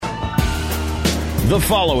The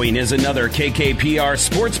following is another KKPR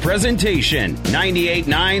sports presentation.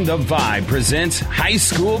 98.9 The Vibe presents high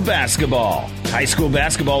school basketball. High school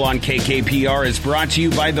basketball on KKPR is brought to you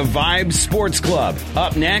by the Vibe Sports Club.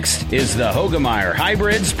 Up next is the Hoegemeyer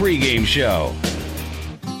Hybrids pregame show.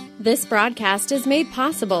 This broadcast is made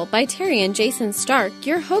possible by Terry and Jason Stark,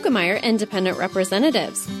 your Hoegemeyer independent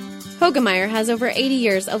representatives. Hoegemeyer has over 80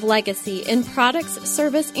 years of legacy in products,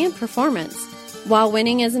 service, and performance. While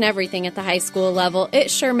winning isn't everything at the high school level, it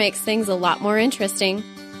sure makes things a lot more interesting.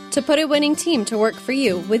 To put a winning team to work for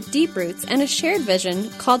you with deep roots and a shared vision,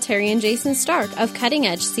 call Terry and Jason Stark of Cutting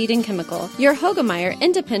Edge Seed and Chemical, your Hoegemeyer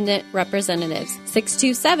independent representatives,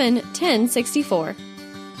 627-1064.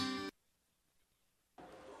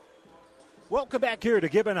 Welcome back here to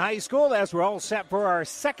Gibbon High School as we're all set for our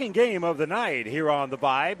second game of the night here on the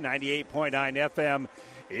Vibe, 98.9 FM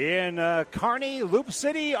in Kearney, Loup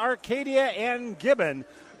City, Arcadia, and Gibbon.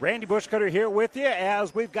 Randy Bushcutter here with you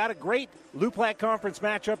as we've got a great Loup Conference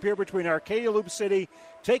matchup here between Arcadia, Loup City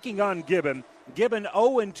taking on Gibbon. Gibbon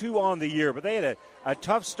 0-2 on the year, but they had a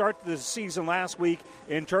tough start to the season last week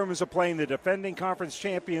in terms of playing the defending conference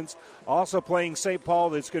champions, also playing St.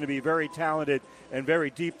 Paul that's going to be very talented and very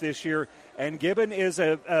deep this year. And Gibbon is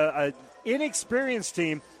a inexperienced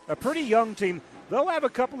team, a pretty young team. They'll have a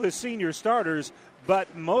couple of senior starters,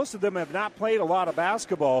 but most of them have not played a lot of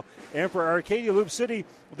basketball. And for Arcadia Loup City,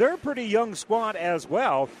 they're a pretty young squad as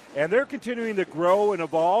well, and they're continuing to grow and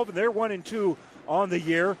evolve, and they're 1-2 on the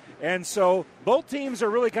year. And so both teams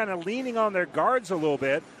are really kind of leaning on their guards a little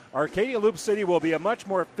bit. Arcadia Loup City will be a much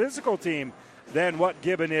more physical team than what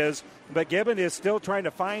Gibbon is, but Gibbon is still trying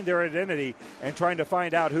to find their identity and trying to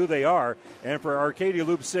find out who they are. And for Arcadia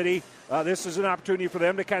Loup City, this is an opportunity for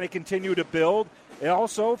them to kind of continue to build. And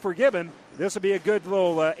also for Gibbon, this will be a good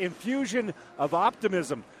little infusion of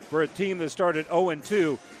optimism for a team that started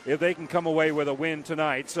 0-2 if they can come away with a win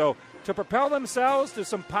tonight. So to propel themselves to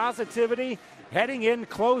some positivity heading in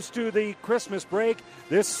close to the Christmas break,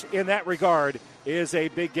 this, in that regard, is a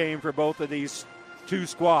big game for both of these two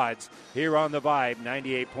squads here on the Vibe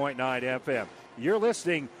 98.9 FM. You're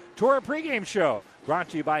listening to our pregame show brought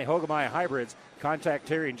to you by Hoegemeyer Hybrids. Contact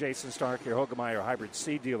Terry and Jason Stark, your Hoegemeyer Hybrid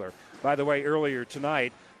seed dealer. By the way, earlier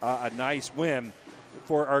tonight, a nice win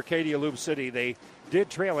for Arcadia Loup City. They did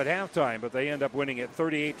trail at halftime, but they end up winning at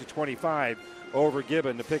 38-25 over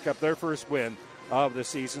Gibbon to pick up their first win of the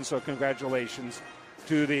season. So congratulations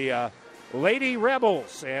to the Lady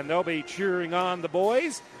Rebels, and they'll be cheering on the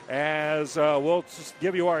boys as we'll just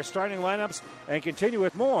give you our starting lineups and continue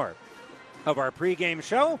with more of our pregame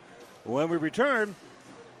show when we return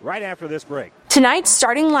right after this break. Tonight's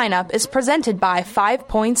starting lineup is presented by 5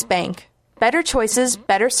 Points Bank. Better choices,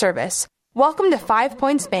 better service. Welcome to 5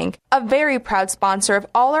 Points Bank, a very proud sponsor of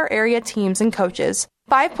all our area teams and coaches.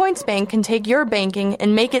 5 Points Bank can take your banking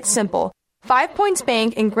and make it simple. 5 Points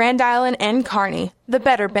Bank in Grand Island and Kearney, the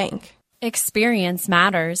better bank. Experience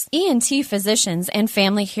matters. ENT Physicians and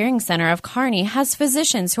Family Hearing Center of Kearney has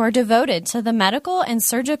physicians who are devoted to the medical and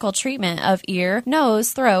surgical treatment of ear,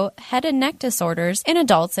 nose, throat, head and neck disorders in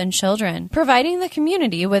adults and children, providing the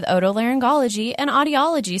community with otolaryngology and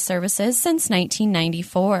audiology services since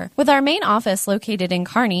 1994. With our main office located in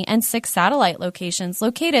Kearney and 6 satellite locations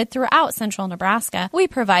located throughout central Nebraska, we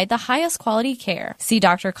provide the highest quality care. See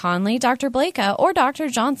Dr. Conley, Dr. Blaka, or Dr.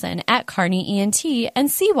 Johnson at Kearney ENT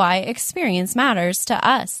and see why experience matters to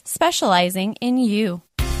us, specializing in you.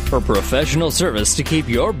 For professional service to keep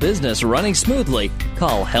your business running smoothly,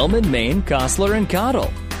 call Hellman, Maine, Kostler &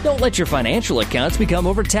 Cottle. Don't let your financial accounts become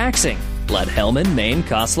overtaxing. Let Hellman, Maine,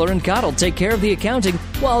 Kostler & Cottle take care of the accounting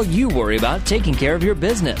while you worry about taking care of your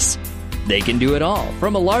business. They can do it all,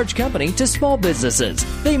 from a large company to small businesses.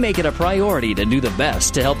 They make it a priority to do the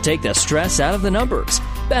best to help take the stress out of the numbers.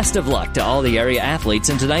 Best of luck to all the area athletes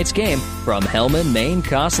in tonight's game from Hellman, Maine,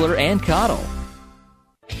 Kostler & Cottle.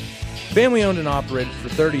 Family owned and operated for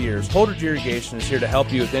 30 years, Holdridge Irrigation is here to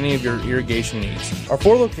help you with any of your irrigation needs. Our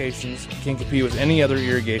 4 locations can compete with any other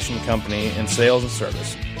irrigation company in sales and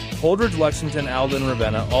service. Holdridge, Lexington, Alden, and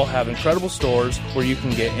Ravenna all have incredible stores where you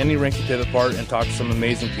can get any rink and pivot part and talk to some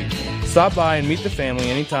amazing people. Stop by and meet the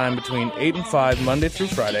family anytime between 8 and 5 Monday through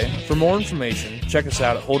Friday. For more information, check us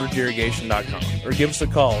out at holdridgeirrigation.com or give us a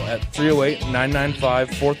call at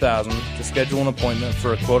 308-995-4000 to schedule an appointment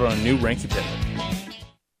for a quote on a new rink and pivot.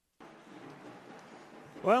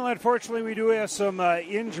 Well, unfortunately, we do have some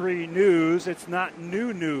injury news. It's not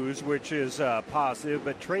new news, which is positive,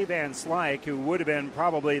 but Trey Van Slyke, who would have been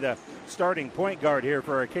probably the starting point guard here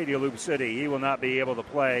for Arcadia Loup City, he will not be able to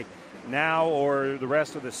play now or the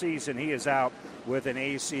rest of the season. He is out with an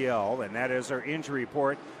ACL, and that is our injury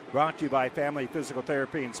report brought to you by Family Physical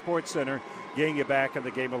Therapy and Sports Center, getting you back in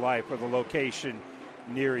the game of life with a location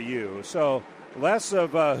near you. So less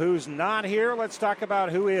of who's not here. Let's talk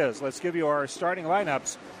about who is. Let's give you our starting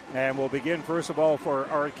lineups, and we'll begin first of all for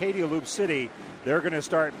Arcadia Loup City. They're going to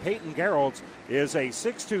start. Peyton Gerolds is a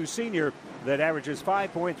 6'2 senior that averages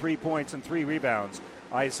 5.3 points and 3 rebounds.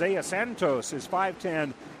 Isaiah Santos is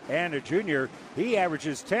 5'10 and a junior. He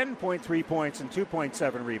averages 10.3 points and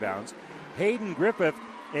 2.7 rebounds. Hayden Griffith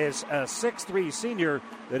is a 6'3 senior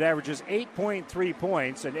that averages 8.3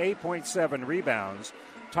 points and 8.7 rebounds.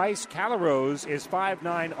 Tice Callarose is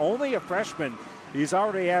 5'9", only a freshman. He's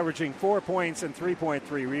already averaging 4 points and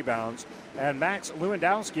 3.3 rebounds. And Max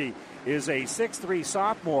Lewandowski is a 6'3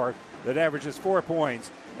 sophomore that averages 4 points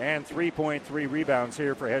and 3.3 rebounds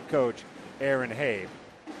here for head coach Aaron Hay.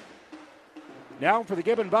 Now for the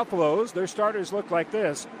Gibbon Buffaloes, their starters look like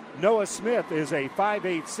this. Noah Smith is a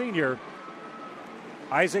 5'8 senior.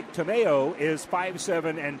 Isaac Tomeo is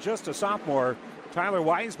 5'7 and just a sophomore. Tyler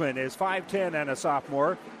Wiseman is 5'10 and a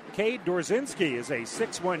sophomore. Cade Dorzinski is a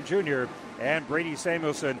 6'1 junior. And Brady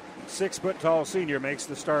Samuelson, 6-foot-tall senior, makes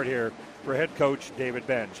the start here for head coach David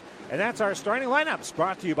Bench. And that's our starting lineups,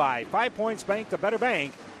 brought to you by 5 Points Bank, the better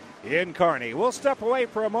bank in Kearney. We'll step away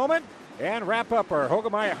for a moment and wrap up our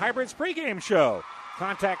Hoegemeyer Hybrids pregame show.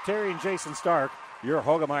 Contact Terry and Jason Stark, your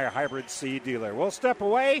Hoegemeyer Hybrid seed dealer. We'll step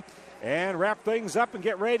away and wrap things up and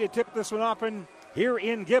get ready to tip this one off here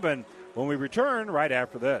in Gibbon when we return right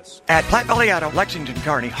after this. At Platte Valley Auto, Lexington,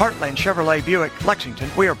 Kearney, Heartland Chevrolet Buick, Lexington,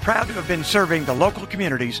 we are proud to have been serving the local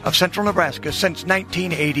communities of central Nebraska since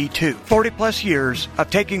 1982. 40-plus years of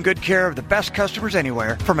taking good care of the best customers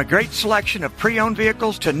anywhere, from a great selection of pre-owned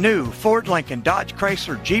vehicles to new Ford, Lincoln, Dodge,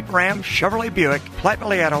 Chrysler, Jeep, Ram, Chevrolet Buick. Platte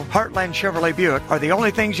Valley Auto, Heartland Chevrolet Buick are the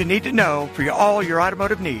only things you need to know for all your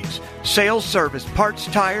automotive needs. Sales, service, parts,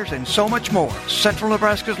 tires, and so much more. Central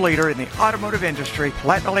Nebraska's leader in the automotive industry,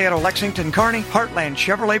 Platte Valley Auto, Lexington, Kearney, Heartland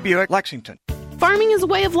Chevrolet Buick, Lexington. Farming is a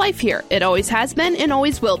way of life here. It always has been and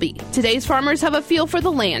always will be. Today's farmers have a feel for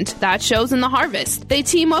the land. That shows in the harvest. They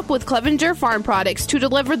team up with Clevenger Farm Products to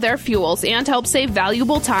deliver their fuels and help save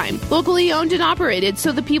valuable time. Locally owned and operated,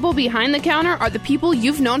 so the people behind the counter are the people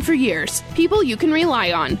you've known for years. People you can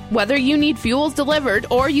rely on. Whether you need fuels delivered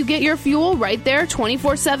or you get your fuel right there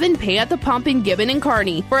 24/7, pay at the pump in Gibbon and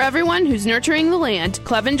Kearney. For everyone who's nurturing the land,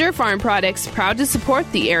 Clevenger Farm Products, proud to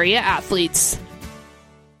support the area athletes.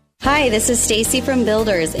 Hi, this is Stacy from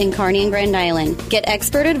Builders in Kearney and Grand Island. Get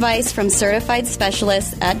expert advice from certified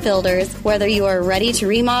specialists at Builders. Whether you are ready to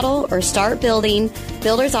remodel or start building,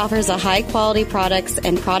 Builders offers a high-quality products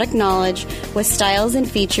and product knowledge with styles and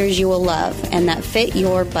features you will love and that fit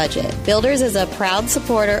your budget. Builders is a proud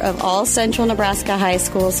supporter of all Central Nebraska high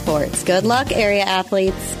school sports. Good luck, area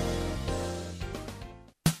athletes.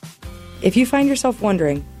 If you find yourself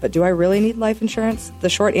wondering, but do I really need life insurance? The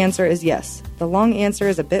short answer is yes. The long answer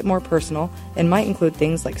is a bit more personal and might include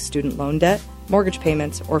things like student loan debt, mortgage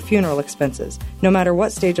payments, or funeral expenses. No matter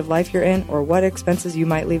what stage of life you're in or what expenses you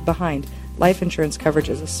might leave behind, life insurance coverage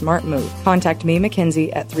is a smart move. Contact me,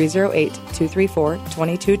 Mackenzie, at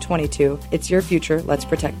 308-234-2222. It's your future. Let's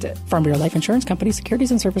protect it. Farm Bureau Life Insurance Company.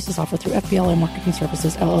 Securities and services offered through FBLA Marketing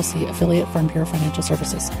Services, LLC, affiliate Farm Bureau Financial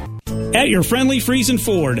Services. At your friendly Friesen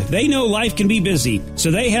Ford, they know life can be busy,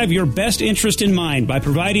 so they have your best interest in mind by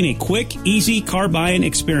providing a quick, easy car buying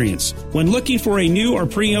experience. When looking for a new or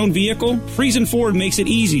pre-owned vehicle, Friesen Ford makes it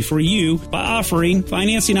easy for you by offering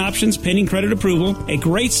financing options pending credit approval, a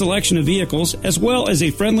great selection of vehicles, as well as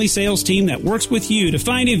a friendly sales team that works with you to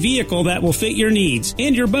find a vehicle that will fit your needs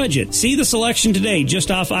and your budget. See the selection today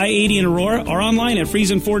just off I-80 in Aurora or online at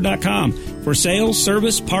FriesenFord.com. For sales,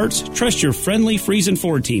 service, parts, trust your friendly Friesen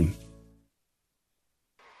Ford team.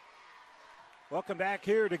 Welcome back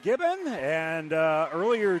here to Gibbon, and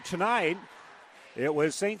earlier tonight it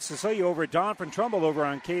was St. Cecilia over at Donphan-Trumbull over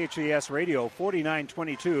on KHAS Radio,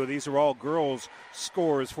 49-22. These are all girls'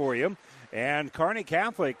 scores for you. And Kearney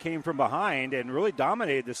Catholic came from behind and really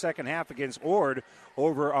dominated the second half against Ord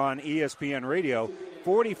over on ESPN Radio,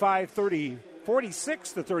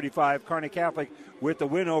 46-35, Kearney Catholic with the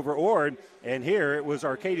win over Ord. And here it was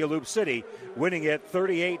Arcadia Loup City winning it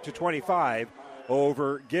 38-25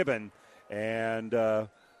 over Gibbon. And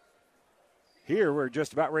here we're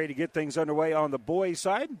just about ready to get things underway on the boys'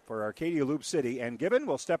 side for Arcadia Loup City and Gibbon.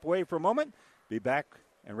 We'll step away for a moment, be back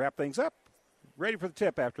and wrap things up ready for the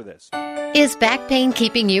tip after this. Is back pain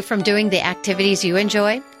keeping you from doing the activities you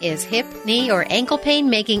enjoy? Is hip, knee, or ankle pain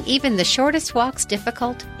making even the shortest walks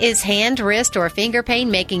difficult? Is hand, wrist, or finger pain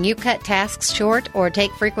making you cut tasks short or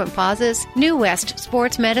take frequent pauses? New West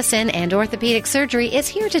Sports Medicine and Orthopedic Surgery is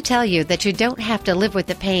here to tell you that you don't have to live with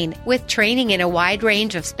the pain. With training in a wide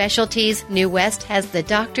range of specialties, New West has the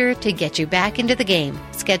doctor to get you back into the game.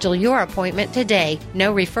 Schedule your appointment today.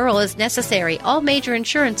 No referral is necessary. All major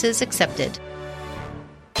insurances accepted.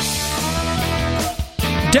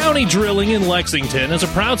 Downey Drilling in Lexington is a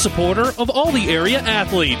proud supporter of all the area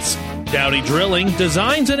athletes. Downey Drilling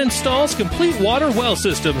designs and installs complete water well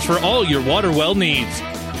systems for all your water well needs.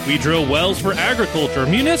 We drill wells for agriculture,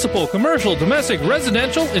 municipal, commercial, domestic,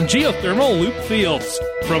 residential, and geothermal loop fields.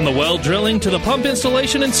 From the well drilling to the pump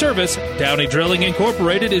installation and service, Downey Drilling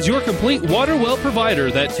Incorporated is your complete water well provider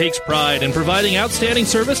that takes pride in providing outstanding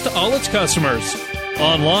service to all its customers.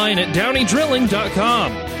 Online at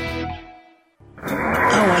downeydrilling.com.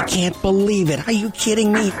 Oh, I can't believe it. Are you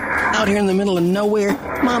kidding me? Out here in the middle of nowhere,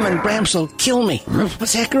 Mom and Bramps will kill me.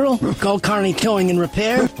 What's that, girl? Call Kearney Towing and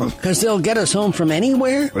Repair? Because they'll get us home from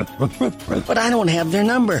anywhere? But I don't have their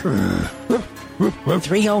number.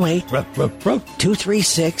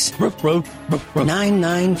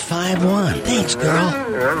 308-236-9951. Thanks, girl.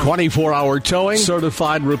 24-hour towing,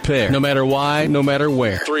 certified repair. No matter why, no matter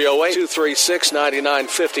where.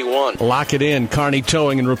 308-236-9951. Lock it in, Kearney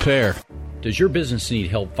Towing and Repair. Does your business need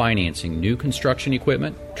help financing new construction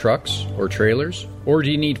equipment, trucks, or trailers? Or do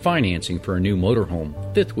you need financing for a new motorhome,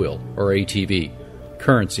 fifth wheel, or ATV?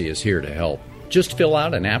 Currency is here to help. Just fill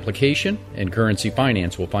out an application, and Currency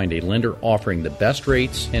Finance will find a lender offering the best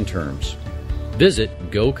rates and terms. Visit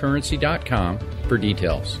gocurrency.com for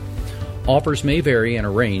details. Offers may vary and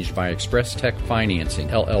arranged by Express Tech Financing,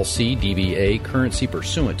 LLC, DBA, currency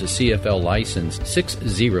pursuant to CFL license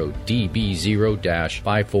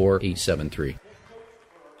 60DB0-54873.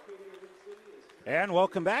 And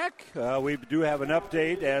welcome back. We do have an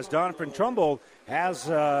update as Doniphan Trumbull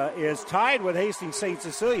is tied with Hastings St.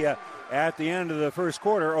 Cecilia at the end of the first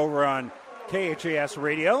quarter over on KHAS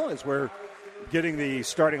Radio as we're getting the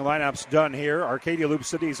starting lineups done here. Arcadia Loup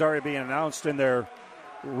City is already being announced in their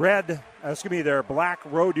their black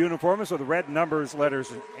road uniforms with the red numbers,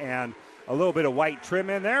 letters, and a little bit of white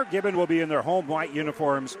trim in there. Gibbon will be in their home white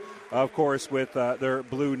uniforms, of course, with their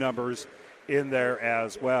blue numbers in there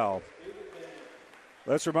as well.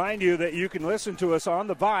 Let's remind you that you can listen to us on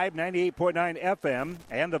the Vibe 98.9 FM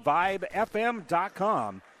and the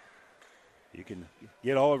VibeFM.com. You can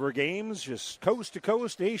get all of our games just coast to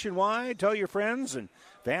coast, nationwide. Tell your friends and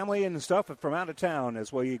family and stuff from out of town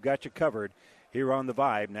as well. You've got you covered here on the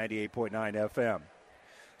Vibe 98.9 FM.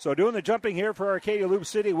 So doing the jumping here for Arcadia Loup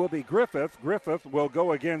City will be Griffith. Griffith will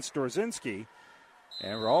go against Dorzinski.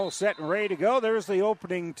 And we're all set and ready to go. There's the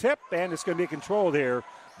opening tip, and it's going to be controlled here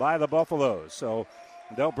by the Buffaloes. So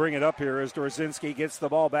they'll bring it up here as Dorzinski gets the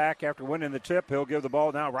ball back after winning the tip. He'll give the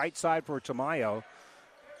ball now right side for Tamayo.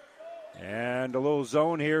 And a little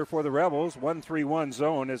zone here for the Rebels. 1-3-1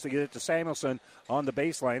 zone as they get it to Samuelson on the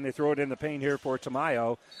baseline. They throw it in the paint here for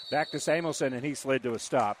Tamayo. Back to Samuelson, and he slid to a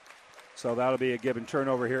stop. So that'll be a Gibbon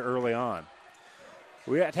turnover here early on.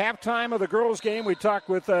 We at halftime of the girls' game, we talked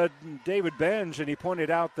with David Benj, and he pointed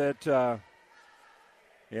out that,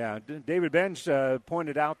 David Benj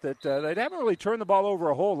pointed out that they haven't really turned the ball over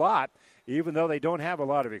a whole lot, even though they don't have a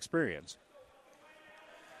lot of experience.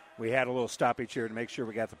 We had a little stoppage here to make sure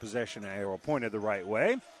we got the possession arrow pointed the right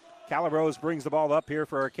way. Calrose brings the ball up here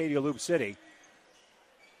for Arcadia Loup City.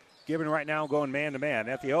 Gibbon right now going man-to-man.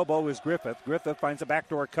 At the elbow is Griffith. Griffith finds a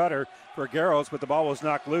backdoor cutter for Garros, but the ball was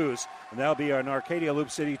knocked loose, and that'll be an Arcadia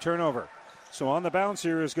Loup City turnover. So on the bounce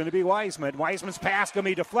here is going to be Wiseman. Wiseman's pass going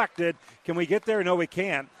to be deflected. Can we get there? No, we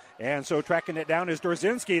can't. And so tracking it down is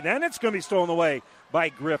Dorzinski. Then it's going to be stolen away by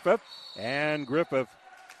Griffith. And Griffith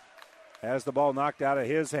has the ball knocked out of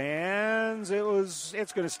his hands.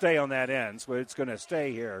 It's going to stay on that end, so it's going to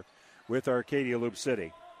stay here with Arcadia Loup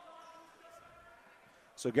City.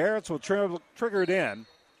 So Garrett's will trigger it in.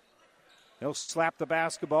 He'll slap the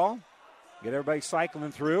basketball, get everybody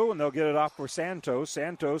cycling through, and they'll get it off for Santos.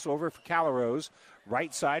 Santos over for Calrose,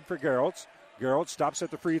 right side for Garrett's. Garrett stops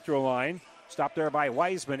at the free throw line. Stopped there by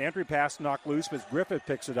Wiseman. Entry pass knocked loose, but Griffith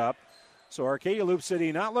picks it up. So Arcadia Loup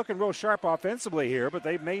City not looking real sharp offensively here, but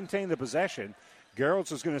they've maintained the possession.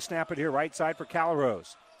 Garrett's is going to snap it here right side for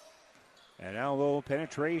Calrose. And now a little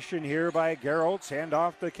penetration here by Garrett's. Hand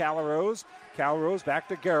off to Calrose. Calrose back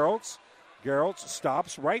to Garrett's. Garrett's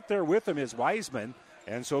stops right there with him is Wiseman.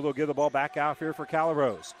 And so they'll give the ball back out here for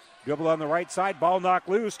Calrose. Dribble on the right side. Ball knocked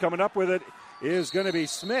loose. Coming up with it is going to be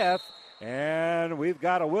Smith. And we've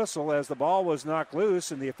got a whistle as the ball was knocked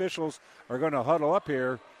loose, and the officials are going to huddle up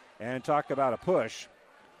here and talk about a push.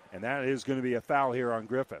 And that is going to be a foul here on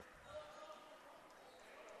Griffith.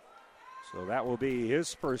 So that will be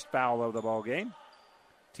his first foul of the ball game.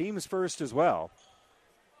 Team's first as well.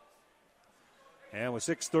 And with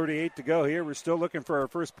 6:38 to go here, we're still looking for our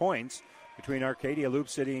first points between Arcadia, Loup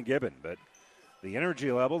City, and Gibbon. But the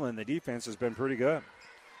energy level and the defense has been pretty good.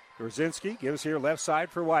 Dorzinski gives here left side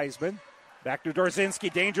for Wiseman. Back to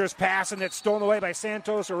Dorzinski, dangerous pass, and it's stolen away by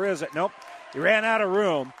Santos, or is it? Nope, he ran out of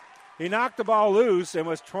room. He knocked the ball loose and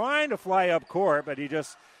was trying to fly up court, but he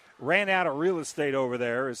just ran out of real estate over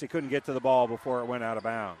there as he couldn't get to the ball before it went out of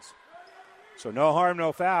bounds. So no harm,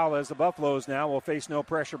 no foul, as the Buffaloes now will face no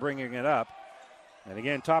pressure bringing it up. And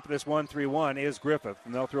again, top of this 1-3-1 is Griffith,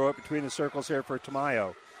 and they'll throw it between the circles here for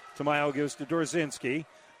Tamayo. Tamayo gives to Dorzinski.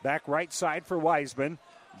 Back right side for Wiseman.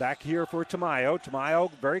 Back here for Tamayo.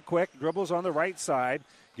 Tamayo, very quick, dribbles on the right side,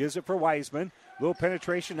 gives it for Wiseman. Little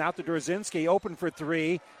penetration out to Dorzinski, open for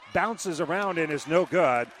three, bounces around and is no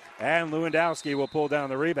good. And Lewandowski will pull down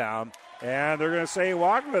the rebound, and they're going to say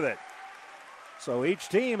walk with it. So each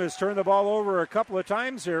team has turned the ball over a couple of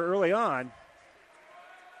times here early on.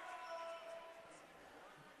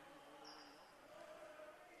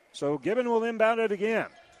 So Gibbon will inbound it again.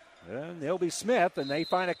 And they'll be Smith, and they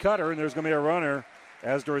find a cutter, and there's going to be a runner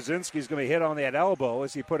as Dorzinski's going to be hit on that elbow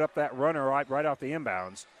as he put up that runner right off the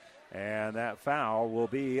inbounds. And that foul will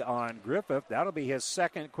be on Griffith. That'll be his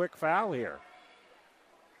second quick foul here.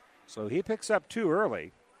 So he picks up two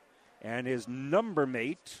early, and his number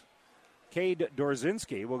mate, Cade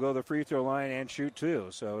Dorzinski, will go to the free throw line and shoot two.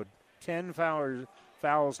 So 10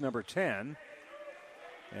 fouls number 10.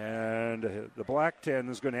 And the black 10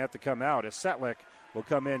 is going to have to come out as Setlick will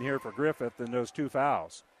come in here for Griffith in those two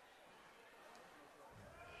fouls.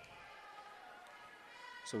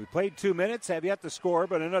 So we played 2 minutes, have yet to score,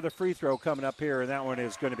 but another free throw coming up here, and that one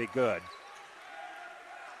is going to be good.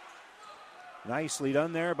 Nicely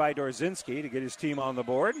done there by Dorzinski to get his team on the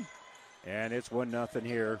board. And it's 1-0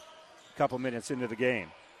 here, a couple minutes into the game.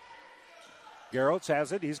 Gerolds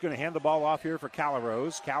has it. He's going to hand the ball off here for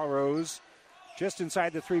Callarose. Callarose just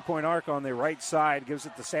inside the three-point arc on the right side, gives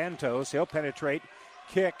it to Santos. He'll penetrate,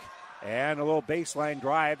 kick, and a little baseline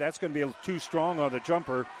drive. That's going to be too strong on the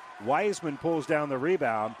jumper. Wiseman pulls down the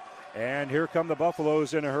rebound, and here come the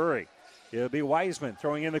Buffaloes in a hurry. It'll be Wiseman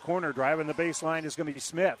throwing in the corner, driving the baseline is going to be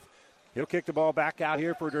Smith. He'll kick the ball back out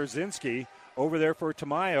here for Dorzinski. Over there for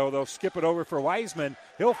Tamayo. They'll skip it over for Wiseman.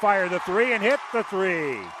 He'll fire the three and hit the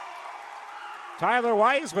three. Tyler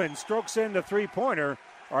Wiseman strokes in the three-pointer.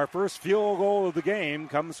 Our first field goal of the game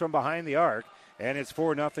comes from behind the arc, and it's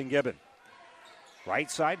 4-0 Gibbon.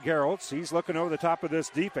 Right side, Gerolds. He's looking over the top of this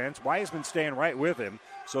defense. Wiseman staying right with him,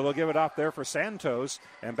 so they'll give it off there for Santos,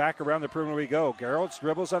 and back around the perimeter we go. Gerolds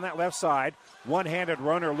dribbles on that left side. One-handed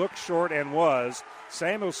runner looks short and was.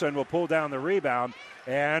 Samuelson will pull down the rebound,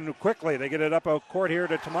 and quickly they get it up a court here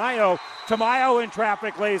to Tamayo. Tamayo in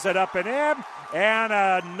traffic lays it up and in, and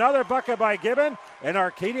another bucket by Gibbon, and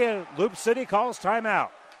Arcadia Loup City calls timeout.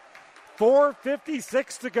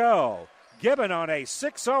 4:56 to go. Gibbon on a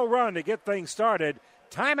 6-0 run to get things started.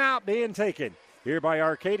 Timeout being taken here by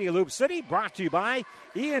Arcadia Loup City, brought to you by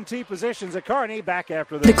ENT Physicians at Kearney. Back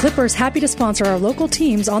after this. The Clippers happy to sponsor our local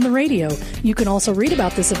teams on the radio. You can also read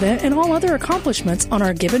about this event and all other accomplishments on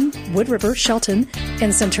our Gibbon, Wood River, Shelton,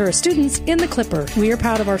 and Centura students in the Clipper. We are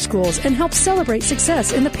proud of our schools and help celebrate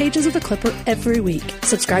success in the pages of the Clipper every week.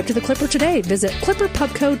 Subscribe to the Clipper today. Visit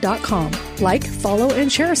clipperpubco.com. Like, follow,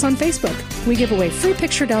 and share us on Facebook. We give away free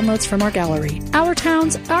picture downloads from our gallery. Our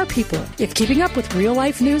towns, our people. If keeping up with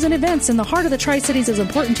real-life news and events in the heart of the Tri-Cities is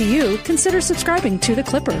important to you, consider subscribing to the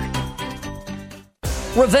Clipper.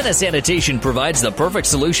 Ravenna Sanitation provides the perfect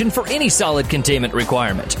solution for any solid containment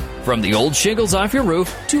requirement. From the old shingles off your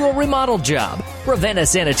roof to a remodel job, Ravenna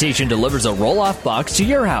Sanitation delivers a roll-off box to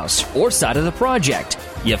your house or side of the project.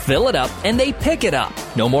 You fill it up and they pick it up.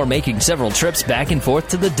 No more making several trips back and forth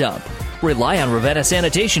to the dump. Rely on Ravenna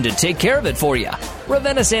Sanitation to take care of it for you.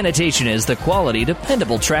 Ravenna Sanitation is the quality,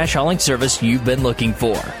 dependable trash hauling service you've been looking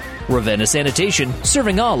for. Ravenna Sanitation,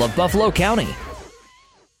 serving all of Buffalo County.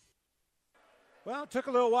 Well, it took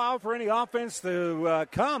a little while for any offense to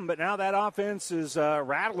come, but now that offense is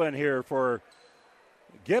rattling here for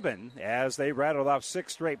Gibbon as they rattled off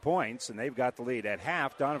 6 straight points, and they've got the lead. At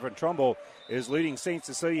half, Donovan Trumbull is leading St.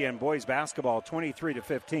 Cecilia in boys basketball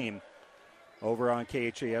 23-15 over on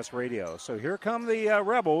KHAS radio. So here come the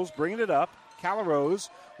Rebels bringing it up. Callarose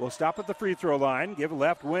will stop at the free throw line, give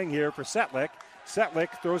left wing here for Setlick.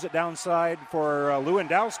 Setlick throws it downside for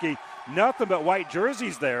Lewandowski. Nothing but white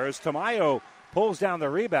jerseys there as Tamayo pulls down the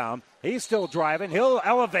rebound. He's still driving. He'll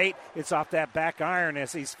elevate. It's off that back iron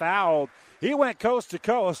as he's fouled. He went coast to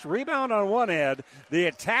coast, rebound on one end, the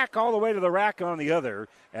attack all the way to the rack on the other,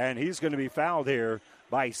 and he's going to be fouled here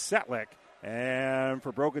by Setlick. And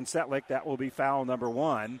for Brogan Setlick, that will be foul number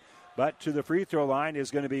 1. But to the free throw line is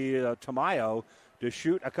going to be Tamayo to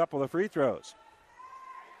shoot a couple of free throws.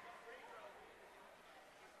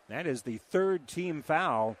 That is the third team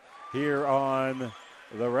foul here on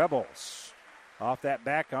the Rebels. Off that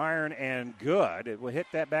back iron and good. It will hit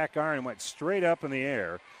that back iron and went straight up in the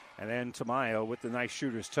air. And then Tamayo with the nice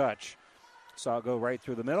shooter's touch. Saw it go right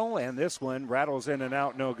through the middle, and this one rattles in and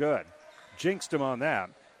out, no good. Jinxed him on that,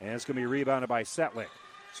 and it's going to be rebounded by Setlick.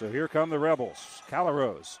 So here come the Rebels.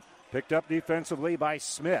 Calaros picked up defensively by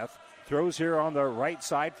Smith. Throws here on the right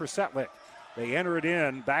side for Setlick. They enter it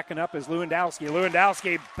in. Backing up is Lewandowski.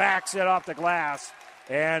 Lewandowski backs it off the glass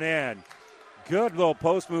and in. Good little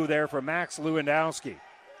post move there for Max Lewandowski.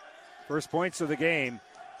 First points of the game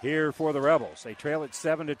here for the Rebels. They trail it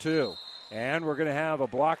 7-2. And we're going to have a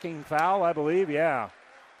blocking foul, I believe. Yeah.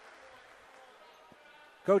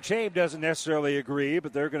 Coach Habe doesn't necessarily agree,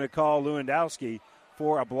 but they're going to call Lewandowski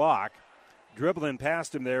for a block. Dribbling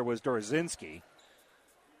past him there was Dorzinski.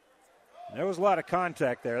 There was a lot of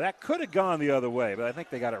contact there. That could have gone the other way, but I think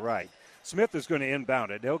they got it right. Smith is going to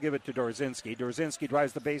inbound it. He'll give it to Dorzinski. Dorzinski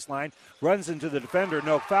drives the baseline, runs into the defender.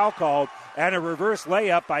 No foul called, and a reverse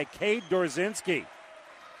layup by Cade Dorzinski.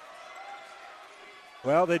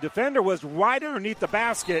 Well, the defender was right underneath the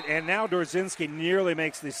basket, and now Dorzinski nearly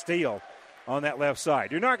makes the steal on that left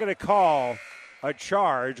side. You're not going to call a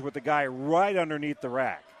charge with the guy right underneath the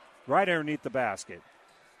rack, right underneath the basket.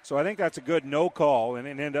 So I think that's a good no call, and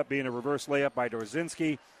it ended up being a reverse layup by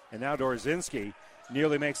Dorzinski, and now Dorzinski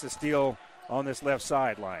nearly makes the steal on this left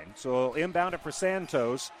sideline. So he'll inbound it for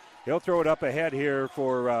Santos. He'll throw it up ahead here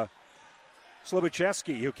for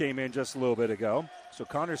Slobucheski, who came in just a little bit ago. So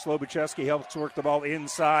Connor Slobucheski helps work the ball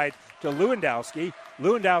inside to Lewandowski.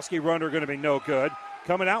 Lewandowski runner going to be no good.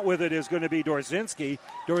 Coming out with it is going to be Dorzinski.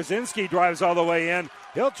 Dorzinski drives all the way in.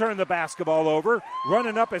 He'll turn the basketball over.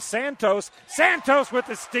 Running up is Santos. Santos with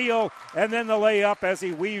the steal, and then the layup as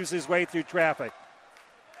he weaves his way through traffic.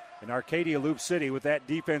 And Arcadia Loup City, with that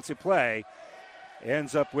defensive play,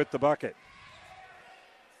 ends up with the bucket.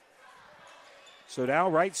 So now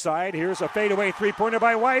right side, here's a fadeaway three-pointer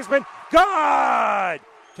by Wiseman. Good!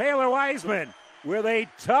 Taylor Wiseman with a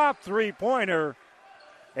top three-pointer.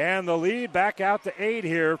 And the lead back out to 8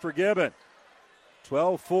 here for Gibbon.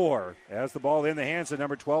 12-4 as the ball in the hands of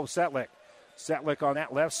number 12, Setlick. Setlick on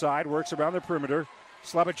that left side, works around the perimeter.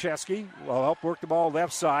 Slobucheski will help work the ball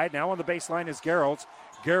left side. Now on the baseline is Gerolds.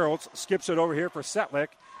 Gerolds skips it over here for Setlick.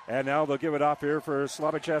 And now they'll give it off here for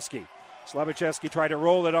Slobucheski. Slobucheski tried to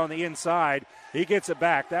roll it on the inside. He gets it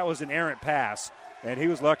back. That was an errant pass, and he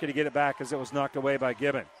was lucky to get it back as it was knocked away by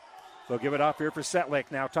Gibbon. They'll give it off here for Setlick.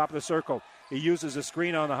 Now top of the circle. He uses a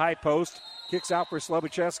screen on the high post, kicks out for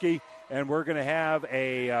Slobucheski, and we're going to have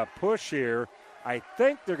a push here. I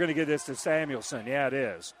think they're going to give this to Samuelson. Yeah, it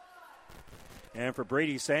is. And for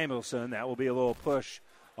Brady Samuelson, that will be a little push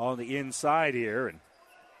on the inside here.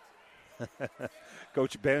 And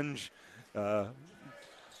Coach Benj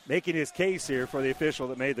making his case here for the official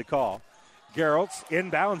that made the call. Gerolds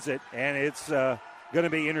inbounds it, and it's going to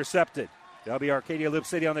be intercepted. That'll be Arcadia Loup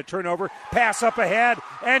City on the turnover. Pass up ahead,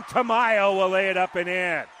 and Tamayo will lay it up and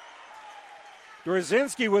in.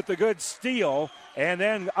 Dorzinski with the good steal, and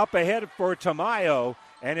then up ahead for Tamayo,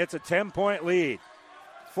 and it's a 10-point lead.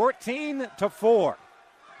 14-4.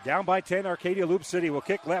 Down by 10, Arcadia Loup City will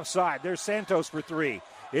kick left side. There's Santos for three.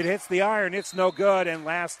 It hits the iron. It's no good, and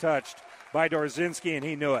last touched by Dorzinski, and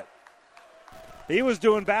he knew it. He was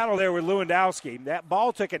doing battle there with Lewandowski. That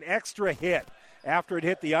ball took an extra hit after it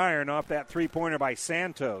hit the iron off that three-pointer by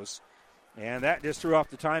Santos. And that just threw off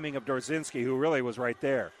the timing of Dorzinski, who really was right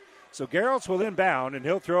there. So Gerolds will inbound, and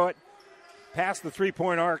he'll throw it past the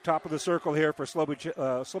three-point arc, top of the circle here for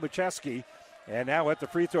Slobucheski. And now at the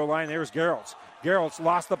free throw line, there's Gerolds. Gerolds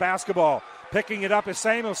lost the basketball. Picking it up is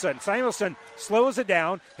Samuelson. Samuelson slows it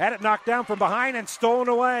down, had it knocked down from behind and stolen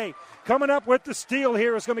away. Coming up with the steal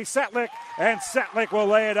here is going to be Setlick, and Setlick will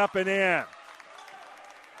lay it up and in.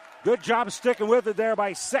 Good job sticking with it there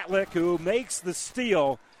by Setlick, who makes the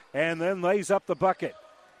steal and then lays up the bucket.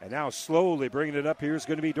 And now slowly bringing it up here is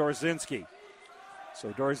going to be Dorzinski.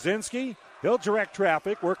 So Dorzinski, he'll direct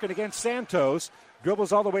traffic, working against Santos.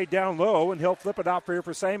 Dribbles all the way down low, and he'll flip it out here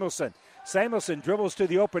for Samuelson. Samuelson dribbles to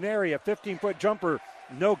the open area. 15-foot jumper,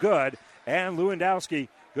 no good. And Lewandowski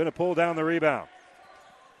going to pull down the rebound.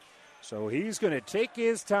 So he's going to take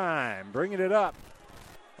his time, bringing it up.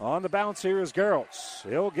 On the bounce here is Gerolds. Geralds.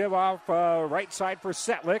 He'll give off right side for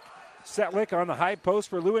Setlick. Setlick on the high post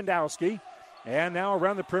for Lewandowski. And now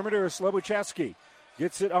around the perimeter is Slobuchevsky.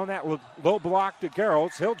 Gets it on that low block to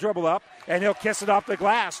Geralds. He'll dribble up, and he'll kiss it off the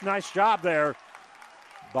glass. Nice job there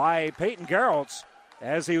by Peyton Geralds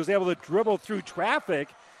as he was able to dribble through traffic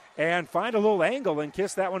and find a little angle and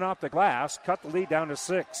kiss that one off the glass. Cut the lead down to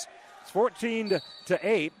 6. It's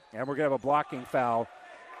 14-8, and we're going to have a blocking foul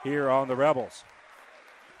here on the Rebels.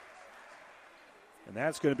 And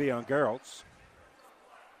that's going to be on Geralds.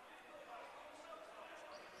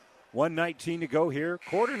 1:19 to go here.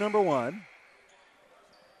 Quarter number 1.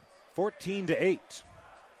 14-8.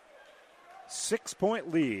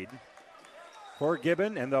 6-point lead for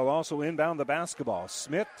Gibbon, and they'll also inbound the basketball.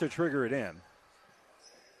 Smith to trigger it in.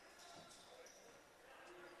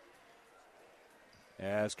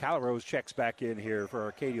 As Calrose checks back in here for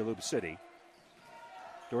Arcadia Loup City.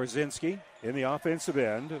 Dorzinski in the offensive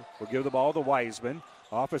end will give the ball to Wiseman.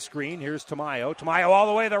 Off a screen, here's Tamayo. Tamayo all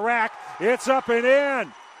the way to the rack. It's up and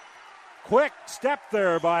in. Quick step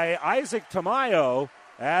there by Isaac Tamayo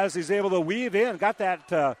as he's able to weave in. Got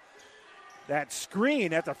that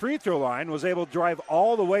screen at the free throw line, was able to drive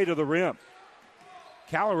all the way to the rim.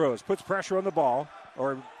 Calrose puts pressure on the ball,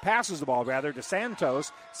 or passes the ball rather, to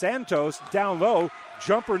Santos. Santos down low,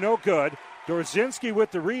 jumper no good. Dorzinski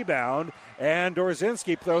with the rebound, and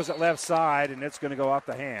Dorzinski throws it left side, and it's going to go off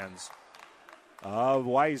the hands of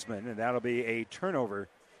Wiseman, and that'll be a turnover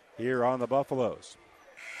here on the Buffaloes.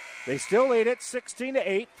 They still lead it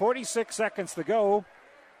 16-8, 46 seconds to go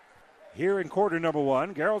here in quarter number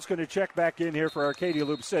 1. Gerald's going to check back in here for Arcadia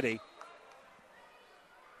Loup City.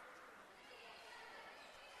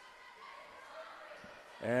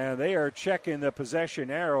 And they are checking the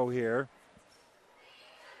possession arrow here.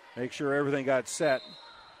 Make sure everything got set.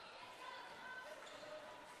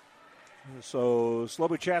 So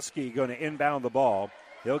Slobuchevsky going to inbound the ball.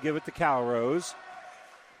 He'll give it to Calrose.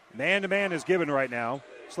 Man-to-man is Gibbon right now.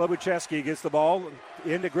 Slobuchevsky gets the ball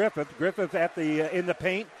into Griffith. Griffith at the in the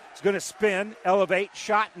paint. He's going to spin, elevate,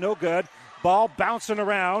 shot, no good. Ball bouncing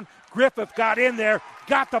around. Griffith got in there,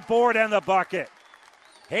 got the board and the bucket.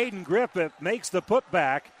 Hayden Griffith makes the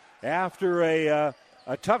putback after a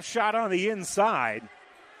tough shot on the inside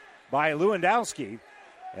by Lewandowski.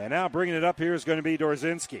 And now bringing it up here is going to be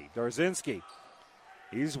Dorzinski. Dorzinski,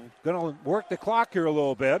 he's going to work the clock here a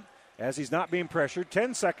little bit as he's not being pressured.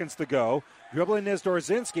 10 seconds to go. Dribbling is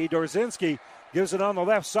Dorzinski. Dorzinski gives it on the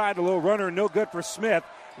left side. A little runner, no good for Smith.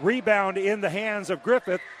 Rebound in the hands of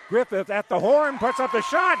Griffith. Griffith at the horn, puts up the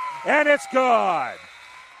shot, and it's good.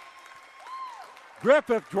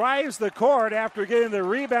 Griffith drives the court after getting the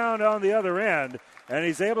rebound on the other end, and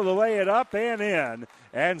he's able to lay it up and in.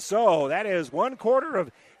 And so that is one quarter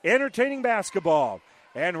of entertaining basketball.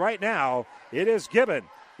 And right now, it is Gibbon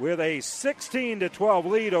with a 16-12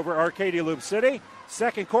 lead over Arcadia Loup City.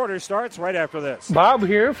 Second quarter starts right after this. Bob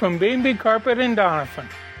here from B&B Carpet in Doniphan.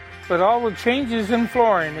 With all the changes in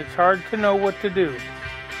flooring, it's hard to know what to do.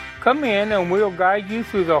 Come in and we'll guide you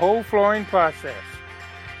through the whole flooring process.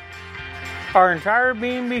 Our entire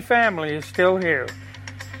B&B family is still here.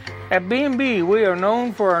 At B&B, we are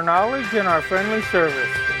known for our knowledge and our friendly service.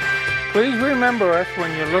 Please remember us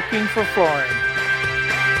when you're looking for flooring.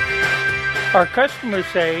 Our customers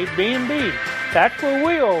say B&B. That's where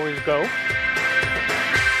we always go.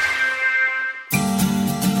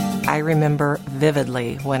 I remember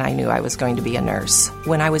vividly when I knew I was going to be a nurse.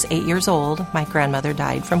 When I was 8 years old, my grandmother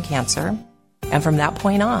died from cancer. And from that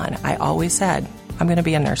point on, I always said, I'm going to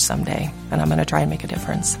be a nurse someday, and I'm going to try and make a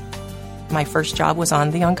difference. My first job was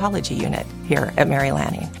on the oncology unit here at Mary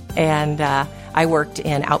Lanning. And I worked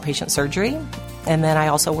in outpatient surgery, and then I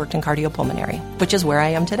also worked in cardiopulmonary, which is where I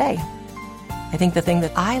am today. I think the thing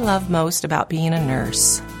that I love most about being a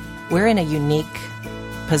nurse, we're in a unique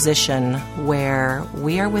position where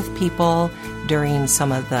we are with people during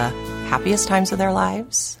some of the happiest times of their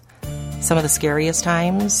lives, some of the scariest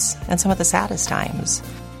times, and some of the saddest times.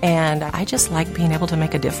 And I just like being able to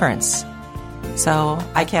make a difference. So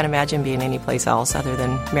I can't imagine being anyplace else other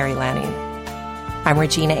than Mary Lanning. I'm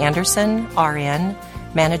Regina Anderson, RN,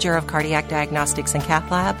 Manager of Cardiac Diagnostics and Cath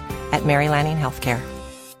Lab at Mary Lanning Healthcare.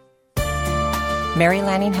 Mary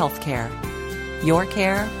Lanning Healthcare. Your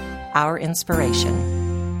care, our inspiration.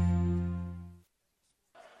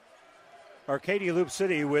 Arcadia Loup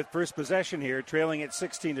City with first possession here, trailing at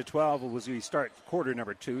 16-12 as we start quarter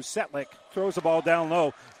number 2. Setlick throws the ball down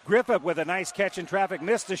low. Griffith with a nice catch in traffic,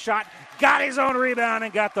 missed a shot, got his own rebound,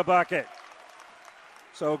 and got the bucket.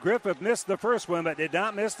 So Griffith missed the first one, but did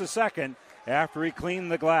not miss the second after he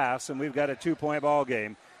cleaned the glass, and we've got a 2-point ball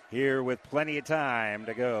game here with plenty of time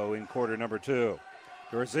to go in quarter number 2.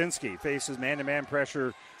 Dorzinski faces man-to-man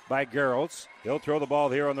pressure by Gerolds. He'll throw the ball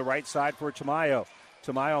here on the right side for Tamayo.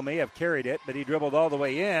 Tamayo may have carried it, but he dribbled all the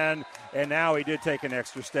way in, and now he did take an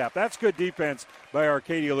extra step. That's good defense by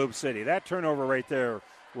Arcadia Loup City. That turnover right there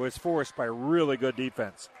was forced by really good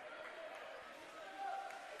defense.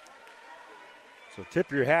 So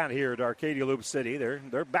tip your hat here to Arcadia Loup City.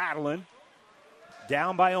 They're battling.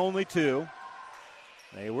 Down by only 2.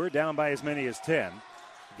 They were down by as many as 10.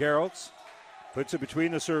 Gerolds puts it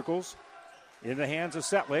between the circles in the hands of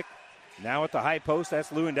Setlick. Now at the high post, that's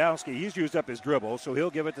Lewandowski. He's used up his dribble, so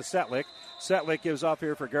he'll give it to Setlick. Setlick gives off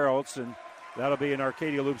here for Gerolds, and that'll be an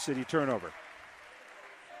Arcadia Loup City turnover.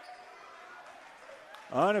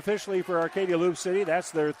 Unofficially for Arcadia Loup City,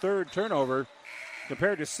 that's their 3rd turnover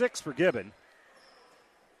compared to 6 for Gibbon.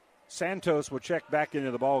 Santos will check back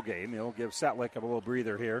into the ball game. He'll give Setlick a little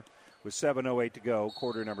breather here with 7:08 to go,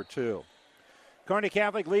 quarter number 2. Kearney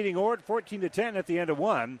Catholic leading Ord 14-10 at the end of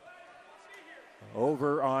 1.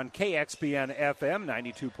 Over on KXPN FM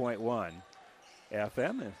 92.1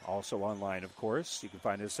 FM, and also online, of course. You can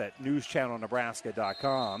find us at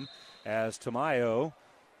newschannelnebraska.com. As Tamayo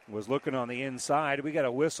was looking on the inside, we got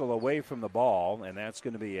a whistle away from the ball, and that's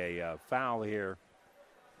going to be a foul here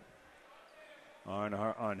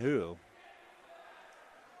on who?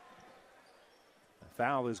 The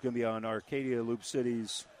foul is going to be on Arcadia Loup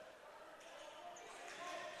City's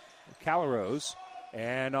Calaros.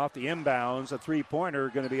 And off the inbounds, a three-pointer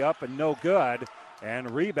going to be up and no good. And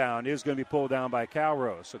rebound is going to be pulled down by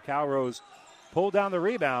Calrose. So Calrose pulled down the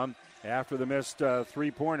rebound after the missed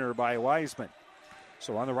three-pointer by Wiseman.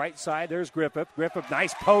 So on the right side, there's Griffith. Griffith,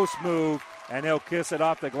 nice post move, and he'll kiss it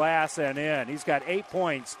off the glass and in. He's got 8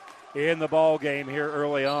 points in the ball game here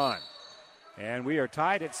early on. And we are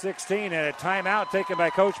tied at 16 and a timeout taken by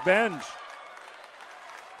Coach Benj.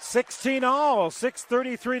 16 all,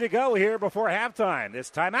 6:33 to go here before halftime. This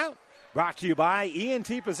timeout brought to you by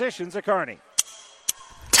E&T Positions at Kearney.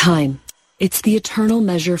 Time. It's the eternal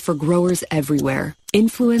measure for growers everywhere,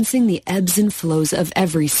 influencing the ebbs and flows of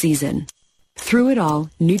every season. Through it all,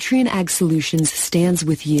 Nutrien Ag Solutions stands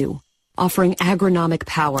with you, offering agronomic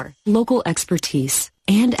power, local expertise,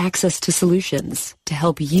 and access to solutions to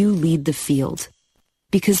help you lead the field.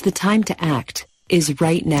 Because the time to act is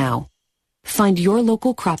right now. Find your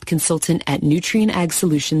local crop consultant at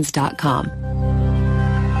nutrienagsolutions.com.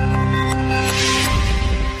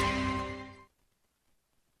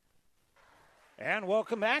 And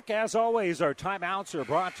welcome back. As always, our timeouts are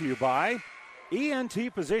brought to you by E&T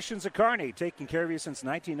Positions at Kearney, taking care of you since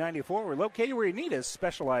 1994. We're located where you need us,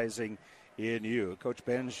 specializing in you. Coach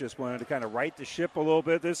Benz just wanted to kind of right the ship a little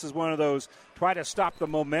bit. This is one of those try to stop the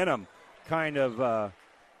momentum kind of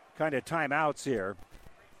timeouts here.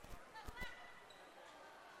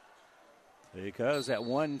 Because at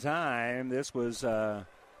one time, this was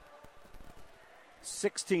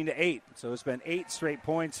 16-8. So it's been 8 straight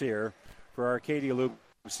points here for Arcadia Loup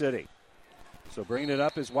City. So bringing it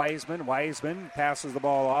up is Wiseman. Wiseman passes the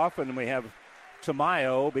ball off, and we have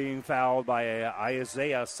Tamayo being fouled by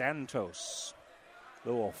Isaiah Santos. A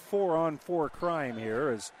little 4-on-4 crime here,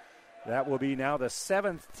 as that will be now the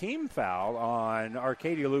 7th team foul on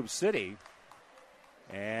Arcadia Loup City.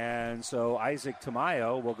 And so Isaac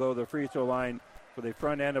Tamayo will go to the free throw line for the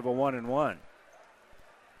front end of a 1-and-1.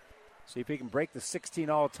 See if he can break the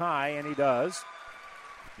 16-all tie, and he does.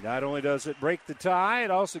 Not only does it break the tie,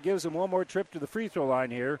 it also gives him one more trip to the free throw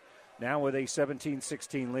line here, now with a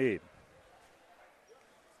 17-16 lead.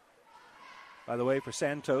 By the way, for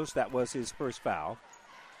Santos, that was his first foul.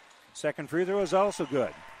 Second free throw is also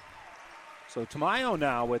good. So Tamayo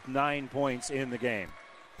now with 9 points in the game.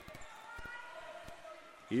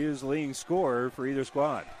 He is the leading scorer for either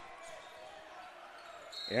squad.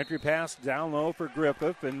 Entry pass down low for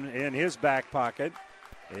Griffith, and in his back pocket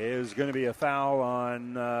is going to be a foul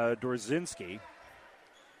on Dorzinski.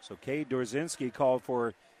 So Cade Dorzinski called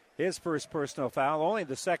for his first personal foul, only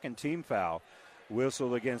the second team foul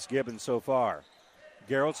whistled against Gibbon so far.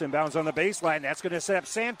 Gerolds inbounds on the baseline. That's going to set up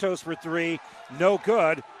Santos for 3. No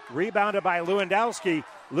good. Rebounded by Lewandowski.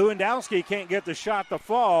 Lewandowski can't get the shot to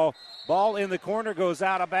fall. Ball in the corner goes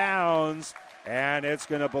out of bounds, and it's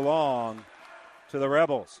going to belong to the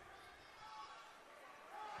Rebels.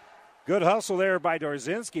 Good hustle there by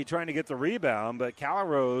Dorzinski trying to get the rebound, but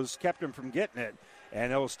Calrose kept him from getting it,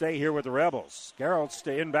 and he'll stay here with the Rebels. Gerolds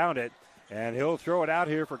to inbound it, and he'll throw it out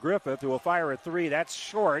here for Griffith, who will fire a 3. That's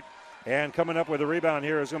short, and coming up with the rebound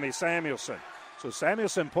here is going to be Samuelson. So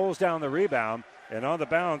Samuelson pulls down the rebound, and on the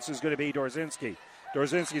bounce is going to be Dorzinski.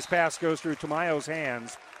 Dorzinski's pass goes through Tamayo's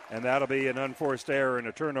hands, and that'll be an unforced error and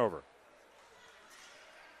a turnover.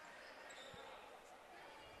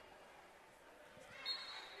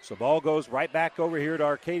 So ball goes right back over here to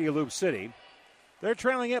Arcadia Loup City. They're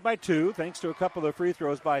trailing it by 2 thanks to a couple of free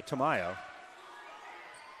throws by Tamayo.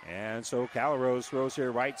 And so Calrose throws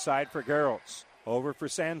here right side for Gerolds. Over for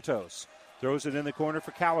Santos. Throws it in the corner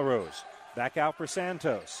for Calrose. Back out for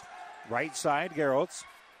Santos. Right side, Gerolds.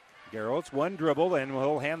 Gerolds, one dribble, and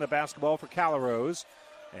he'll hand the basketball for Calrose.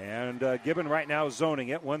 And Gibbon right now zoning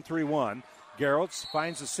it, 1-3-1. Gerolds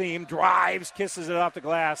finds the seam, drives, kisses it off the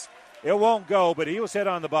glass. It won't go, but he was hit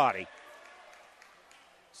on the body.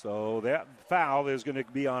 So that foul is going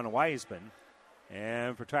to be on Wiseman.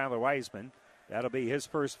 And for Tyler Wiseman, that'll be his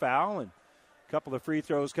first foul. And a couple of free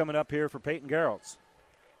throws coming up here for Peyton Gerolds.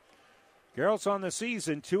 Gerolds on the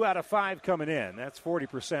season, 2 out of 5 coming in. That's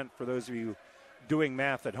 40% for those of you doing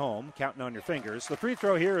math at home, counting on your fingers. The free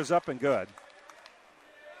throw here is up and good.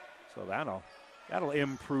 So that'll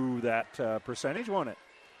improve that percentage, won't it?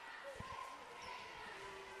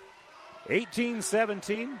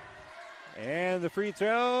 18-17. And the free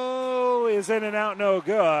throw is in and out, no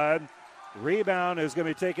good. Rebound is going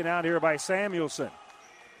to be taken out here by Samuelson.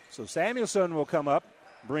 So Samuelson will come up,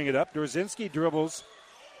 bring it up. Dorzinski dribbles,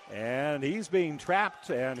 and he's being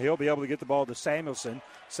trapped, and he'll be able to get the ball to Samuelson.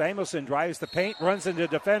 Samuelson drives the paint, runs into the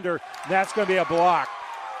defender, and that's going to be a block.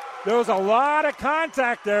 There was a lot of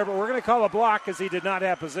contact there, but we're going to call a block because he did not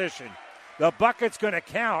have position. The bucket's going to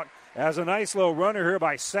count as a nice little runner here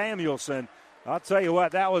by Samuelson. I'll tell you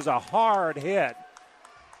what, that was a hard hit.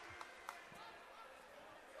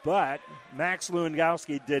 But Max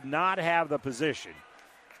Lewandowski did not have the position.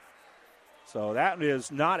 So that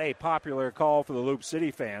is not a popular call for the Loup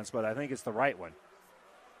City fans, but I think it's the right one.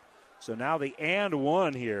 So now the and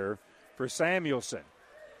one here for Samuelson.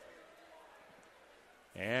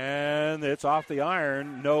 And it's off the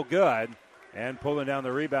iron, no good. And pulling down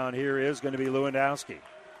the rebound here is going to be Lewandowski.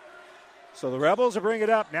 So the Rebels will bring it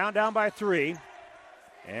up, now down by 3.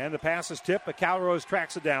 And the pass is tipped, but Calrose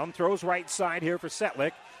tracks it down, throws right side here for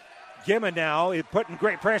Setlick. Gibbon now is putting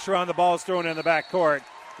great pressure on the ball, is thrown in the backcourt.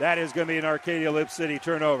 That is going to be an Arcadia Loup City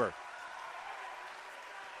turnover.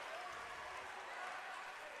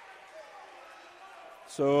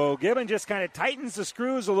 So Gibbon just kind of tightens the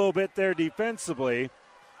screws a little bit there defensively,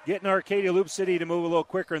 getting Arcadia Loup City to move a little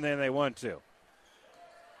quicker than they want to.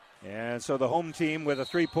 And so the home team with a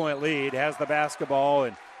 3-point lead has the basketball,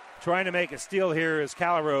 and trying to make a steal here is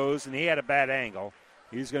Calrose, and he had a bad angle.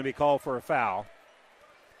 He's going to be called for a foul.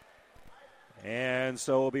 And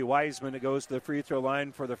so it'll be Wiseman that goes to the free throw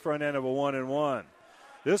line for the front end of a 1-and-1.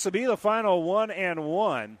 This will be the final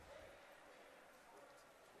 1-and-1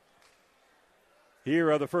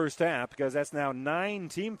 here of the first half, because that's now 9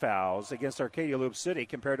 team fouls against Arcadia Loup City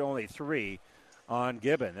compared to only 3 on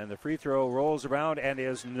Gibbon. And the free throw rolls around and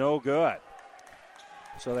is no good.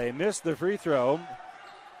 So they missed the free throw.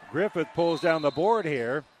 Griffith pulls down the board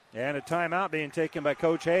here, and a timeout being taken by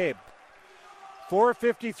Coach Habe.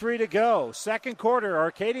 4:53 to go. Second quarter,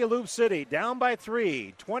 Arcadia Loup City down by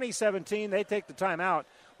 3. 2017, they take the timeout.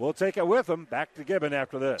 We'll take it with them. Back to Gibbon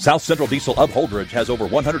after this. South Central Diesel of Holdridge has over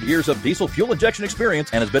 100 years of diesel fuel injection experience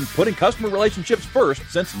and has been putting customer relationships first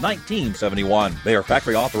since 1971. They are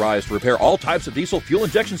factory authorized to repair all types of diesel fuel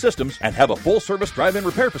injection systems and have a full-service drive-in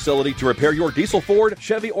repair facility to repair your diesel Ford,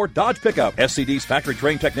 Chevy, or Dodge pickup. SCD's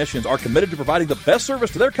factory-trained technicians are committed to providing the best service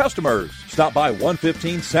to their customers. Stop by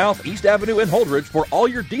 115 South East Avenue in Holdridge for all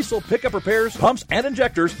your diesel pickup repairs, pumps and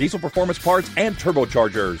injectors, diesel performance parts, and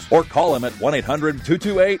turbochargers. Or call them at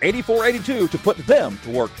 1-800-228-8482 to put them to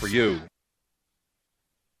work for you.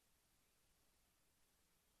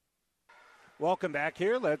 Welcome back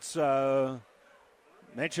here. Let's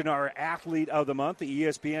mention our athlete of the month. The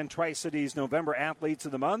ESPN Tri-Cities November Athletes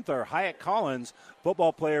of the Month are Hyatt Collins,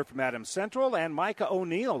 football player from Adams Central, and Micah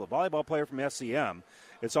O'Neill, the volleyball player from SCM.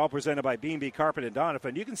 It's all presented by B&B Carpet and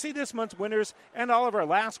Donovan. You can see this month's winners and all of our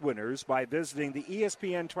last winners by visiting the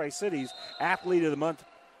ESPN Tri-Cities Athlete of the Month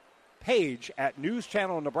page at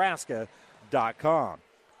newschannelnebraska.com.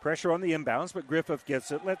 Pressure on the inbounds, but Griffith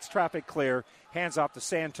gets it. Lets traffic clear. Hands off to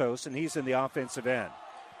Santos, and he's in the offensive end.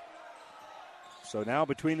 So now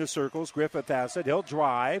between the circles, Griffith has it. He'll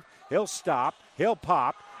drive. He'll stop. He'll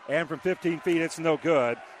pop. And from 15 feet, it's no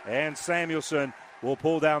good. And Samuelson will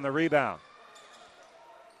pull down the rebound.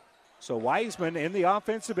 So Wiseman in the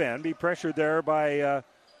offensive end, be pressured there by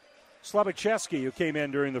Slobachevsky, who came in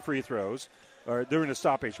during the free throws. Or during the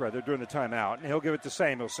stoppage, rather, during the timeout. And he'll give it to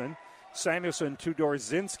Samuelson. Samuelson to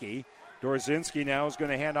Dorzinski. Dorzinski now is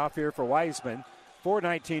going to hand off here for Wiseman.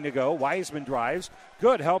 4:19 to go. Wiseman drives.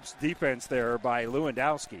 Good helps defense there by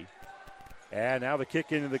Lewandowski. And now the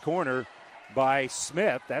kick into the corner by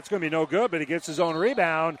Smith. That's going to be no good, but he gets his own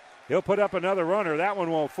rebound. He'll put up another runner. That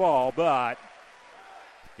one won't fall, but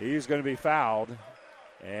He's going to be fouled.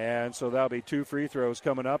 And so that'll be 2 free throws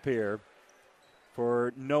coming up here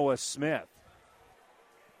for Noah Smith.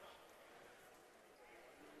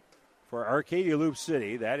 For Arcadia Loup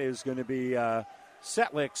City, that is going to be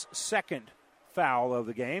Setlick's second foul of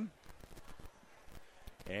the game.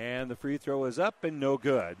 And the free throw is up and no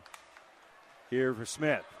good here for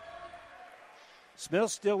Smith.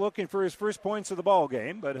 Smith's still looking for his first points of the ball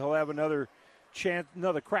game, but he'll have another chance,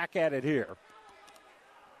 another crack at it here.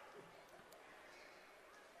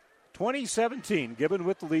 2017, Gibbon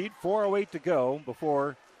with the lead, 4:08 to go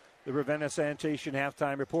before the Ravenna Sanitation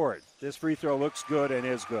halftime report. This free throw looks good and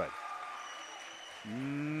is good.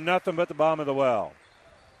 Nothing but the bottom of the well.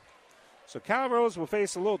 So Calrose will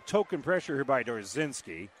face a little token pressure here by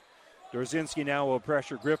Dorzinski. Dorzinski now will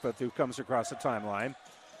pressure Griffith, who comes across the timeline.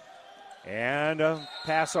 And a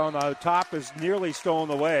pass on the top is nearly stolen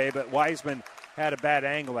away, but Wiseman had a bad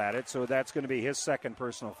angle at it, so that's going to be his second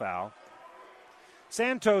personal foul.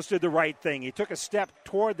 Santos did the right thing. He took a step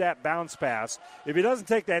toward that bounce pass. If he doesn't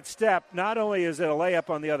take that step, not only is it a layup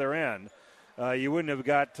on the other end, you wouldn't have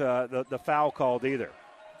got the foul called either.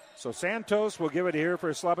 So Santos will give it here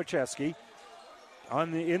for Slabacheski.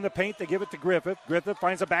 In the paint, they give it to Griffith. Griffith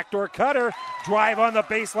finds a backdoor cutter. Drive on the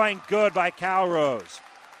baseline, good by Calrose.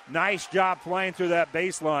 Nice job flying through that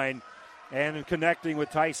baseline and connecting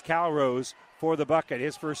with Tice Calrose for the bucket,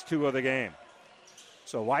 his first 2 of the game.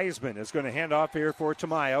 So Wiseman is going to hand off here for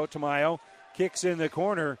Tamayo. Tamayo kicks in the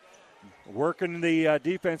corner. Working the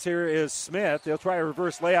defense here is Smith. He'll try a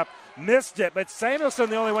reverse layup. Missed it, but Samuelson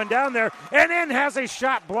the only one down there. And then has a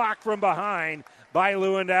shot blocked from behind by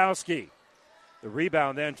Lewandowski. The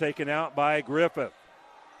rebound then taken out by Griffith.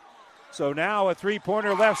 So now a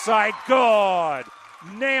three-pointer left side. Good.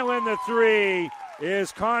 Nailing the three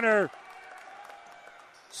is Connor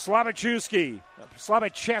Slabacheski, and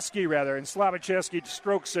Slabacheski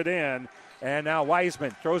strokes it in. And now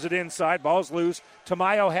Wiseman throws it inside. Ball's loose.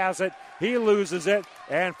 Tamayo has it. He loses it.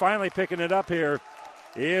 And finally picking it up here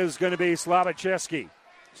is going to be Slabacheski.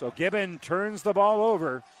 So Gibbon turns the ball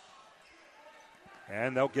over.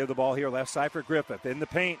 And they'll give the ball here left side for Griffith. In the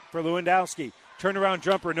paint for Lewandowski. Turnaround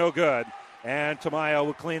jumper, no good. And Tamayo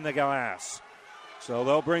will clean the glass. So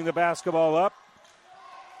they'll bring the basketball up.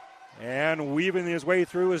 And weaving his way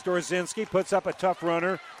through is Dorzinski. Puts up a tough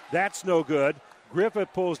runner. That's no good.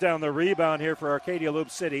 Griffith pulls down the rebound here for Arcadia Loup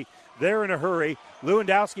City. They're in a hurry.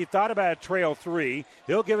 Lewandowski thought about a trail 3.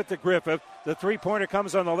 He'll give it to Griffith. The three-pointer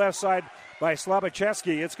comes on the left side by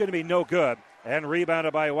Slabacheski. It's going to be no good. And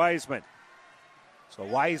rebounded by Wiseman. So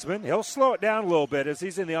Wiseman, he'll slow it down a little bit as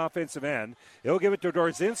he's in the offensive end. He'll give it to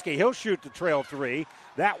Dorzinski. He'll shoot the trail 3.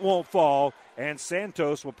 That won't fall. And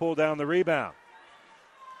Santos will pull down the rebound.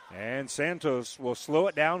 And Santos will slow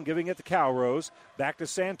it down, giving it to Calrose. Back to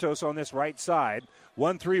Santos on this right side.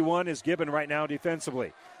 1-3-1 is Gibbon right now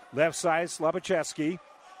defensively. Left side, Slabacheski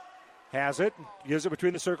has it. Gives it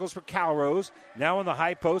between the circles for Calrose. Now on the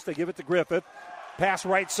high post, they give it to Griffith. Pass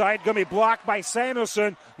right side, going to be blocked by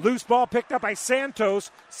Samuelson. Loose ball picked up by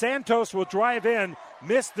Santos. Santos will drive in,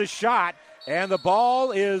 miss the shot, and the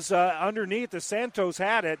ball is underneath. The Santos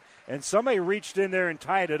had it, and somebody reached in there and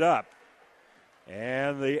tied it up.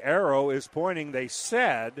 And the arrow is pointing, they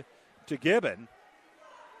said, to Gibbon.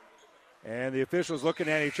 And the officials looking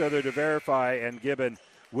at each other to verify, and Gibbon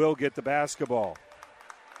will get the basketball.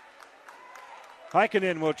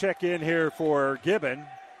 Heikkinen will check in here for Gibbon,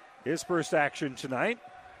 his first action tonight.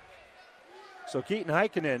 So Keaton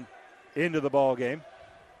Heikkinen into the ball game.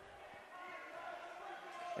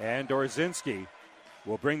 And Dorzinski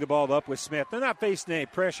will bring the ball up with Smith. They're not facing any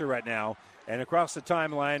pressure right now. And across the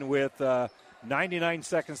timeline with 99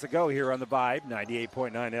 seconds to go here on the Vibe,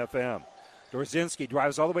 98.9 FM. Dorzinski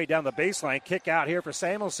drives all the way down the baseline. Kick out here for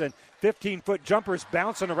Samuelson. 15-foot jumpers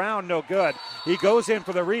bouncing around, no good. He goes in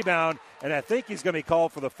for the rebound, and I think he's going to be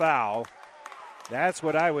called for the foul. That's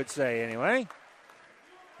what I would say anyway.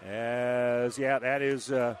 That is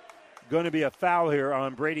going to be a foul here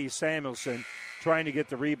on Brady Samuelson trying to get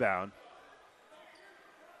the rebound.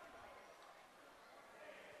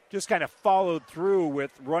 Just kind of followed through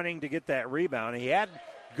with running to get that rebound. He had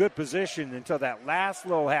good position until that last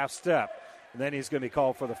little half step, and then he's going to be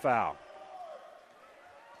called for the foul.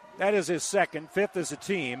 That is his second, fifth as a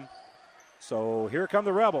team. So here come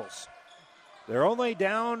the Rebels. They're only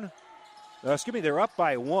down, they're up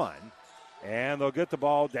by 1, and they'll get the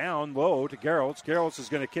ball down low to Gerolds. Gerolds is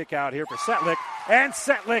going to kick out here for Setlick, and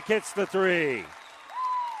Setlick hits the 3.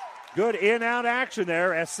 Good in-out action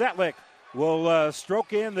there as Setlick will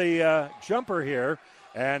stroke in the jumper here.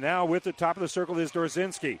 And now with the top of the circle is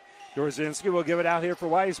Dorzinski. Dorzinski will give it out here for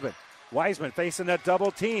Wiseman. Wiseman facing that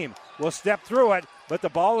double team. Will step through it. but the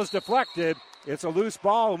ball is deflected. It's a loose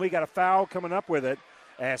ball, and we got a foul coming up with it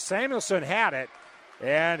as Samuelson had it,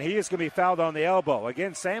 and he is going to be fouled on the elbow.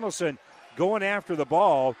 Again, Samuelson going after the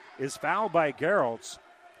ball is fouled by Gerolds,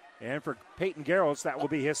 and for Peyton Gerolds, that will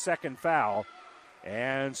be his second foul.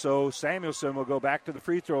 And so Samuelson will go back to the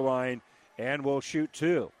free throw line and will shoot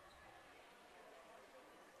 2.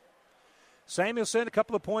 Samuelson, a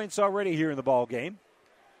couple of points already here in the ball game.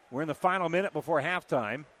 We're in the final minute before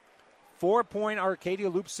halftime. 4-point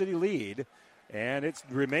Arcadia Loup City lead, and it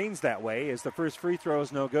remains that way as the first free throw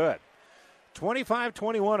is no good.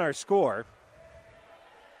 25-21 our score.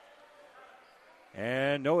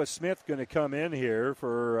 And Noah Smith going to come in here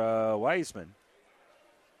for Wiseman.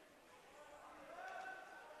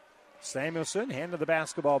 Samuelson handed the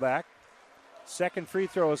basketball back. Second free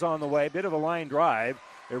throw is on the way. Bit of a line drive.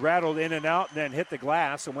 It rattled in and out and then hit the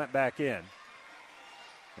glass and went back in.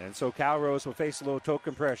 And so Calrose will face a little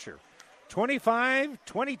token pressure.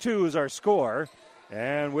 25-22 is our score.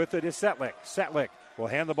 And with it is Setlick. Setlick will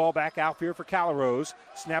hand the ball back out here for Calrose.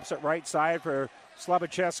 Snaps it right side for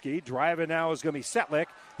Slabacheski. Driving now is going to be Setlick.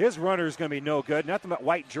 His runner is going to be no good. Nothing but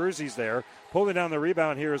white jerseys there. Pulling down the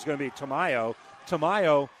rebound here is going to be Tamayo.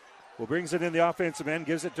 Tamayo will brings it in the offensive end,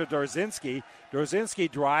 gives it to Dorzinski. Dorzinski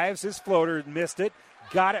drives. His floater missed it.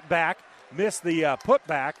 Got it back. Missed the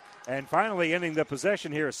putback. And finally ending the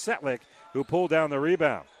possession here is Setlick, who pulled down the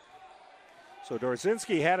rebound. So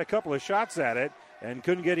Dorzinski had a couple of shots at it and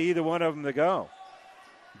couldn't get either one of them to go.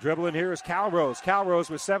 Dribbling here is Calrose.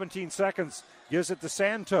 Calrose with 17 seconds gives it to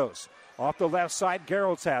Santos. Off the left side,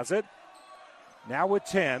 Gerolds has it. Now with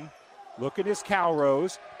 10. Looking is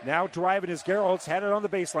Calrose. Now driving is Gerolds. Had it on the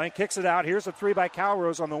baseline. Kicks it out. Here's a three by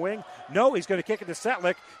Calrose on the wing. No, he's going to kick it to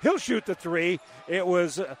Setlick. He'll shoot the three. It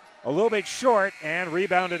was a little bit short and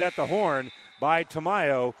rebounded at the horn by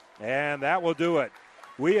Tamayo. And that will do it.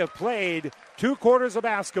 We have played 2 quarters of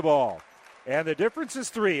basketball. And the difference is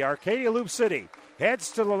 3. Arcadia Loup City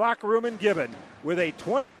heads to the locker room in Gibbon with a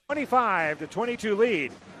 25-22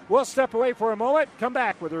 lead. We'll step away for a moment. Come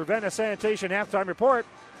back with the Ravenna Sanitation halftime report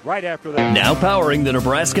right after that. Now powering the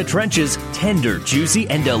Nebraska trenches, tender, juicy,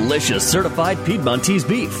 and delicious certified Piedmontese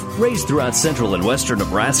beef. Raised throughout central and western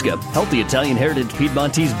Nebraska, healthy Italian heritage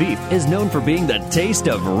Piedmontese beef is known for being the taste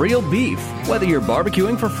of real beef. Whether you're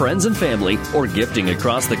barbecuing for friends and family or gifting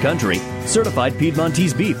across the country, certified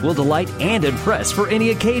Piedmontese beef will delight and impress for any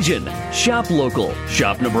occasion. Shop local,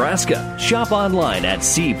 shop Nebraska, shop online at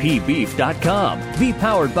cpbeef.com. Be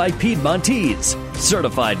powered by Piedmontese.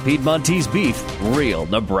 Certified Piedmontese beef, real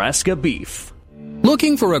Nebraska beef.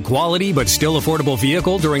 Looking for a quality but still affordable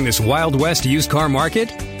vehicle during this Wild West used car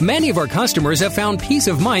market? Many of our customers have found peace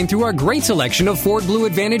of mind through our great selection of Ford Blue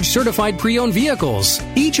Advantage certified pre-owned vehicles,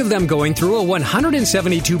 each of them going through a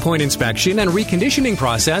 172-point inspection and reconditioning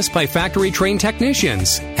process by factory-trained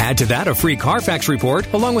technicians. Add to that a free Carfax report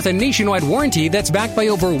along with a nationwide warranty that's backed by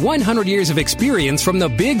over 100 years of experience from the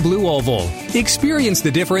Big Blue Oval. Experience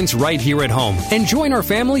the difference right here at home and join our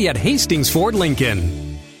family at Hastings Ford Lincoln.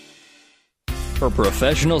 For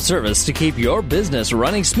professional service to keep your business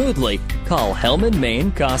running smoothly, call Hellman,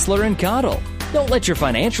 Maine, Kostler, and Cottle. Don't let your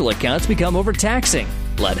financial accounts become overtaxing.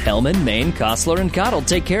 Let Hellman, Maine, Kostler, and Cottle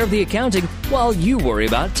take care of the accounting while you worry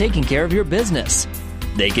about taking care of your business.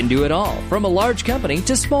 They can do it all, from a large company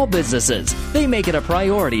to small businesses. They make it a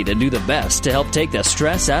priority to do the best to help take the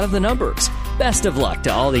stress out of the numbers. Best of luck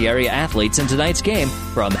to all the area athletes in tonight's game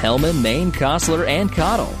from Hellman, Maine, Kostler, and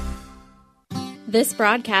Cottle. This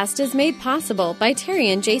broadcast is made possible by Terry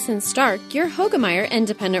and Jason Stark, your Hogemeyer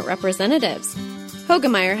Independent Representatives.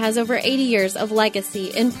 Hogemeyer has over 80 years of legacy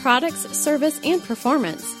in products, service, and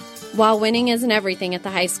performance. While winning isn't everything at the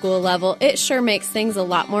high school level, it sure makes things a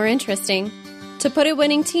lot more interesting. To put a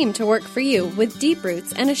winning team to work for you with deep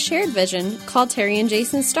roots and a shared vision, call Terry and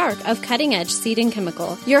Jason Stark of Cutting Edge Seed and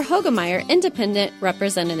Chemical, your Hogemeyer Independent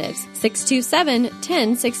Representatives,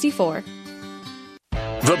 627-1064.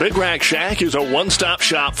 The Big Rack Shack is a one-stop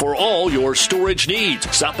shop for all your storage needs.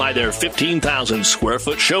 Stop by their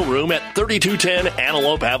 15,000-square-foot showroom at 3210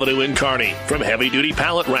 Antelope Avenue in Kearney. From heavy-duty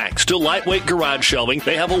pallet racks to lightweight garage shelving,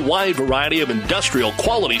 they have a wide variety of industrial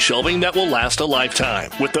quality shelving that will last a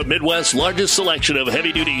lifetime. With the Midwest's largest selection of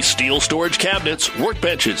heavy-duty steel storage cabinets,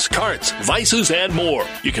 workbenches, carts, vices, and more.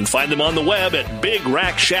 You can find them on the web at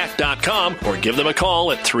BigRackShack.com or give them a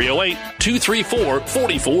call at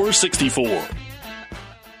 308-234-4464.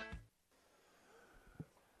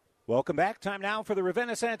 Welcome back. Time now for the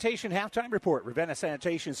Ravenna Sanitation Halftime Report. Ravenna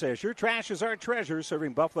Sanitation says your trash is our treasure,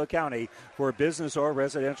 serving Buffalo County for business or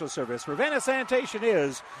residential service. Ravenna Sanitation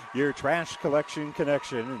is your trash collection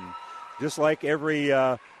connection. And just like every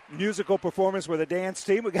musical performance with a dance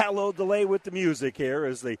team. We got a little delay with the music here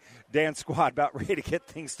as the dance squad about ready to get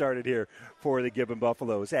things started here for the Gibbon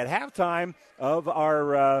Buffaloes. At halftime of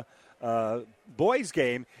our boys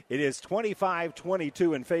game, it is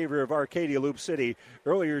 25-22 in favor of Arcadia Loup City.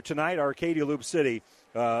 Earlier tonight, Arcadia Loup City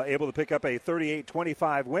able to pick up a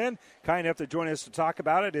 38-25 win. Kind enough to join us to talk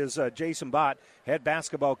about it is Jason Bott, head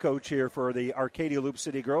basketball coach here for the Arcadia Loup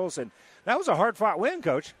City girls. And that was a hard-fought win,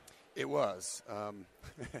 Coach. It was.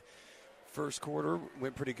 First quarter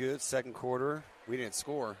went pretty good. Second quarter, we didn't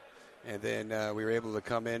score. And then we were able to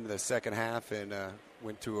come into the second half and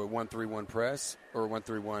went to a 1-3-1 press, or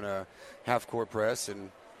 1-3-1 half-court press,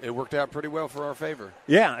 and it worked out pretty well for our favor.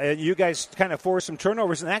 Yeah, and you guys kind of forced some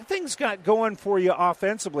turnovers, and that thing's got going for you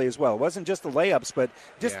offensively as well. It wasn't just the layups, but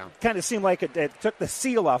just kind of seemed like it took the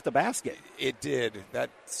seal off the basket. It did. That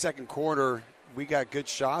second quarter, we got good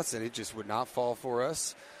shots, and it just would not fall for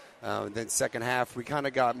us. Then second half, we kind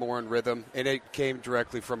of got more in rhythm, and it came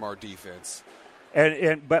directly from our defense.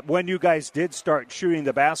 But when you guys did start shooting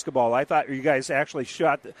the basketball, I thought you guys actually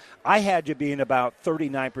shot. I had you being about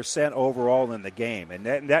 39% overall in the game, and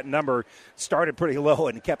that number started pretty low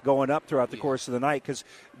and kept going up throughout the course of the night because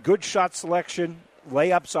good shot selection.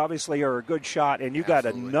 Layups obviously are a good shot, and you got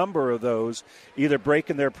a number of those either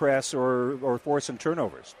breaking their press or forcing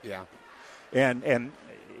turnovers. Yeah. And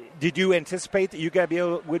did you anticipate that you guys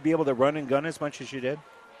would be able to run and gun as much as you did?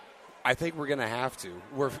 I think we're going to have to.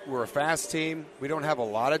 We're a fast team. We don't have a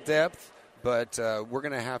lot of depth, but we're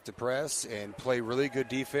going to have to press and play really good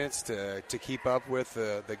defense to keep up with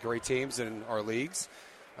the great teams in our leagues.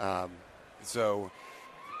 So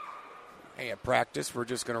at practice, we're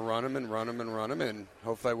just going to run them, and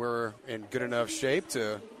hopefully we're in good enough shape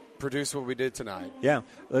to produce what we did tonight. Yeah.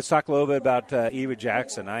 Let's talk a little bit about Eva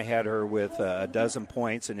Jackson. I had her with a dozen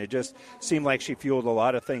points, and it just seemed like she fueled a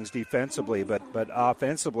lot of things defensively, but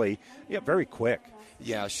offensively, very quick.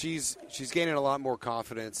 Yeah, she's gaining a lot more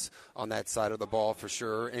confidence on that side of the ball for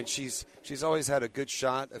sure, and she's always had a good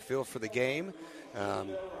shot, a feel for the game,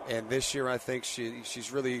 and this year I think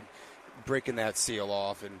she's really breaking that seal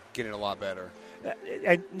off and getting a lot better.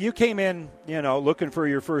 And you came in, looking for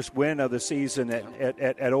your first win of the season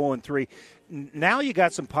at 0-3. Now you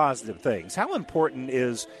got some positive things. How important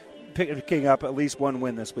is picking up at least one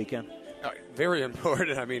win this weekend? Very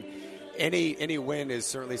important. I mean, any win is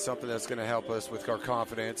certainly something that's going to help us with our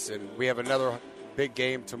confidence. And we have another big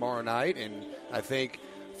game tomorrow night. And I think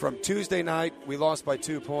from Tuesday night, we lost by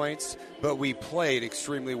 2 points, but we played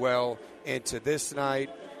extremely well into this night.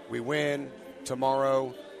 We win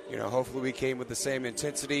tomorrow. Hopefully we came with the same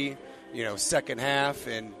intensity, second half,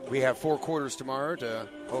 and we have 4 quarters tomorrow to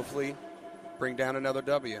hopefully bring down another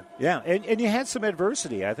W. Yeah, and you had some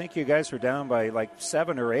adversity. I think you guys were down by like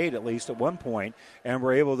 7 or 8 at least at one point, and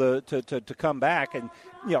were able to come back. And,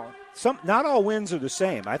 not all wins are the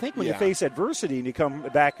same. I think when you face adversity and you come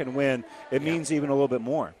back and win, it means even a little bit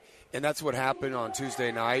more. And that's what happened on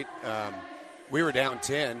Tuesday night. We were down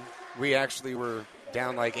 10. We actually were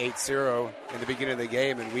down like 8-0 in the beginning of the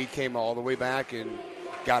game, and we came all the way back and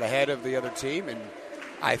got ahead of the other team. And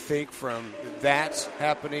I think from that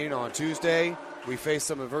happening on Tuesday, we faced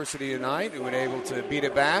some adversity tonight and were able to beat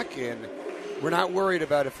it back, and we're not worried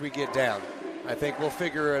about if we get down. I think we'll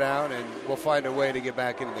figure it out, and we'll find a way to get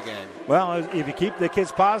back into the game. Well, if you keep the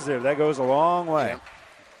kids positive, that goes a long way. Yeah.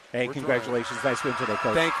 Hey, congratulations. Nice win today,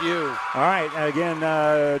 Coach. Thank you. All right,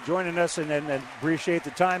 again, joining us and appreciate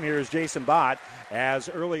the time here is Jason Bott. As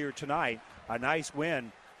earlier tonight, a nice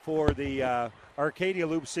win for the Arcadia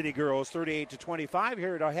Loup City girls, 38-25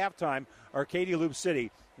 here at our halftime. Arcadia Loup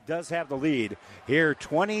City does have the lead here,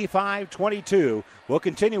 25-22. We'll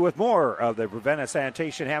continue with more of the Ravenna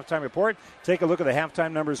Sanitation Halftime Report. Take a look at the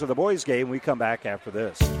halftime numbers of the boys' game. We come back after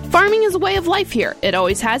this. Farming is a way of life here. It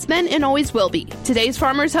always has been and always will be. Today's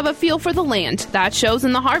farmers have a feel for the land. That shows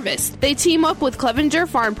in the harvest. They team up with Clevenger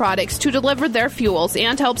Farm Products to deliver their fuels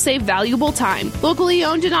and help save valuable time. Locally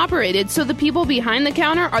owned and operated, so the people behind the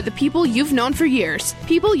counter are the people you've known for years.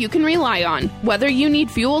 People you can rely on. Whether you need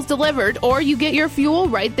fuels delivered or you get your fuel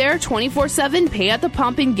right there 24/7, pay at the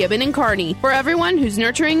pump in Gibbon and Kearney. For everyone who's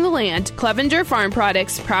nurturing the land, Clevenger Farm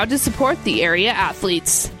Products, proud to support the area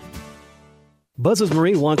athletes. Buzz's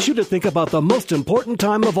Marine wants you to think about the most important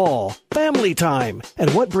time of all, family time. And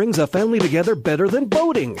what brings a family together better than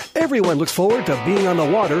boating? Everyone looks forward to being on the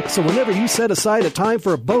water, so whenever you set aside a time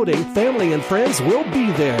for boating, family and friends will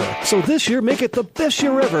be there. So this year, make it the best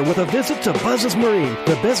year ever with a visit to Buzz's Marine,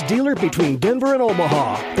 the best dealer between Denver and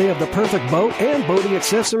Omaha. They have the perfect boat and boating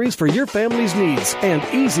accessories for your family's needs and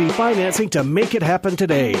easy financing to make it happen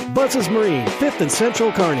today. Buzz's Marine, 5th and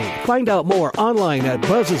Central Kearney. Find out more online at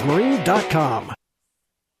buzzesmarine.com.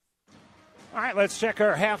 All right, let's check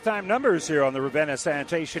our halftime numbers here on the Ravenna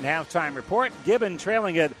Sanitation Halftime Report. Gibbon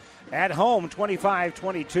trailing it at home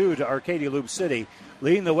 25-22 to Arcadia Loup City.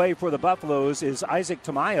 Leading the way for the Buffaloes is Isaac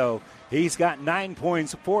Tamayo. He's got 9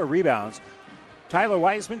 points, 4 rebounds. Tyler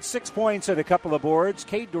Wiseman, 6 points and a couple of boards.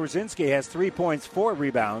 Kate Dorzinski has 3 points, 4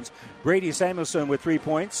 rebounds. Brady Samuelson with 3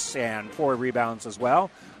 points and 4 rebounds as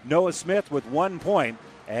well. Noah Smith with 1 point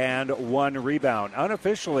and 1 rebound.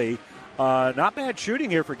 Unofficially, not bad shooting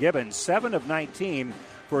here for Gibbon. 7 of 19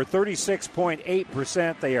 for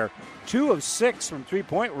 36.8%. They are 2 of 6 from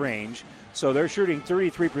three-point range, so they're shooting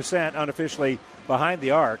 33% unofficially behind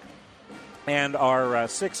the arc, and are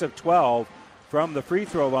 6 of 12 from the free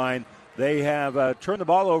throw line. They have turned the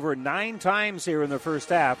ball over 9 times here in the first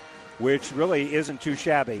half, which really isn't too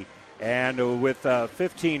shabby. And with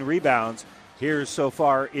 15 rebounds here so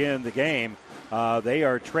far in the game, they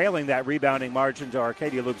are trailing that rebounding margin to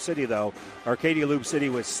Arcadia Loup City, though. Arcadia Loup City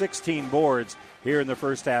with 16 boards here in the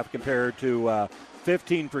first half compared to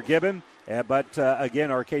 15 for Gibbon. But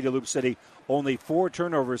again, Arcadia Loup City only 4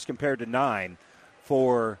 turnovers compared to 9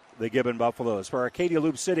 for the Gibbon Buffaloes. For Arcadia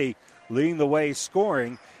Loup City, leading the way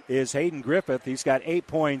scoring is Hayden Griffith. He's got 8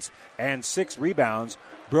 points and 6 rebounds.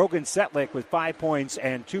 Brogan Setlick with 5 points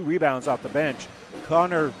and 2 rebounds off the bench.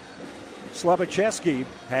 Connor Slobocheski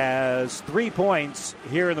has 3 points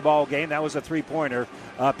here in the ball game. That was a three-pointer.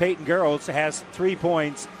 Peyton Gerolds has 3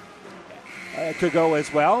 points to go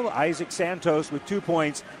as well. Isaac Santos with 2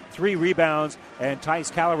 points, 3 rebounds, and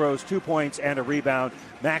Tice Calaros 2 points and a rebound.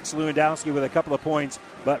 Max Lewandowski with a couple of points,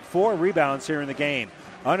 but 4 rebounds here in the game.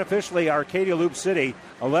 Unofficially, Arcadia Loup City,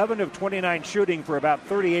 11 of 29 shooting for about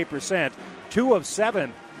 38%, 2 of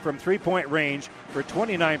 7 from three-point range for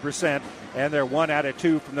 29%, and they're 1 out of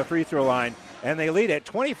 2 from the free throw line. And they lead at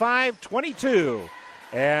 25-22.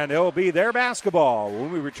 And it'll be their basketball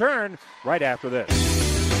when we return right after this.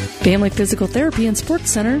 Family Physical Therapy and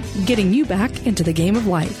Sports Center, getting you back into the game of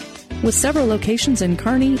life. With several locations in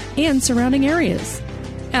Kearney and surrounding areas.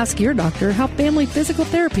 Ask your doctor how Family Physical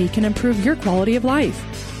Therapy can improve your quality of life.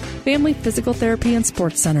 Family Physical Therapy and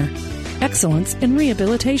Sports Center. Excellence in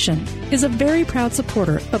Rehabilitation is a very proud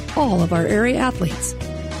supporter of all of our area athletes,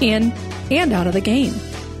 in and out of the game.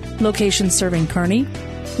 Locations serving Kearney,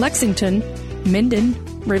 Lexington, Minden,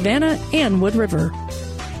 Ravenna, and Wood River.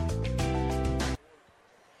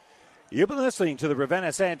 You've been listening to the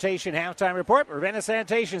Ravenna Sanitation Halftime Report. Ravenna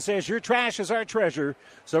Sanitation says your trash is our treasure,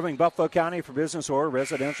 serving Buffalo County for business or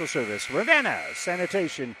residential service. Ravenna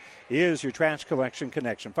Sanitation is your trash collection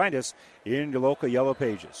connection. Find us in your local Yellow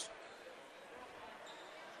Pages.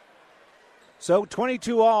 So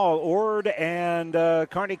 22-all, Ord and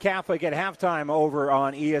Kearney Catholic at halftime over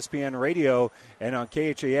on ESPN Radio and on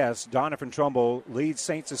KHAS. Donovan Trumbull leads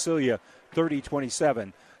St. Cecilia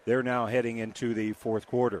 30-27. They're now heading into the fourth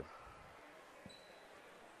quarter.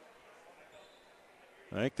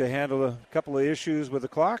 I think they handled a couple of issues with the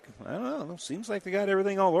clock. I don't know. Seems like they got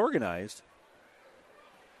everything all organized.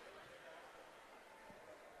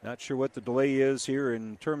 Not sure what the delay is here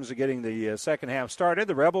in terms of getting the second half started.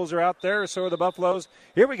 The Rebels are out there, so are the Buffaloes.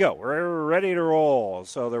 Here we go. We're ready to roll.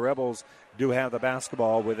 So the Rebels do have the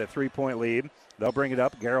basketball with a 3-point lead. They'll bring it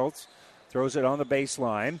up. Gerolds throws it on the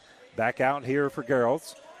baseline. Back out here for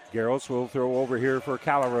Gerolds. Gerolds will throw over here for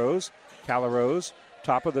Calaros. Calaros,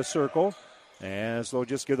 top of the circle. And so they'll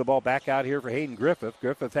just give the ball back out here for Hayden Griffith.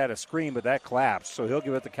 Griffith had a screen, but that collapsed, so he'll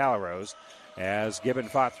give it to Calaros as Gibbon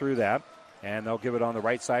fought through that. And they'll give it on the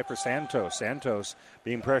right side for Santos. Santos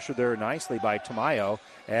being pressured there nicely by Tamayo.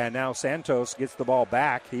 And now Santos gets the ball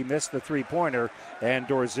back. He missed the three-pointer, and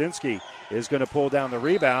Dorzinski is going to pull down the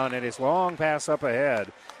rebound, and his long pass up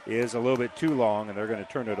ahead is a little bit too long, and they're going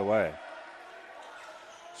to turn it away.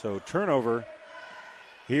 So turnover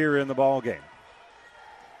here in the ball game.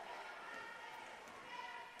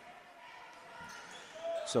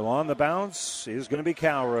 So on the bounce is going to be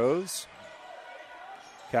Calrose.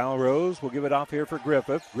 Calrose will give it off here for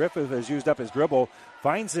Griffith. Griffith has used up his dribble.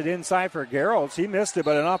 Finds it inside for Gerolds. He missed it,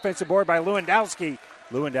 but an offensive board by Lewandowski.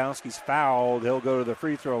 Lewandowski's fouled. He'll go to the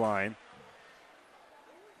free throw line.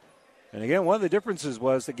 And again, one of the differences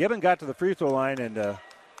was that Gibbon got to the free throw line and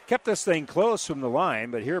kept this thing close from the line.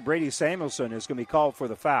 But here Brady Samuelson is going to be called for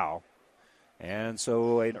the foul. And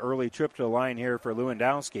so an early trip to the line here for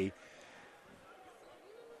Lewandowski.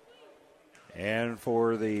 And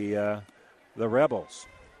for the Rebels.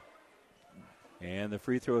 And the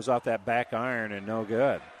free throw is off that back iron and no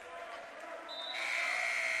good.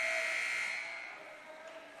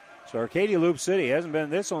 So Arcadia Loup City hasn't been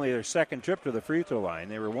this only their second trip to the free throw line.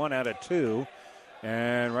 They were 1 out of 2.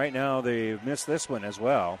 And right now they've missed this one as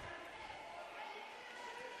well.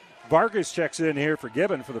 Vargas checks in here for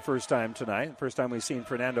Gibbon for the first time tonight. First time we've seen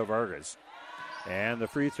Fernando Vargas. And the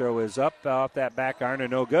free throw is up off that back iron and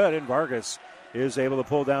no good, and Vargas is able to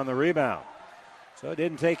pull down the rebound. So it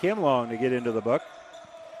didn't take him long to get into the book.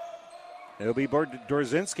 It'll be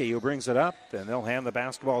Dorzinski who brings it up, and they'll hand the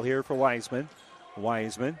basketball here for Wiseman.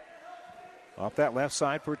 Wiseman off that left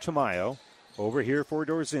side for Tamayo. Over here for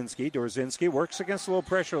Dorzinski. Dorzinski works against a little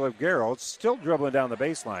pressure of Gerald, still dribbling down the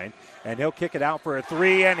baseline, and he'll kick it out for a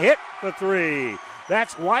three and hit the three.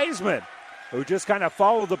 That's Wiseman, who just kind of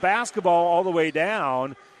followed the basketball all the way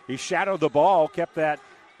down. He shadowed the ball, kept that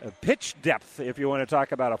pitch depth, if you want to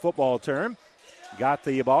talk about a football term. Got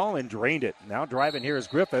the ball and drained it. Now driving here is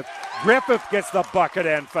Griffith. Griffith gets the bucket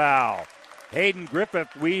and foul. Hayden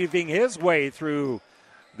Griffith weaving his way through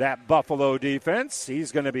that Buffalo defense.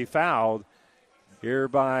 He's going to be fouled here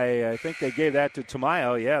by, I think they gave that to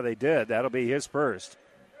Tamayo. Yeah, they did. That'll be his first.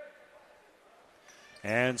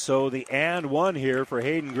 And so the and one here for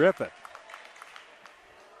Hayden Griffith.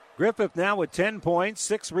 Griffith now with 10 points,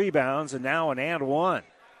 6 rebounds, and now an and one.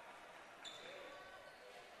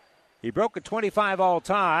 He broke a 25-all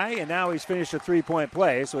tie, and now he's finished a three-point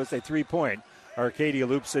play, so it's a three-point Arcadia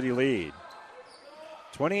Loup City lead.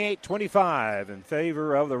 28-25 in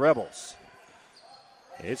favor of the Rebels.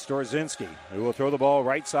 It's Dorzinski, who will throw the ball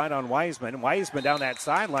right side on Wiseman. Wiseman down that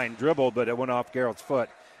sideline dribbled, but it went off Gerald's foot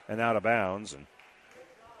and out of bounds. And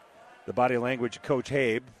the body language of Coach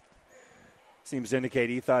Habe seems to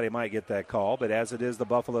indicate he thought he might get that call, but as it is, the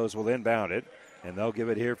Buffaloes will inbound it, and they'll give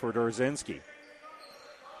it here for Dorzinski.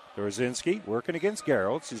 Dorzinski working against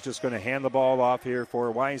Gerald. He's just going to hand the ball off here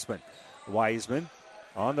for Wiseman. Wiseman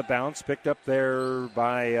on the bounce, picked up there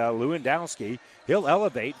by Lewandowski. He'll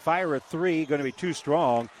elevate, fire a three, going to be too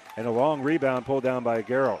strong, and a long rebound pulled down by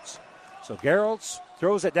Geralds. So Geralds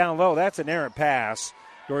throws it down low. That's an errant pass.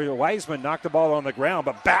 Wiseman knocked the ball on the ground,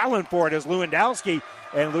 but battling for it is Lewandowski,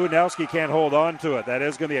 and Lewandowski can't hold on to it. That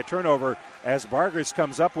is going to be a turnover as Vargas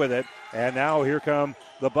comes up with it, and now here come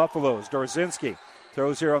the Buffaloes. Dorzinski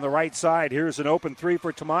throws here on the right side. Here's an open three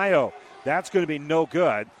for Tamayo. That's going to be no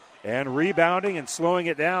good. And rebounding and slowing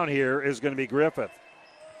it down here is going to be Griffith.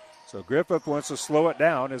 So Griffith wants to slow it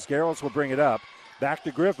down as Geralds will bring it up. Back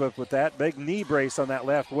to Griffith with that big knee brace on that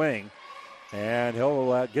left wing. And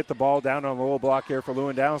he'll get the ball down on the little block here for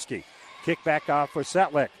Lewandowski. Kick back off for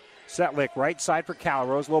Setlick. Setlick right side for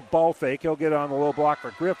Calrose. Little ball fake. He'll get on the little block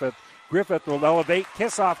for Griffith. Griffith will elevate,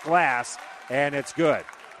 kiss off glass, and it's good.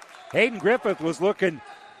 Hayden Griffith was looking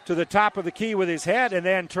to the top of the key with his head and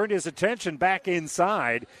then turned his attention back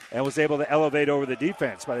inside and was able to elevate over the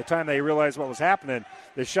defense. By the time they realized what was happening,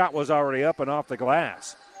 the shot was already up and off the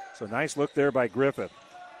glass. So nice look there by Griffith.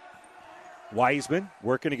 Wiseman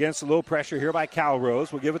working against a little pressure here by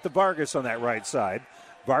Calrose. We'll give it to Vargas on that right side.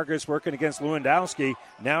 Vargas working against Lewandowski.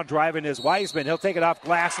 Now driving is Wiseman. He'll take it off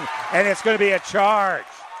glass, and it's going to be a charge.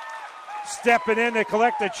 Stepping in to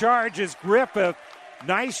collect the charge is Griffith.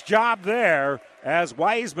 Nice job there as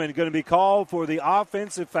Wiseman going to be called for the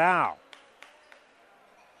offensive foul.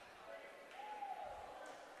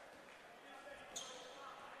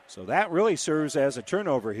 So that really serves as a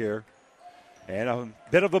turnover here. And a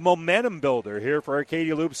bit of a momentum builder here for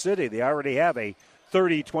Arcadia Loup City. They already have a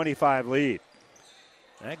 30-25 lead.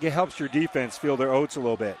 That helps your defense feel their oats a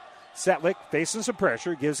little bit. Setlick facing some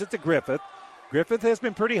pressure, gives it to Griffith. Griffith has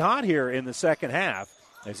been pretty hot here in the second half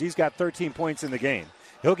as he's got 13 points in the game.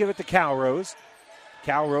 He'll give it to Calrose.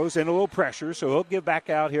 Calrose in a little pressure, so he'll give back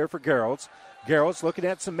out here for Geralds. Geralds looking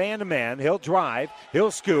at some man-to-man. He'll drive,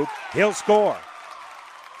 he'll scoop, he'll score.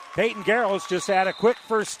 Peyton Geralds just had a quick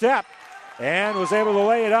first step and was able to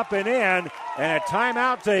lay it up and in, and a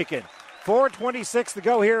timeout taken. 4:26 to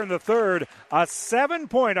go here in the third. A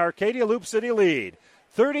 7-point Arcadia Loup City lead.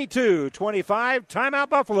 32-25, timeout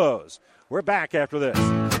Buffaloes. We're back after this.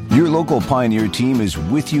 Your local Pioneer team is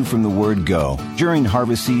with you from the word go during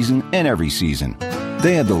harvest season and every season.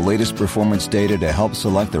 They have the latest performance data to help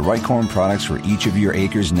select the right corn products for each of your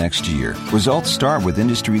acres next year. Results start with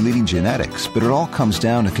industry-leading genetics, but it all comes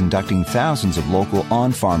down to conducting thousands of local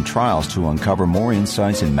on-farm trials to uncover more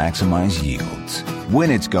insights and maximize yields. When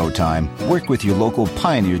it's go time, work with your local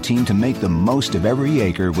Pioneer team to make the most of every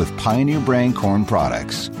acre with Pioneer brand corn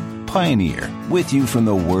products. Pioneer, with you from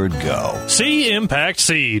the word go. See Impact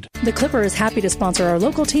Seed. The Clipper is happy to sponsor our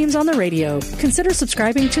local teams on the radio. Consider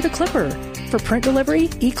subscribing to The Clipper. For print delivery,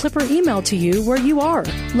 eClipper emailed to you where you are.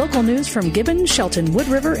 Local news from Gibbon, Shelton, Wood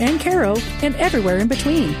River, and Caro, and everywhere in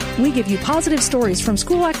between. We give you positive stories from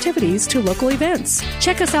school activities to local events.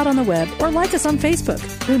 Check us out on the web or like us on Facebook.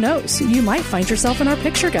 Who knows, you might find yourself in our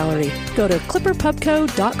picture gallery. Go to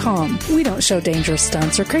clipperpubco.com. We don't show dangerous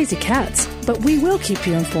stunts or crazy cats. but we will keep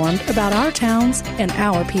you informed about our towns and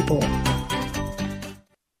our people.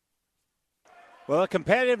 Well, a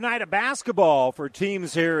competitive night of basketball for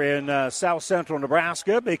teams here in South Central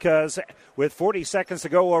Nebraska, because with 40 seconds to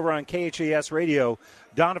go over on KHAS Radio,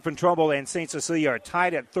 Donovan Trumbull and St. Cecilia are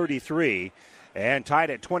tied at 33, and tied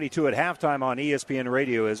at 22 at halftime on ESPN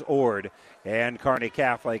Radio is Ord and Kearney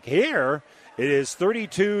Catholic. Here, it is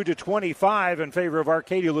 32-25 in favor of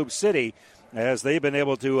Arcadia Loup City, as they've been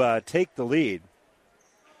able to take the lead.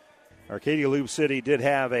 Arcadia Loup City did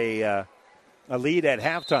have a lead at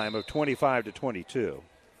halftime of 25-22.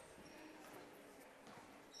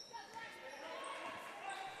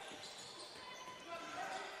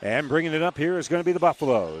 And bringing it up here is going to be the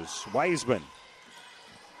Buffaloes. Wiseman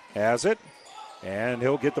has it, and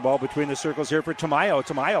he'll get the ball between the circles here for Tamayo.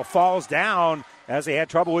 Tamayo falls down as he had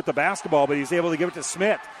trouble with the basketball, but he's able to give it to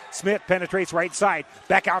Smith. Smith penetrates right side,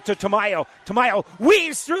 back out to Tamayo. Tamayo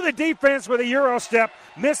weaves through the defense with a Euro step,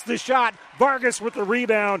 missed the shot. Vargas with the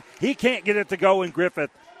rebound. He can't get it to go, and Griffith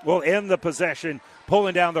will end the possession,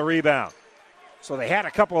 pulling down the rebound. So they had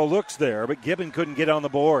a couple of looks there, but Gibbon couldn't get on the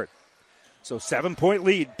board. So 7-point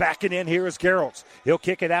lead. Backing in here is Gerolds. He'll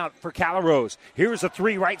kick it out for Calarose. Here's a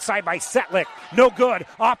three right side by Setlick. No good.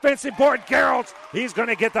 Offensive board, Gerolds. He's going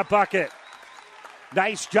to get the bucket.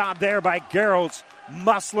 Nice job there by Gerolds,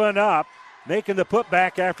 muscling up, making the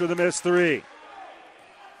putback after the missed three.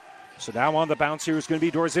 So now on the bounce here is going to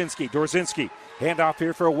be Dorzinski. Dorzinski, handoff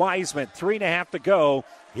here for Wiseman. 3.5 to go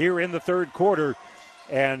here in the third quarter.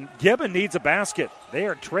 And Gibbon needs a basket. They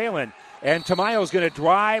are trailing. And Tamayo's going to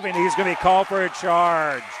drive, and he's going to be called for a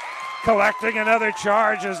charge. Collecting another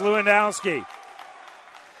charge is Lewandowski.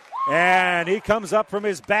 And he comes up from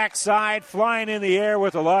his backside, flying in the air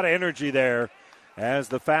with a lot of energy there, as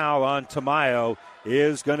the foul on Tamayo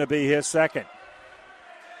is going to be his second.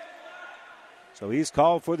 So he's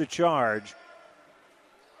called for the charge.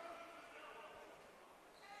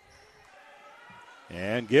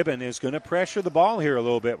 And Gibbon is going to pressure the ball here a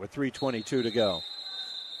little bit with 3:22 to go.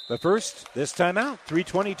 But first, this timeout,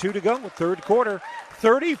 3:22 to go, third quarter,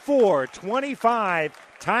 34-25,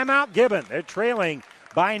 timeout Gibbon. They're trailing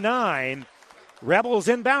by 9. Rebels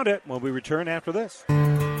inbound it when we return after this.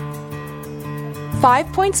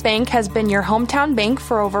 5 Points Bank has been your hometown bank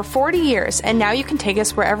for over 40 years, and now you can take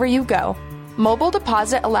us wherever you go. Mobile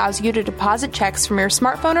Deposit allows you to deposit checks from your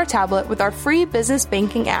smartphone or tablet with our free business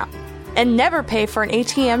banking app. And never pay for an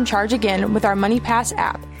ATM charge again with our MoneyPass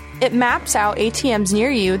app. It maps out ATMs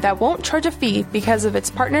near you that won't charge a fee because of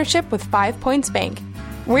its partnership with 5 Points Bank.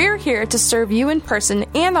 We're here to serve you in person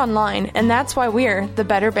and online, and that's why we're the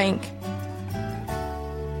better bank.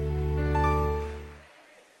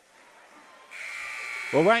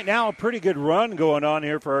 Well, right now, a pretty good run going on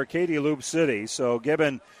here for Arcadia Loup City. So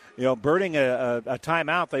Gibbon, burning a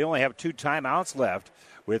timeout. They only have 2 timeouts left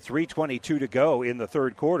with 3:22 to go in the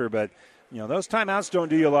third quarter, but those timeouts don't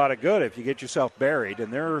do you a lot of good if you get yourself buried,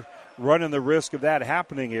 and they're running the risk of that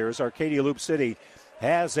happening here as Arcadia Loup City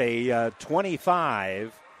has a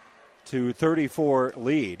 25-34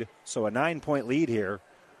 lead, so a 9-point lead here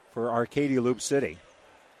for Arcadia Loup City.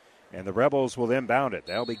 And the Rebels will inbound it.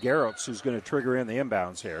 That'll be Gerolds who's going to trigger in the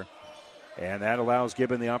inbounds here, and that allows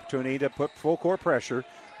Gibbon the opportunity to put full court pressure.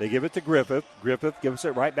 They give it to Griffith. Griffith gives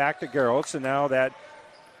it right back to Gerolds, and now that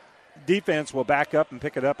defense will back up and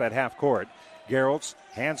pick it up at half court. Gerolds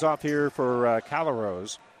hands off here for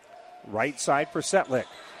Calarose. Right side for Setlick.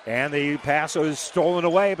 And the pass is stolen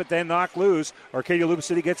away, but then knocked loose. Arcadia Loup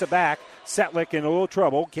City gets it back. Setlick in a little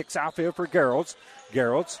trouble. Kicks out here for Gerolds.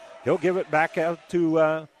 Gerolds, he'll give it back out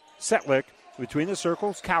to Setlick. Between the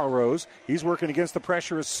circles, Calarose. He's working against the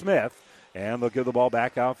pressure of Smith. And they'll give the ball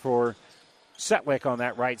back out for Setlick on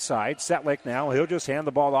that right side. Setlick now, he'll just hand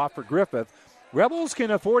the ball off for Griffith. Rebels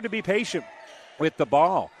can afford to be patient with the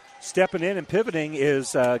ball. Stepping in and pivoting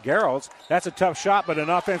is Gerolds. That's a tough shot, but an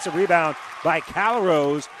offensive rebound by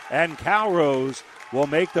Calarose, and Calarose will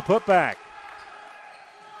make the putback.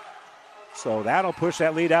 So that'll push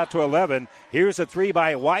that lead out to 11. Here's a three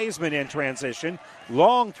by Wiseman in transition.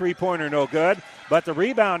 Long three-pointer, no good, but the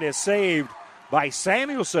rebound is saved by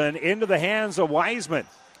Samuelson into the hands of Wiseman.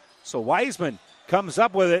 So Wiseman comes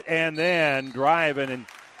up with it, and then driving and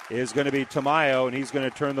is going to be Tamayo, and he's going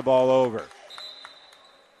to turn the ball over.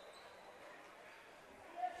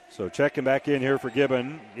 So checking back in here for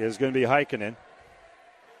Gibbon is going to be Heikkinen.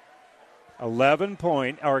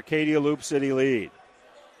 11-point Arcadia Loup City lead.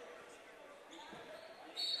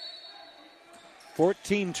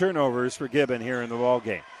 14 turnovers for Gibbon here in the ball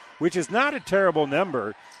game, which is not a terrible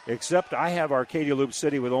number, except I have Arcadia Loup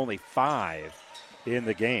City with only 5 in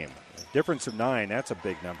the game. Difference of 9, that's a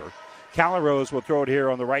big number. Calrose will throw it here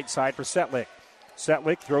on the right side for Setlick.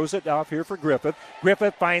 Setlick throws it off here for Griffith.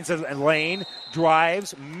 Griffith finds a lane,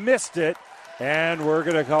 drives, missed it, and we're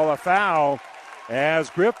going to call a foul as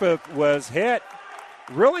Griffith was hit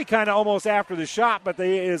really kind of almost after the shot, but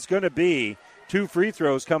there is going to be 2 free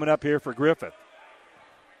throws coming up here for Griffith.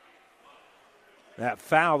 That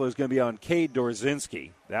foul is going to be on Cade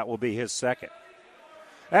Dorzinski. That will be his second.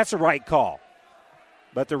 That's a right call.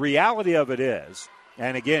 But the reality of it is,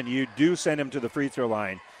 and again, you do send him to the free throw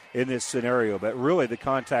line in this scenario, but really the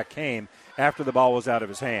contact came after the ball was out of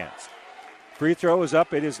his hands. Free throw is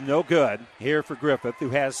up. It is no good here for Griffith, who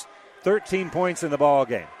has 13 points in the ball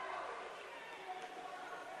game.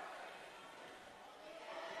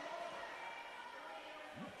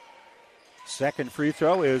 Second free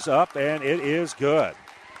throw is up, and it is good.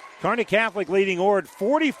 Kearney Catholic leading Ord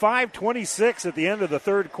 45-26 at the end of the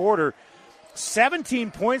third quarter.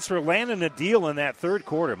 17 points for Landon Adil in that third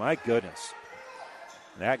quarter. My goodness.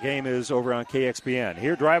 That game is over on KXPN.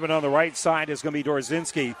 Here driving on the right side is going to be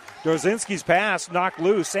Dorzinski. Dorzinski's pass knocked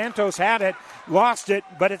loose. Santos had it, lost it,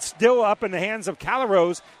 but it's still up in the hands of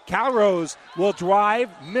Calrose. Calrose will drive,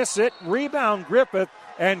 miss it, rebound Griffith,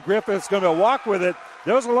 and Griffith's going to walk with it.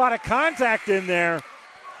 There was a lot of contact in there,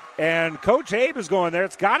 and Coach Abe is going there.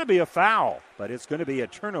 It's got to be a foul, but it's going to be a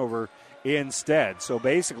turnover instead. So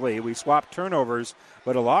basically we swapped turnovers,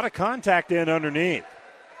 but a lot of contact in underneath.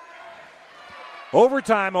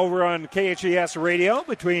 Overtime over on KHES Radio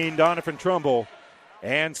between Doniphan Trumbull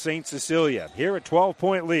and St. Cecilia. Here a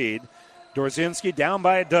 12-point lead. Dorzinski down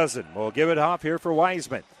by a dozen. We'll give it off here for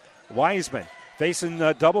Wiseman. Wiseman facing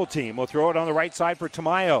a double team. We'll throw it on the right side for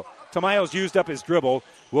Tamayo. Tamayo's used up his dribble.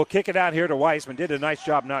 We'll kick it out here to Wiseman. Did a nice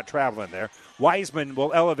job not traveling there. Wiseman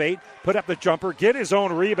will elevate, put up the jumper, get his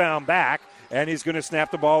own rebound back, and he's going to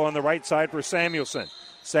snap the ball on the right side for Samuelson.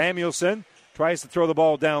 Samuelson tries to throw the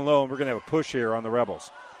ball down low, and we're going to have a push here on the Rebels.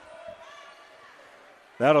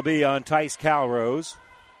 That'll be on Tice Calrose.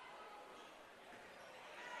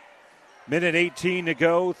 Minute 18 to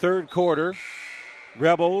go, third quarter.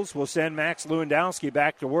 Rebels will send Max Lewandowski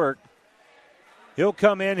back to work. He'll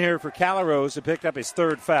come in here for Calrose to pick up his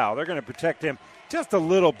third foul. They're going to protect him just a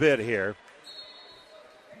little bit here.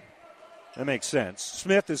 That makes sense.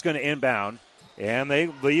 Smith is going to inbound, and they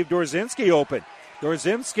leave Dorzinski open.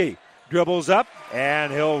 Dorzinski dribbles up,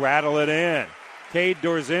 and he'll rattle it in. Cade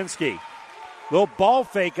Dorzinski. Little ball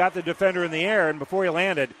fake, got the defender in the air, and before he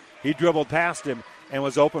landed, he dribbled past him and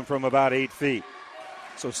was open from about 8 feet.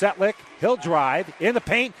 So Setlick, he'll drive in the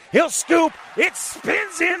paint. He'll scoop. It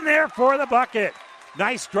spins in there for the bucket.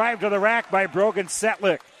 Nice drive to the rack by Brogan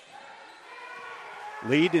Setlick.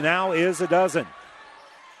 Lead now is a dozen.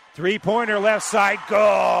 Three-pointer left side.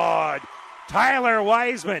 Good. Tyler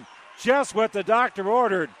Wiseman, just what the doctor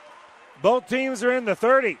ordered. Both teams are in the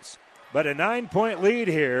 30s, but a 9-point lead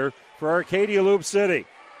here for Arcadia Loup City.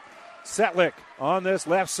 Setlick on this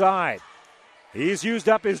left side. He's used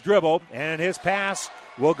up his dribble, and his pass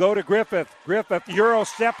will go to Griffith. Griffith, Euro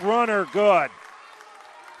step runner, good.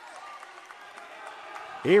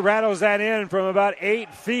 He rattles that in from about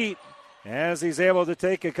 8 feet as he's able to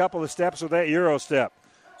take a couple of steps with that Euro step.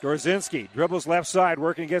 Dorzinski dribbles left side,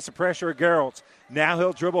 working against the pressure of Gerolds. Now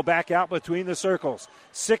he'll dribble back out between the circles.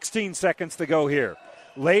 16 seconds to go here.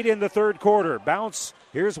 Late in the third quarter, bounce.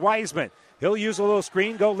 Here's Wiseman. He'll use a little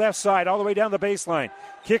screen, go left side, all the way down the baseline.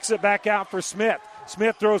 Kicks it back out for Smith.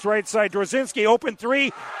 Smith throws right side. Dorzinski, open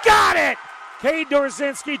three. Got it! Cade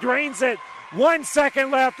Dorzinski drains it. 1 second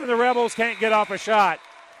left, and the Rebels can't get off a shot.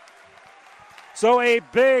 So a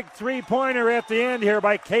big three-pointer at the end here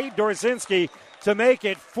by Cade Dorzinski to make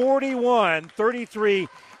it 41-33.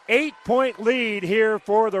 8-point lead here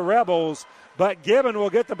for the Rebels. But Gibbon will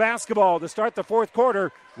get the basketball to start the fourth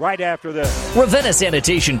quarter right after this. Ravenna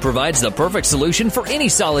Sanitation provides the perfect solution for any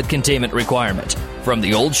solid containment requirement. From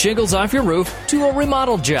the old shingles off your roof to a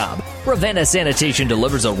remodel job, Ravenna Sanitation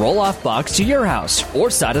delivers a roll-off box to your house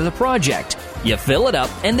or side of the project. You fill it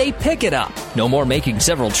up and they pick it up. No more making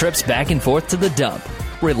several trips back and forth to the dump.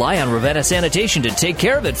 Rely on Ravenna Sanitation to take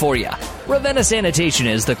care of it for you. Ravenna Sanitation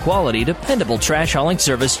is the quality, dependable trash hauling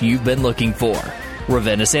service you've been looking for.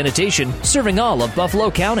 Ravenna Sanitation, serving all of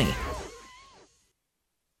Buffalo County.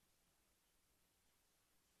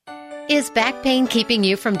 Is back pain keeping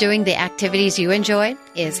you from doing the activities you enjoy?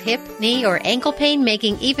 Is hip, knee, or ankle pain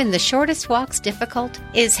making even the shortest walks difficult?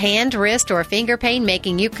 Is hand, wrist, or finger pain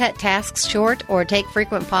making you cut tasks short or take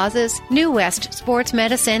frequent pauses? New West Sports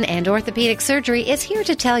Medicine and Orthopedic Surgery is here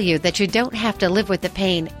to tell you that you don't have to live with the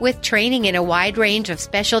pain. With training in a wide range of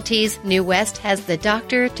specialties, New West has the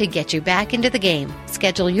doctor to get you back into the game.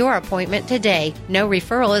 Schedule your appointment today. No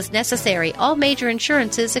referral is necessary. All major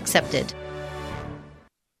insurances accepted.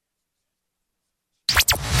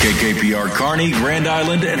 KKPR Kearney, Grand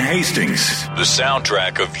Island, and Hastings. The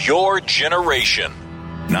soundtrack of your generation.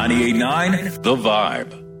 98.9 The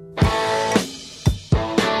Vibe.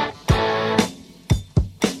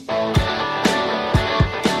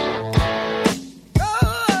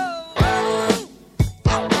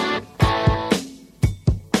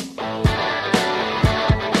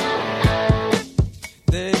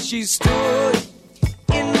 There she stood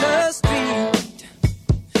in the street,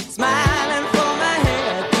 smiling from her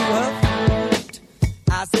head to her feet.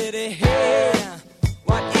 I said, hey,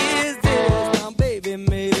 what is this? Now, baby,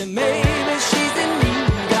 maybe she's in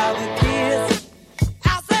need of a kiss.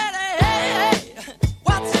 I said, hey,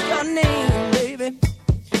 what's your name, baby?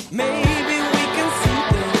 Maybe we can see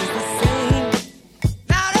things the same.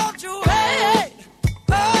 Now, don't you wait,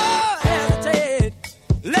 oh, hesitate.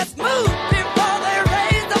 Let's move.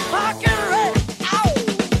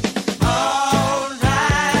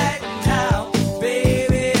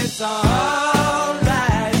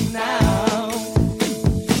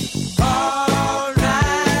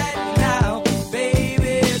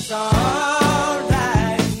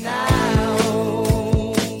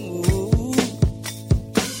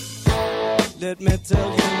 Let me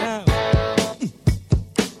tell you now.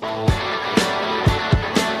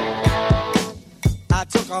 I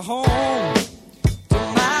took her home to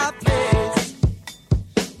my place,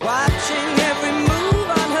 watching every move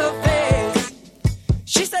on her face.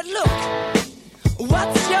 She said, look,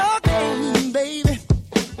 what's your game, baby?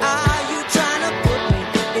 Are you trying to put me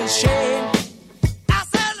in shame? I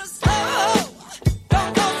said, slow,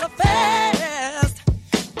 don't go so fast.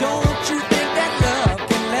 Don't you think that love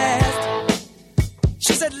can last?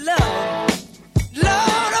 She said, love,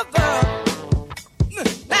 Lord above.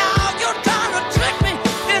 Now you're trying to trick me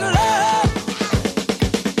in love.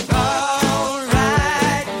 All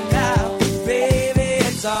right now, baby,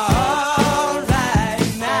 it's all right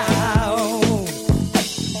now.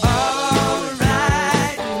 All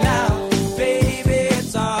right now, baby,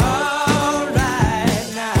 it's all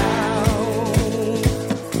right now.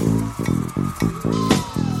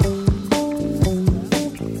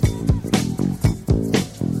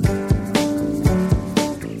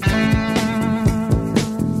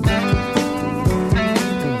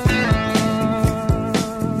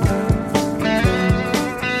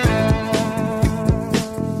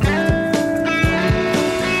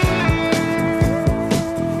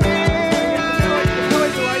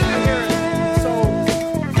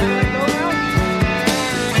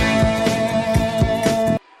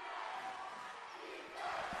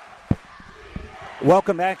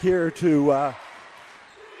 Welcome back here to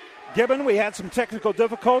Gibbon. We had some technical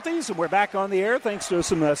difficulties, and we're back on the air thanks to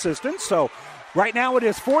some assistance. So right now it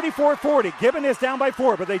is 44-40. Gibbon is down by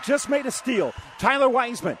 4, but they just made a steal. Tyler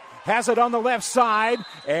Wiseman has it on the left side,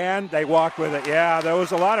 and they walked with it. Yeah, there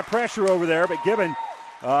was a lot of pressure over there, but Gibbon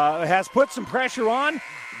has put some pressure on.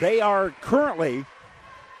 They're currently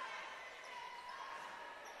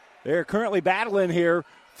battling here.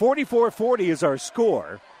 44-40 is our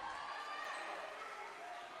score.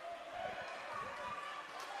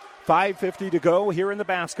 5:50 to go here in the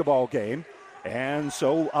basketball game. And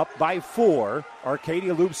so up by 4,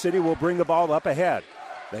 Arcadia Loup City will bring the ball up ahead.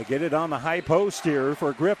 They get it on the high post here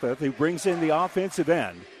for Griffith, who brings in the offensive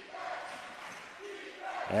end.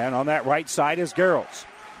 And on that right side is Gerolds.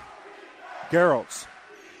 Gerolds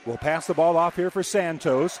will pass the ball off here for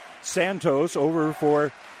Santos. Santos over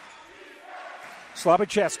for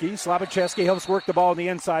Slobodcheski. Slobodcheski helps work the ball on the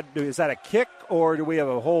inside. Is that a kick or do we have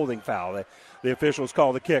a holding foul? The officials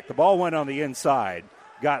call the kick. The ball went on the inside,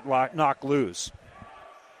 got knocked loose.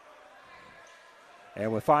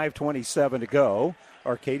 And with 5:27 to go,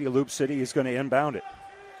 Arcadia Loup City is going to inbound it.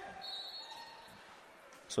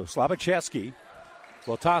 So Slobodcheski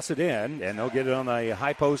will toss it in, and they'll get it on the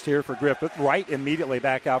high post here for Griffith. Right immediately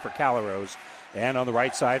back out for Calaros, and on the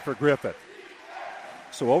right side for Griffith.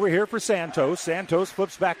 So over here for Santos. Santos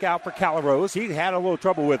flips back out for Calaros. He had a little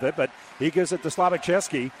trouble with it, but he gives it to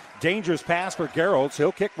Slobodcheski. Dangerous pass for Gerolds.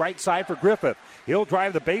 He'll kick right side for Griffith. He'll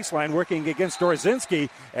drive the baseline working against Dorzinski,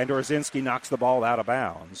 and Dorzinski knocks the ball out of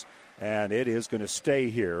bounds. And it is going to stay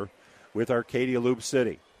here with Arcadia Loup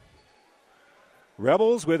City.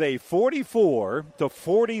 Rebels with a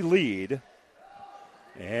 44-40 lead.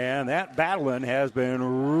 And that battling has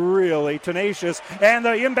been really tenacious. And the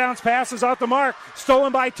inbounds pass is off the mark.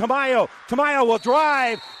 Stolen by Tamayo. Tamayo will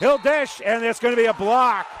drive. He'll dish, and it's going to be a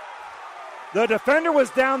block. The defender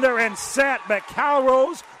was down there and set, but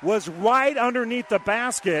Calrose was right underneath the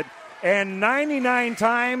basket. And 99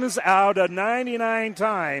 times out of 99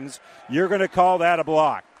 times, you're going to call that a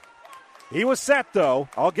block. He was set, though.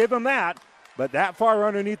 I'll give him that. But that far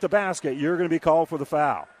underneath the basket, you're going to be called for the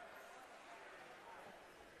foul.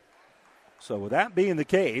 So with that being the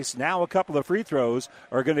case, now a couple of free throws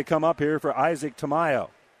are going to come up here for Isaac Tamayo.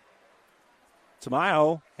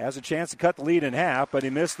 Tamayo has a chance to cut the lead in half, but he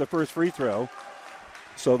missed the first free throw.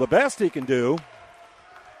 So the best he can do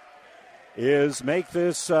is make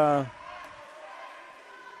this a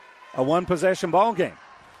one-possession ball game.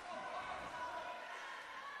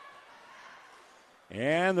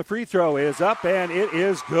 And the free throw is up, and it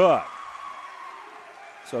is good.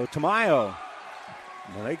 So Tamayo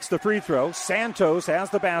makes the free throw. Santos has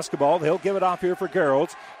the basketball. He'll give it off here for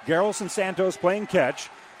Gerolds. Gerolds and Santos playing catch.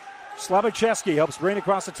 Slavicheski helps bring it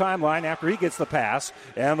across the timeline after he gets the pass.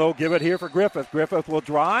 And they'll give it here for Griffith. Griffith will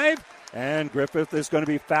drive, and Griffith is going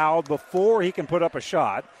to be fouled before he can put up a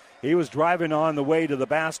shot. He was driving on the way to the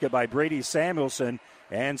basket by Brady Samuelson,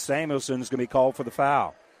 and Samuelson is going to be called for the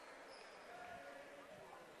foul.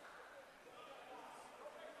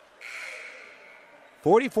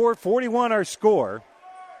 (44-41) our score.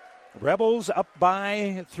 Rebels up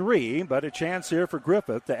by 3, but a chance here for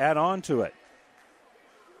Griffith to add on to it.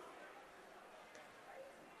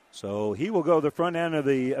 So he will go the front end of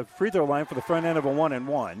the free throw line for the front end of a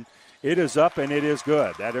 1-and-1. It is up, and it is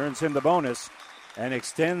good. That earns him the bonus and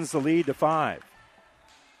extends the lead to 5.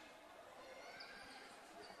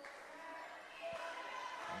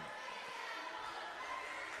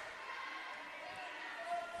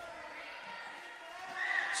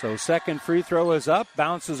 So second free throw is up,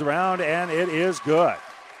 bounces around, and it is good.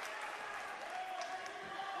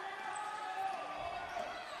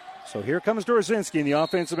 So here comes Dorzinski in the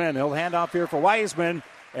offensive end. He'll hand off here for Wiseman,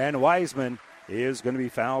 and Wiseman is going to be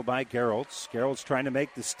fouled by Gerolds. Gerolds trying to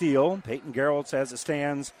make the steal. Peyton Gerolds, as it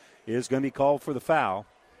stands, is going to be called for the foul.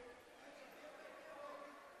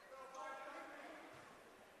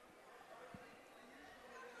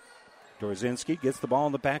 Dorzinski gets the ball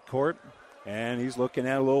in the backcourt. And he's looking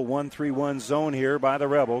at a little 1-3-1 zone here by the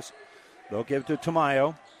Rebels. They'll give it to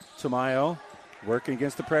Tamayo. Tamayo working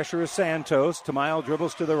against the pressure of Santos. Tamayo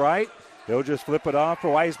dribbles to the right. He'll just flip it off for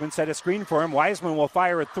Wiseman. Set a screen for him. Wiseman will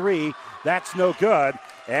fire a 3. That's no good.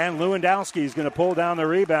 And Lewandowski is going to pull down the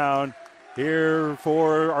rebound here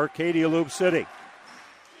for Arcadia Loup City.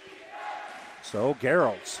 So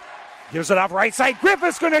Gerolds gives it off right side.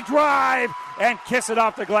 Griffith's going to drive and kiss it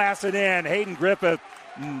off the glass and in. Hayden Griffith.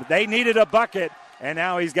 They needed a bucket, and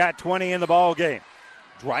now he's got 20 in the ball game.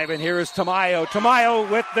 Driving here is Tamayo.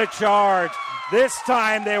 Tamayo with the charge. This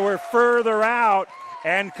time they were further out,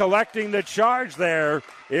 and collecting the charge there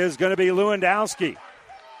is going to be Lewandowski.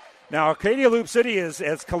 Now, Arcadia Loup City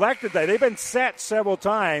has collected that. They've been set several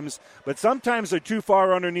times, but sometimes they're too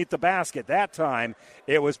far underneath the basket. That time,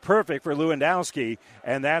 it was perfect for Lewandowski,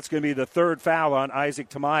 and that's going to be the third foul on Isaac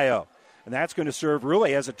Tamayo. And that's going to serve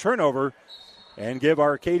really as a turnover and give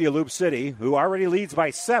Arcadia Loup City, who already leads by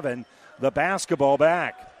 7, the basketball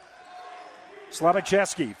back.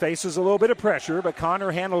 Slavicheski faces a little bit of pressure, but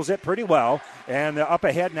Connor handles it pretty well. And up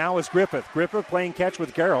ahead now is Griffith. Griffith playing catch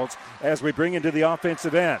with Gerolds as we bring into the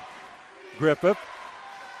offensive end. Griffith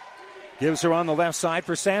gives her on the left side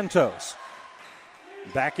for Santos.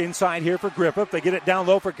 Back inside here for Griffith. They get it down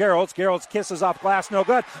low for Gerolds. Gerolds kisses off glass, no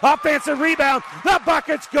good. Offensive rebound. The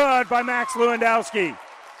bucket's good by Max Lewandowski.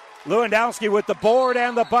 Lewandowski with the board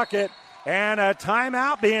and the bucket, and a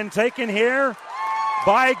timeout being taken here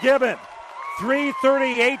by Gibbon.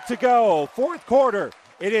 3:38 to go, fourth quarter.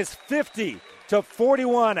 It is 50-41,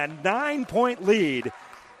 a 9-point lead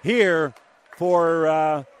here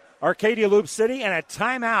for Arcadia Loup City, and a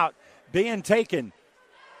timeout being taken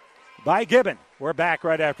by Gibbon. We're back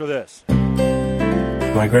right after this.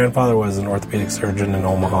 My grandfather was an orthopedic surgeon in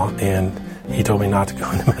Omaha, and he told me not to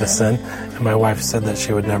go into medicine. And my wife said that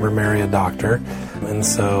she would never marry a doctor. And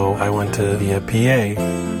so I went to be a PA.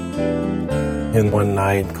 And one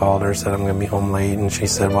night called her, said I'm going to be home late. And she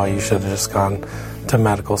said, well, you should have just gone to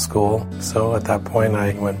medical school. So at that point,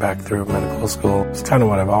 I went back through medical school. It's kind of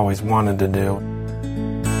what I've always wanted to do.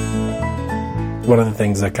 One of the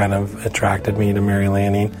things that kind of attracted me to Mary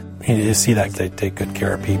Lanning is see that they take good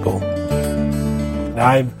care of people.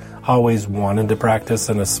 I've always wanted to practice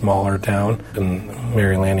in a smaller town, and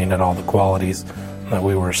Mary Lanning had all the qualities that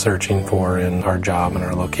we were searching for in our job and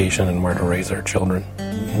our location and where to raise our children.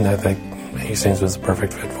 And I think Hastings was the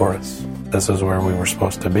perfect fit for us. This is where we were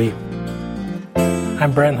supposed to be.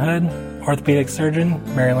 I'm Brent Hood, orthopedic surgeon,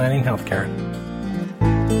 Mary Lanning Healthcare.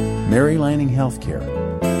 Mary Lanning Healthcare.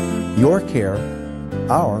 Your care,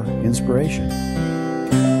 our inspiration.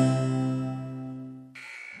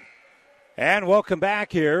 And welcome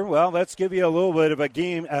back here. Well, let's give you a little bit of a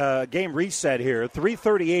game reset here.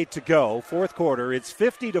 3:38 to go, fourth quarter. It's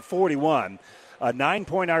 50-41, a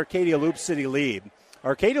 9-point Arcadia Loup City lead.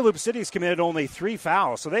 Arcadia Loup City's committed only 3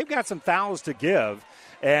 fouls, so they've got some fouls to give.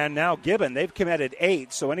 And now Gibbon, they've committed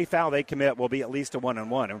 8, so any foul they commit will be at least a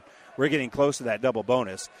 1-on-1. And we're getting close to that double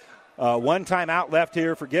bonus. 1 timeout left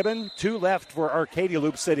here for Gibbon, 2 left for Arcadia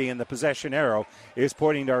Loup City, and the possession arrow is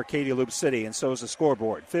pointing to Arcadia Loup City, and so is the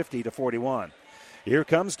scoreboard, 50-41. Here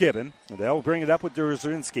comes Gibbon. They'll bring it up with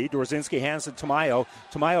Dorzinski. Dorzinski hands it to Tamayo.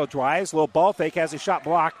 Tamayo drives, little ball fake, has a shot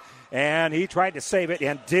blocked, and he tried to save it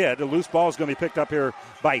and did. A loose ball is going to be picked up here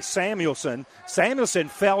by Samuelson. Samuelson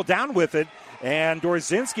fell down with it, and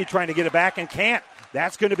Dorzinski trying to get it back and can't.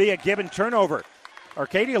 That's going to be a Gibbon turnover.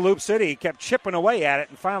 Arcadia Loup City kept chipping away at it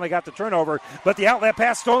and finally got the turnover, but the outlet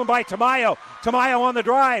pass stolen by Tamayo. Tamayo on the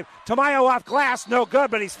drive. Tamayo off glass, no good,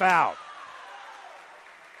 but he's fouled.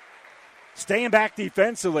 Staying back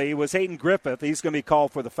defensively was Hayden Griffith. He's going to be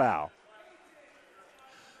called for the foul.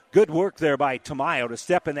 Good work there by Tamayo to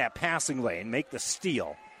step in that passing lane, make the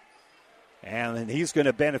steal. And then he's going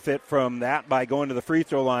to benefit from that by going to the free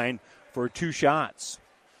throw line for 2 shots.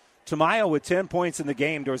 Tamayo with 10 points in the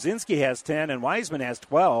game. Dorzinski has 10 and Wiseman has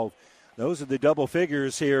 12. Those are the double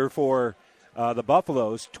figures here for the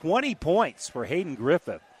Buffaloes. 20 points for Hayden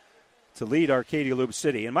Griffith to lead Arcadia Loup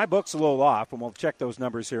City. And my book's a little off, and we'll check those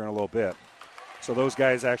numbers here in a little bit. So those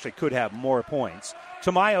guys actually could have more points.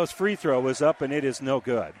 Tamayo's free throw is up, and it is no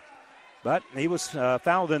good. But he was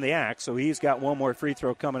fouled in the act, so he's got one more free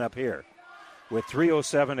throw coming up here with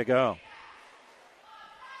 3:07 to go.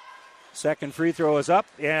 Second free throw is up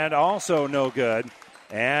and also no good.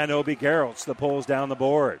 And it'll be Geraltz that pulls down the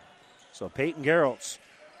board. So Peyton Geraltz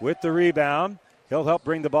with the rebound. He'll help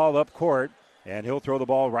bring the ball up court, and he'll throw the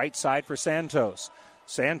ball right side for Santos.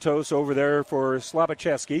 Santos over there for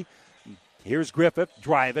Slabacheski. Here's Griffith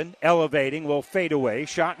driving, elevating, little fadeaway.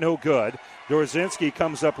 Shot no good. Dorzinski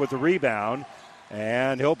comes up with the rebound,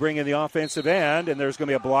 and he'll bring in the offensive end, and there's going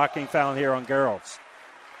to be a blocking foul here on Geraltz.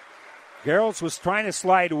 Geraltz was trying to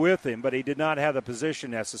slide with him, but he did not have the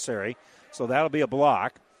position necessary, so that'll be a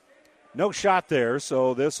block. No shot there,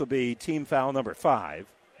 so this will be team foul number 5.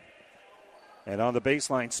 And on the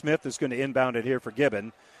baseline, Smith is going to inbound it here for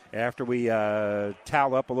Gibbon after we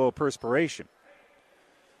towel up a little perspiration.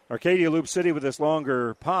 Arcadia Loup City with this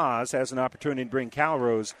longer pause has an opportunity to bring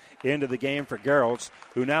Calrose into the game for Geraltz,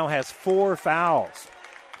 who now has 4 fouls.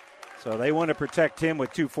 So they want to protect him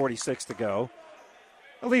with 2:46 to go.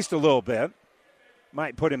 At least a little bit.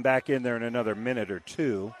 Might put him back in there in another minute or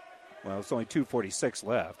 2. Well, it's only 2:46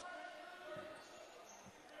 left.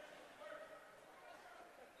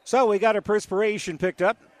 So we got our perspiration picked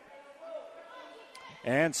up.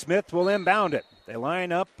 And Smith will inbound it. They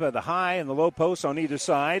line up the high and the low posts on either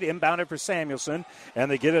side. Inbounded for Samuelson.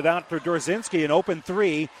 And they get it out for Dorzinski. An open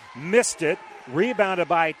 3. Missed it. Rebounded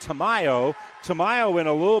by Tamayo. Tamayo in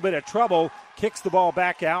a little bit of trouble. Kicks the ball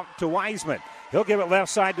back out to Wiseman. He'll give it left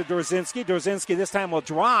side to Dorzinski. Dorzinski this time will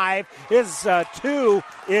drive. His 2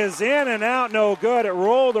 is in and out, no good. It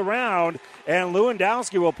rolled around, and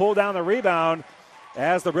Lewandowski will pull down the rebound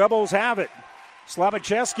as the Rebels have it.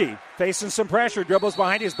 Slabacheski facing some pressure, dribbles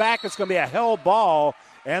behind his back. It's going to be a held ball,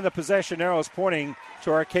 and the possession arrow is pointing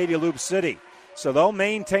to Arcadia Loup City. So they'll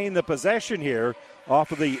maintain the possession here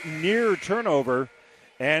off of the near turnover.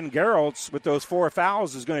 And Geraltz, with those 4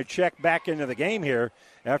 fouls, is going to check back into the game here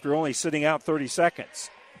after only sitting out 30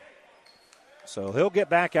 seconds. So he'll get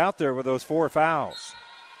back out there with those 4 fouls.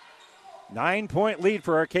 9-point lead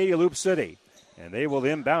for Arcadia Loup City. And they will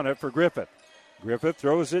inbound it for Griffith. Griffith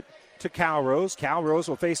throws it to Calrose. Calrose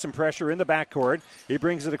will face some pressure in the backcourt. He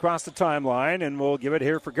brings it across the timeline, and we'll give it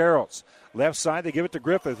here for Geraltz. Left side, they give it to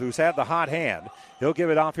Griffith, who's had the hot hand. He'll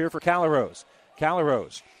give it off here for Calrose.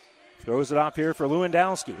 Calrose throws it off here for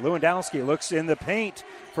Lewandowski. Lewandowski looks in the paint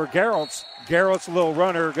for Geraltz. Geralt's little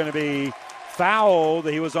runner going to be fouled.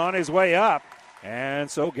 He was on his way up. And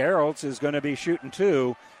so Geraltz is going to be shooting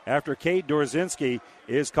 2 after Cade Dorzinski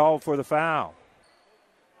is called for the foul.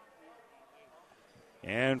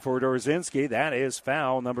 And for Dorzinski, that is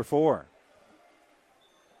foul number 4.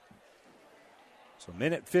 So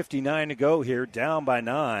minute 59 to go here, down by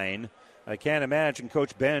 9. I can't imagine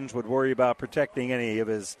Coach Benj would worry about protecting any of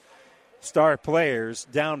his star players,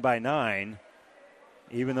 down by 9.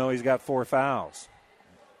 even though he's got 4 fouls.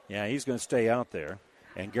 Yeah, he's going to stay out there.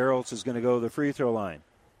 And Gerholtz is going to go to the free throw line.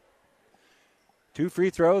 2 free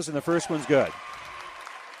throws, and the first one's good.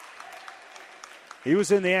 He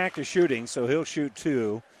was in the act of shooting, so he'll shoot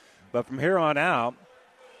 2. But from here on out,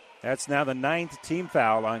 that's now the 9th team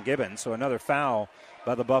foul on Gibbon. So another foul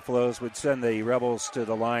by the Buffaloes would send the Rebels to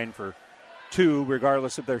the line for 2,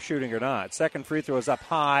 regardless if they're shooting or not. Second free throw is up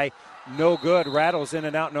high. No good. Rattles in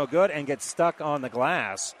and out, no good, and gets stuck on the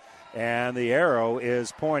glass. And the arrow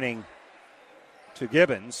is pointing to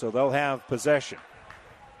Gibbon, so they'll have possession.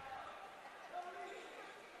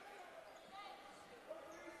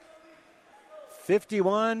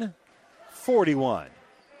 (51-41).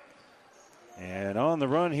 And on the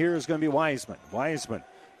run here is going to be Wiseman. Wiseman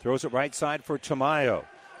throws it right side for Tamayo.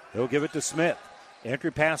 He'll give it to Smith.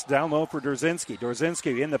 Entry pass down low for Dorzinski.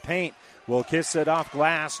 Dorzinski in the paint will kiss it off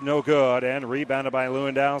glass. No good. And rebounded by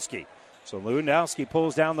Lewandowski. So Lewandowski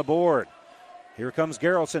pulls down the board. Here comes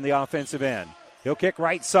Gerholtz in the offensive end. He'll kick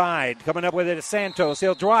right side. Coming up with it is Santos.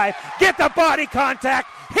 He'll drive. Get the body contact.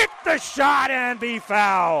 Hit the shot and be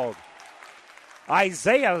fouled.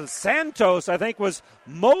 Isaiah Santos, I think, was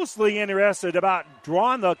mostly interested about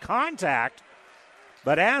drawing the contact.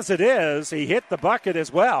 But as it is, he hit the bucket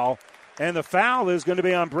as well. And the foul is going to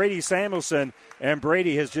be on Brady Samuelson. And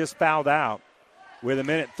Brady has just fouled out with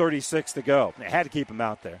 1:36 to go. They had to keep him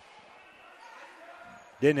out there.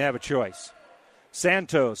 Didn't have a choice.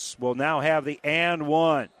 Santos will now have the and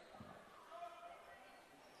one.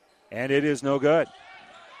 And it is no good.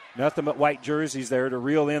 Nothing but white jerseys there to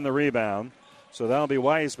reel in the rebound. So that'll be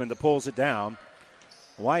Wiseman that pulls it down.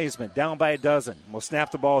 Wiseman down by a dozen. Will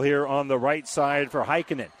snap the ball here on the right side for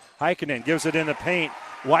Heikkinen. Heikkinen gives it in the paint.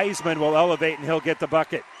 Wiseman will elevate and he'll get the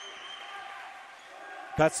bucket.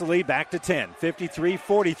 Cuts the lead back to 10.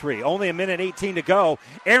 53-43. Only 1:18 to go.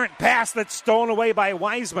 Errant pass that's stolen away by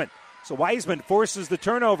Wiseman. So Wiseman forces the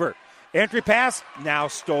turnover. Entry pass now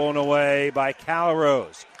stolen away by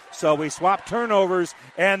Calrose. So we swap turnovers,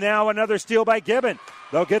 and now another steal by Gibbon.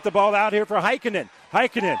 They'll get the ball out here for Heikkinen.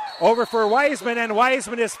 Heikkinen over for Wiseman, and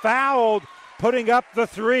Wiseman is fouled, putting up the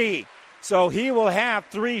 3. So he will have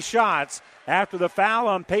 3 shots after the foul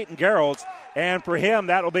on Peyton Gerholtz, and for him,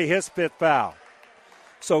 that'll be his 5th foul.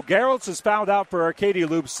 So Gerholtz is fouled out for Arcadia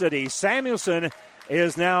Loup City. Samuelson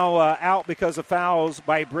is now out because of fouls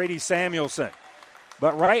by Brady Samuelson.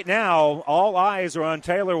 But right now, all eyes are on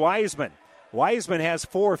Taylor Wiseman. Wiseman has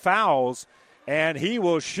 4 fouls, and he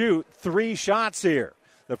will shoot 3 shots here.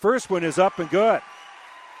 The first one is up and good.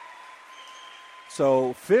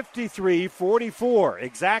 So 53-44,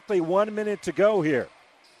 exactly 1 minute to go here.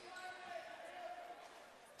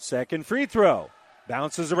 Second free throw.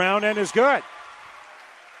 Bounces around and is good.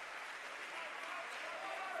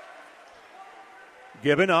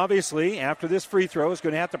 Gibbon, obviously, after this free throw, is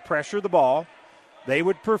going to have to pressure the ball. They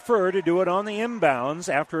would prefer to do it on the inbounds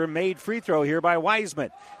after a made free throw here by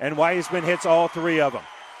Wiseman. And Wiseman hits all 3 of them.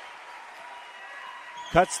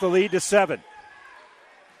 Cuts the lead to 7.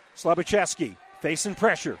 Slabacheski facing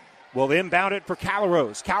pressure. Will inbound it for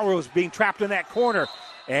Calrose. Calrose being trapped in that corner.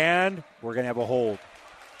 And we're going to have a hold.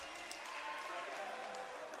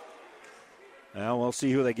 Now we'll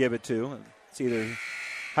see who they give it to. It's either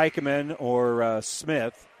Heikkinen or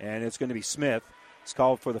Smith. And it's going to be Smith. It's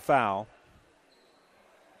called for the foul.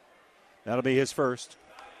 That'll be his first.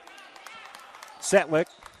 Setlick.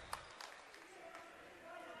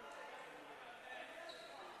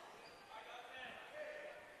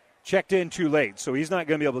 Checked in too late, so he's not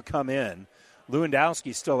going to be able to come in.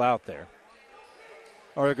 Lewandowski's still out there.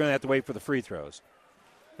 Or they're going to have to wait for the free throws.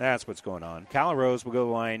 That's what's going on. Calrose will go to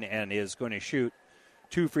the line and is going to shoot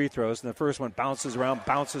 2 free throws. And the first one bounces around.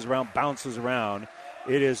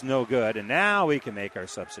 It is no good. And now we can make our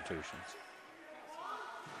substitutions.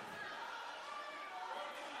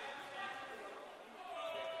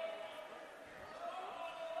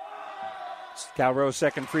 Calrose's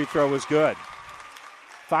second free throw was good.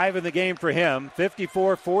 5 in the game for him,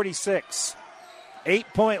 54-46.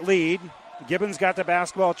 8-point lead. Gibbon's got the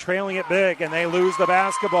basketball, trailing it big, and they lose the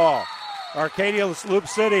basketball. Arcadia Loup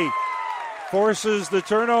City forces the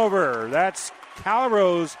turnover. That's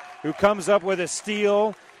Calrose who comes up with a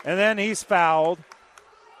steal, and then he's fouled.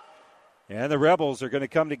 And the Rebels are going to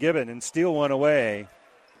come to Gibbon and steal one away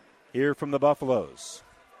here from the Buffaloes.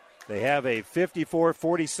 They have a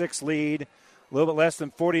 54-46 lead. A little bit less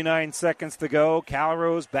than 49 seconds to go.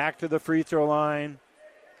 Calrose back to the free throw line.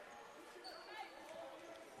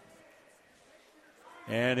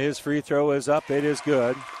 And his free throw is up. It is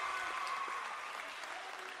good.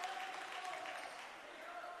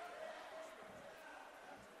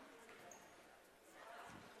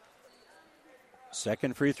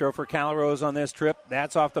 Second free throw for Calrose on this trip.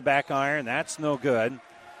 That's off the back iron. That's no good.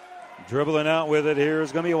 Dribbling out with it here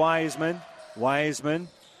is going to be Wiseman. Wiseman,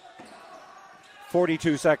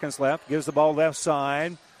 42 seconds left. Gives the ball left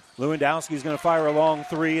side. Lewandowski's going to fire a long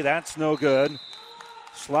three. That's no good.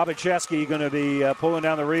 Slavicheski going to be pulling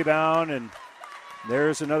down the rebound, and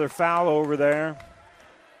there's another foul over there.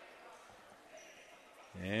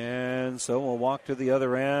 And so we'll walk to the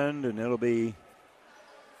other end, and it'll be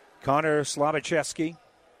Connor Slavicheski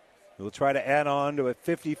who will try to add on to a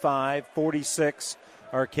 55-46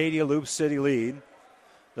 Arcadia Loup City lead.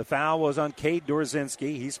 The foul was on Cade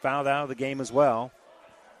Dorzinski. He's fouled out of the game as well.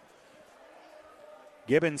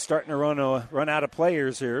 Gibbon's starting to run out of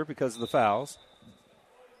players here because of the fouls.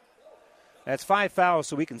 That's 5 fouls,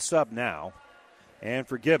 so we can sub now. And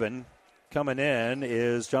for Gibbon, coming in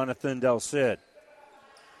is Jonathan Del Cid.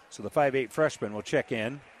 So the 5'8 freshman will check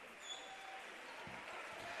in.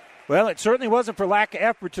 Well, it certainly wasn't for lack of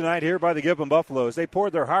effort tonight here by the Gibbon Buffaloes. They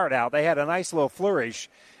poured their heart out. They had a nice little flourish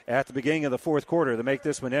at the beginning of the fourth quarter to make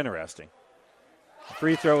this one interesting. The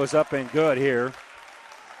free throw is up and good here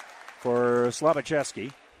for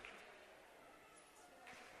Slavicheski.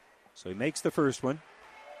 So he makes the first one.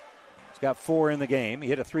 He's got 4 in the game. He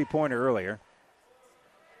hit a three-pointer earlier.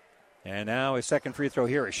 And now his second free throw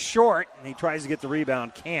here is short, and he tries to get the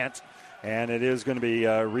rebound, can't. And it is going to be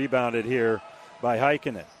rebounded here by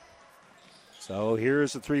Heikkinen. So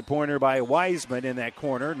here's a three-pointer by Wiseman in that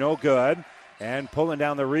corner, no good. And pulling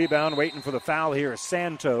down the rebound, waiting for the foul here is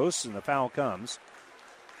Santos, and the foul comes.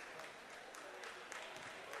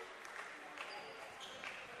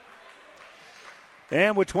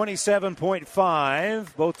 And with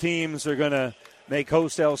 27.5, both teams are going to make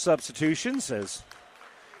wholesale substitutions as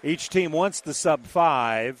each team wants the sub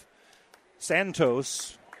 5.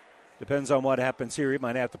 Santos, depends on what happens here. He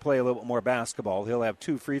might have to play a little bit more basketball. He'll have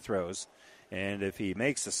 2 free throws. And if he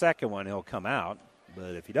makes the second one, he'll come out.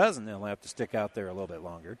 But if he doesn't, he'll have to stick out there a little bit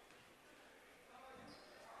longer.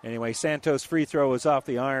 Anyway, Santos' free throw is off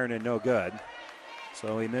the iron and no good.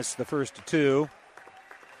 So he missed the first 2.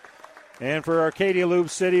 And for Arcadia Loup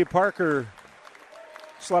City, Parker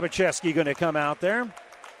Slavicheski going to come out there.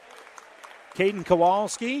 Caden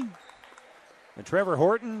Kowalski and Trevor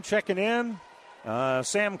Horton checking in.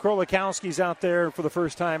 Sam Krolikowski's out there for the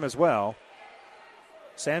first time as well.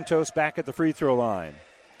 Santos back at the free throw line.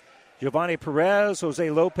 Giovanni Perez,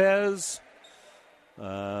 Jose Lopez,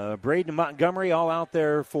 Braden Montgomery all out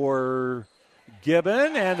there for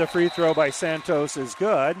Gibbon. And the free throw by Santos is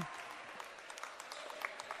good.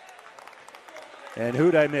 And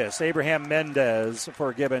who'd I miss? Abraham Mendez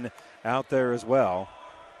for Gibbon out there as well.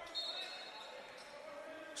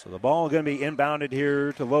 So the ball going to be inbounded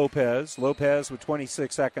here to Lopez. Lopez with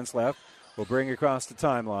 26 seconds left will bring across the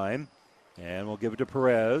timeline. And we'll give it to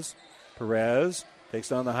Perez. Perez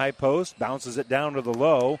takes on the high post, bounces it down to the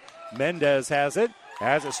low. Mendez has it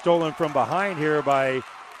stolen from behind here by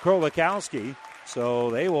Krolikowski.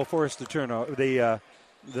 So they will force the turnover, the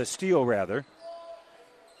steal rather.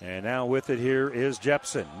 And now with it here is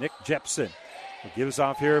Jepson. Nick Jepson gives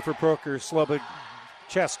off here for Parker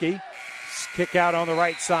Slavicheski. Kick out on the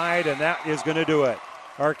right side, and that is going to do it.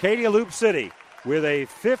 Arcadia Loup City with a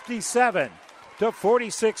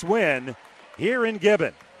 57-46 win here in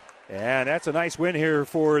Gibbon. And that's a nice win here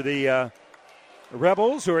for the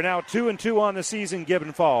Rebels, who are now 2-2 on the season.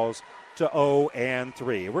 Gibbon falls to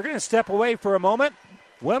 0-3. We're going to step away for a moment.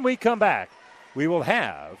 When we come back, we will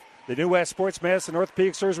have the New West Sports Medicine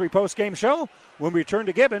Orthopedic Surgery post-game show when we return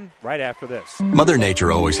to Gibbon right after this. Mother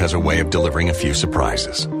Nature always has a way of delivering a few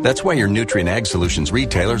surprises. That's why your Nutrien Ag Solutions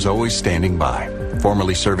retailer is always standing by.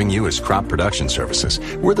 Formerly serving you as Crop Production Services,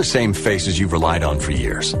 we're the same faces you've relied on for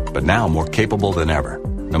years, but now more capable than ever,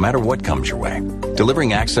 no matter what comes your way.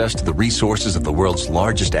 Delivering access to the resources of the world's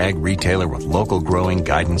largest ag retailer with local growing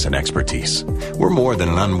guidance and expertise. We're more than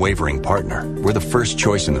an unwavering partner. We're the first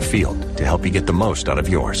choice in the field to help you get the most out of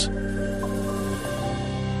yours.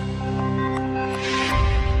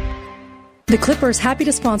 The Clipper is happy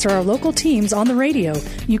to sponsor our local teams on the radio.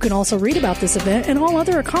 You can also read about this event and all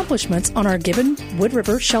other accomplishments on our Gibbon, Wood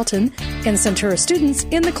River, Shelton, and Centura students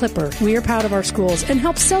in the Clipper. We are proud of our schools and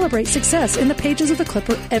help celebrate success in the pages of the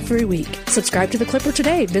Clipper every week. Subscribe to the Clipper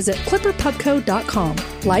today. Visit clipperpubco.com.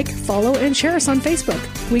 Like, follow, and share us on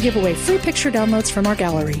Facebook. We give away free picture downloads from our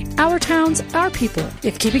gallery. Our towns, our people.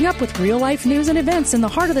 If keeping up with real-life news and events in the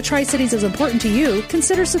heart of the Tri-Cities is important to you,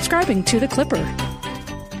 consider subscribing to the Clipper.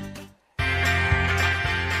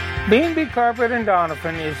 B&B Carpet in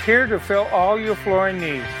Donovan is here to fill all your flooring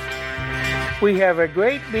needs. We have a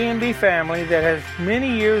great B&B family that has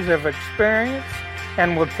many years of experience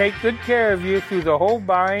and will take good care of you through the whole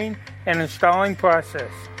buying and installing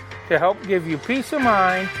process to help give you peace of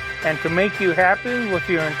mind and to make you happy with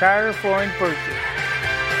your entire flooring purchase.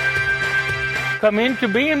 Come into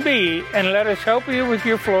B&B and let us help you with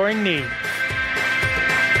your flooring needs.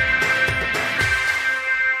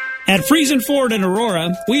 At Friesen Ford in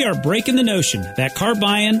Aurora, we are breaking the notion that car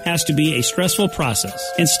buying has to be a stressful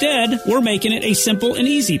process. Instead, we're making it a simple and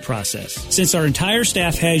easy process, since our entire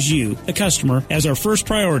staff has you, the customer, as our first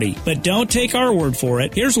priority. But don't take our word for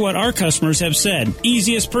it. Here's what our customers have said.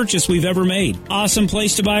 Easiest purchase we've ever made. Awesome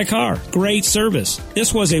place to buy a car. Great service.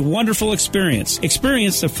 This was a wonderful experience.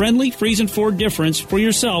 Experience the friendly Friesen Ford difference for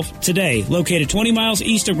yourself today. Located 20 miles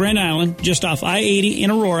east of Grand Island, just off I-80 in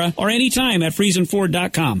Aurora, or anytime at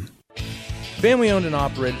FriesenFord.com. Family owned and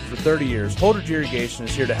operated for 30 years, Holdridge Irrigation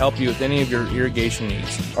is here to help you with any of your irrigation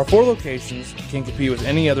needs. Our 4 locations can compete with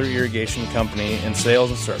any other irrigation company in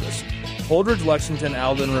sales and service. Holdridge, Lexington,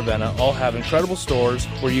 Alden, and Ravenna all have incredible stores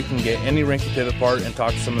where you can get any Rinky pivot part and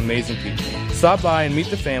talk to some amazing people. Stop by and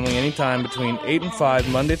meet the family anytime between 8 and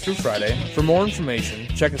 5 Monday through Friday. For more information,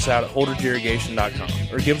 check us out at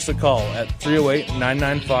holdridgeirrigation.com or give us a call at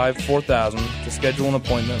 308-995-4000 to schedule an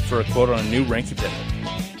appointment for a quote on a new Rinky pivot.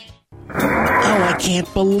 Oh, I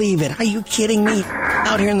can't believe it. Are you kidding me?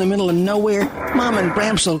 Out here in the middle of nowhere, Mom and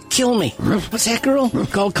Gramps will kill me. What's that, girl?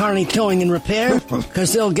 Call Carney Towing and Repair?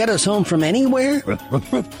 Because they'll get us home from anywhere?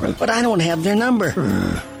 But I don't have their number.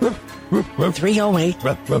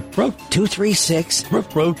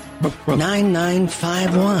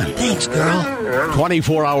 308-236-9951. Thanks, girl.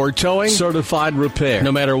 24-hour towing, certified repair.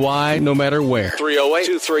 No matter why, no matter where.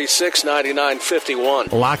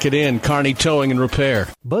 308-236-9951. Lock it in, Carney Towing and Repair.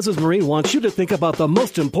 Buzz's Marine wants you to think about the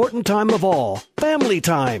most important time of all, family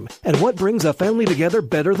time. And what brings a family together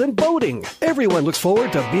better than boating? Everyone looks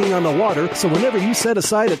forward to being on the water, so whenever you set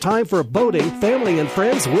aside a time for boating, family and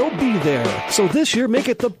friends will be there. So this year, make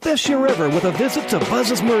it the best year ever with a visit to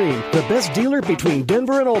Buzz's Marine, the best dealer between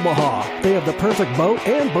Denver and Omaha. They have the perfect boat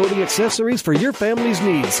and boating accessories for your family's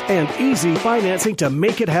needs and easy financing to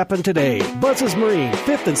make it happen today. Buzz's Marine,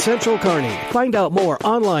 5th and Central Kearney. Find out more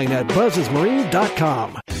online at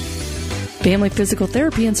buzzesmarine.com. Family Physical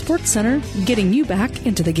Therapy and Sports Center, getting you back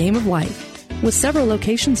into the game of life, with several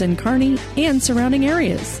locations in Kearney and surrounding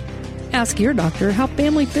areas. Ask your doctor how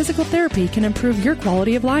Family Physical Therapy can improve your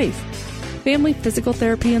quality of life. Family Physical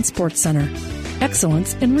Therapy and Sports Center,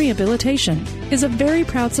 excellence in rehabilitation, is a very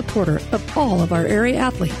proud supporter of all of our area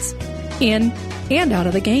athletes, in and out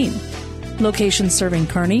of the game. Locations serving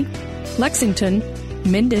Kearney, Lexington,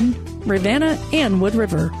 Minden, Ravenna, and Wood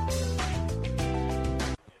River.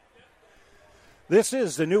 This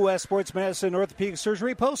is the New West Sports Medicine Orthopedic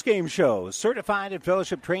Surgery postgame show. Certified and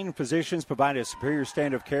fellowship-trained physicians provide a superior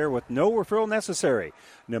standard of care with no referral necessary.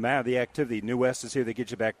 No matter the activity, New West is here to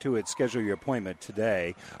get you back to it. Schedule your appointment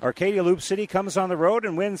today. Arcadia Loup City comes on the road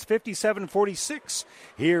and wins 57-46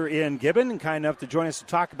 here in Gibbon. And kind enough to join us to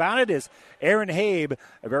talk about it is Aaron Habe,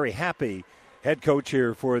 a very happy head coach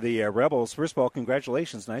here for the Rebels. First of all,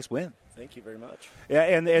 congratulations. Nice win. Thank you very much. Yeah,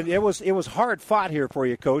 and it was hard fought here for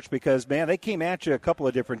you, Coach, because man, they came at you a couple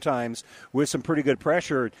of different times with some pretty good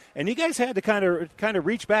pressure, and you guys had to kind of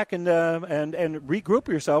reach back and regroup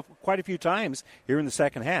yourself quite a few times here in the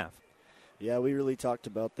second half. Yeah, we really talked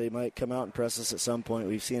about they might come out and press us at some point.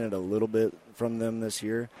 We've seen it a little bit from them this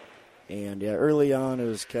year, and yeah, early on it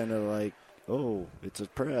was kind of like, oh, it's a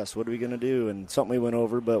press. What are we going to do? And something we went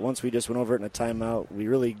over, but once we just went over it in a timeout, we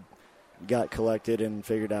really got collected and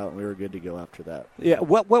figured out, and we were good to go after that. Yeah,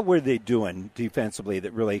 what were they doing defensively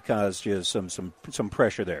that really caused you some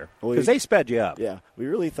pressure there? Because they sped you up. Yeah, we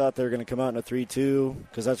really thought they were going to come out in a 3-2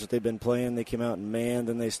 because that's what they've been playing. They came out and man,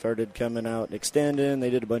 then they started coming out and extending.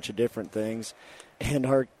 They did a bunch of different things, and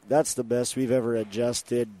that's the best we've ever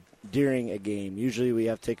adjusted during a game. Usually we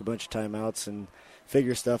have to take a bunch of timeouts and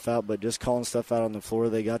figure stuff out, but just calling stuff out on the floor,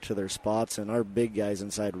 they got to their spots, and our big guys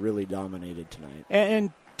inside really dominated tonight.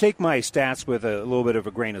 And take my stats with a little bit of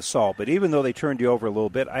a grain of salt, but even though they turned you over a little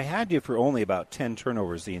bit, I had you for only about 10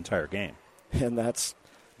 turnovers the entire game. And that's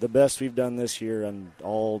the best we've done this year on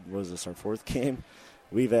all, was this our fourth game?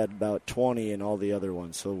 We've had about 20 in all the other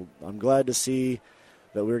ones. So I'm glad to see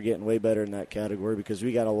that we're getting way better in that category because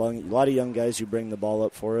we got a lot of young guys who bring the ball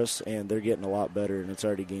up for us, and they're getting a lot better, and it's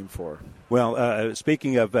already game 4. Well,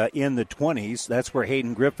 speaking of in the 20s, that's where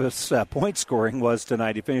Hayden Griffith's point scoring was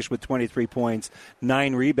tonight. He finished with 23 points,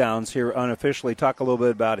 9 rebounds here unofficially. Talk a little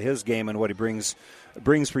bit about his game and what he brings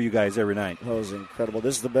for you guys every night. That was incredible.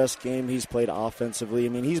 This is the best game he's played offensively. I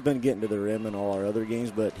mean, he's been getting to the rim in all our other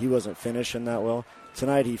games, but he wasn't finishing that well.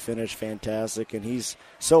 tonight he finished fantastic, and he's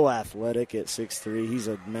so athletic at 6'3". He's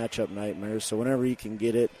a matchup nightmare, so whenever he can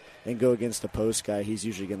get it and go against a post guy, he's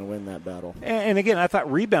usually going to win that battle. And again, I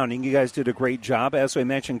thought rebounding, you guys did a great job. As we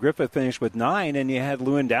mentioned, Griffith finished with 9, and you had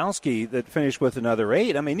Lewandowski that finished with another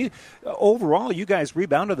 8. I mean, overall, you guys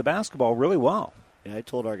rebounded the basketball really well. Yeah, I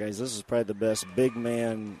told our guys this is probably the best big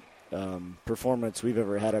man performance we've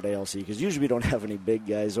ever had at ALC, because usually we don't have any big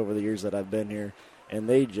guys over the years that I've been here. And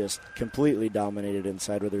they just completely dominated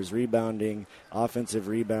inside, whether it's rebounding, offensive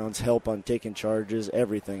rebounds, help on taking charges,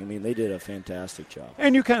 everything. I mean, they did a fantastic job.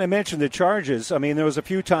 And you kind of mentioned the charges. I mean, there was a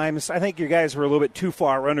few times, I think you guys were a little bit too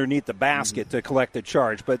far underneath the basket to collect the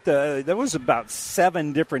charge. But there was about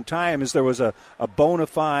 7 different times there was a bona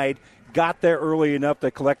fide, got there early enough to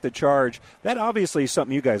collect the charge. That obviously is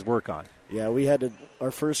something you guys work on. Yeah, we had to,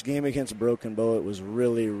 our first game against Broken Bow, it was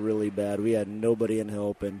really, really bad. We had nobody in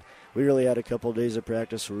help, and we really had a couple of days of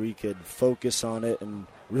practice where we could focus on it and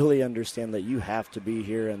really understand that you have to be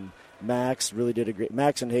here. And Max really did a great –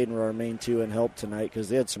 Max and Hayden were our main 2 in help tonight because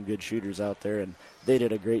they had some good shooters out there, and they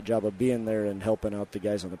did a great job of being there and helping out the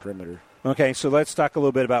guys on the perimeter. Okay, so let's talk a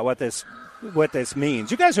little bit about what this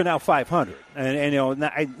means. You guys are now 500, and you know,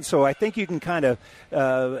 so I think you can kind of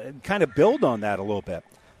build on that a little bit.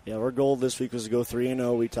 Yeah, our goal this week was to go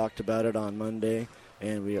 3-0. We talked about it on Monday.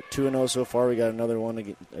 And we got 2-0 so far. We got another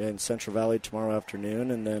one in Central Valley tomorrow afternoon.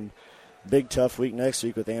 And then big, tough week next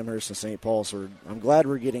week with Amherst and St. Paul. So I'm glad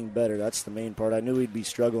we're getting better. That's the main part. I knew we'd be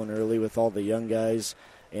struggling early with all the young guys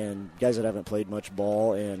and guys that haven't played much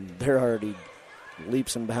ball. And they're already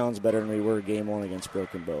leaps and bounds better than we were game 1 against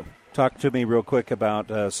Broken Bow. Talk to me real quick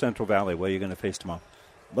about Central Valley. What are you going to face tomorrow?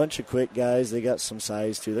 Bunch of quick guys. They got some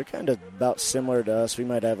size, too. They're kind of about similar to us. We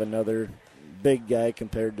might have another big guy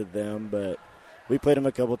compared to them, but we played them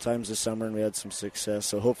a couple times this summer, and we had some success,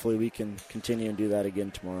 so hopefully we can continue and do that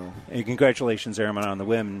again tomorrow. And congratulations, Aaron, on the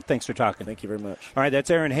win, and thanks for talking. Thank you very much. All right, that's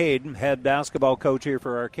Aaron Hayden, head basketball coach here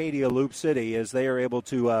for Arcadia Loup City, as they are able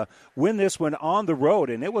to win this one on the road,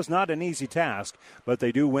 and it was not an easy task, but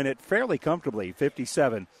they do win it fairly comfortably.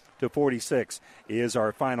 57-46 is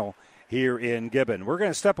our final here in Gibbon. We're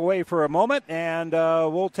going to step away for a moment, and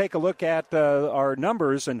we'll take a look at our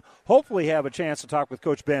numbers and hopefully have a chance to talk with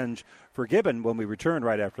Coach Benj for Gibbon when we return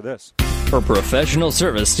right after this. For professional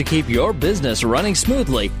service to keep your business running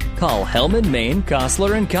smoothly, call Hellman, Maine,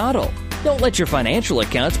 Kostler & Cottle. Don't let your financial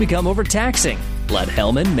accounts become overtaxing. Let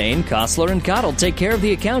Hellman, Maine, Kostler & Cottle take care of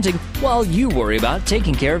the accounting while you worry about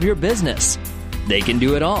taking care of your business. They can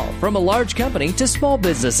do it all, from a large company to small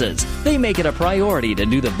businesses. They make it a priority to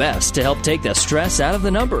do the best to help take the stress out of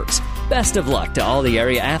the numbers. Best of luck to all the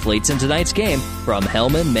area athletes in tonight's game from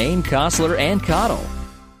Hellman, Maine, Kostler & Cottle.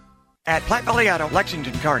 At Platte Valley Auto,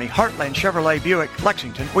 Lexington, Kearney, Heartland Chevrolet Buick,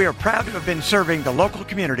 Lexington, we are proud to have been serving the local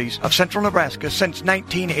communities of central Nebraska since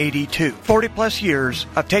 1982. 40-plus years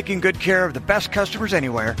of taking good care of the best customers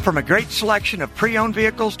anywhere, from a great selection of pre-owned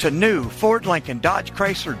vehicles to new Ford, Lincoln, Dodge,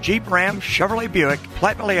 Chrysler, Jeep, Ram, Chevrolet Buick.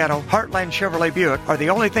 Platte Valley Auto, Heartland Chevrolet Buick are the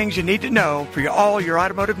only things you need to know for all your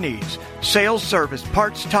automotive needs. Sales, service,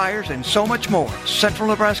 parts, tires, and so much more. Central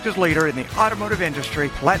Nebraska's leader in the automotive industry,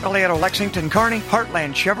 Platte Valley Auto, Lexington, Kearney,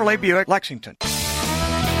 Heartland Chevrolet Buick, Lexington.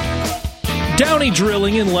 Downey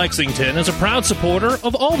Drilling in Lexington is a proud supporter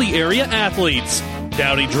of all the area athletes.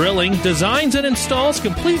 Downey Drilling designs and installs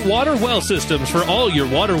complete water well systems for all your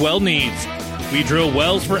water well needs. We drill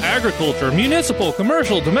wells for agriculture, municipal,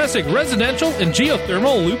 commercial, domestic, residential, and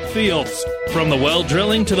geothermal loop fields. From the well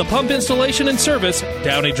drilling to the pump installation and service,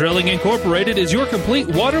 Downey Drilling Incorporated is your complete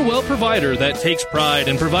water well provider that takes pride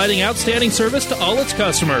in providing outstanding service to all its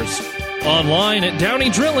customers. Online at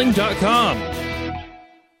downeydrilling.com.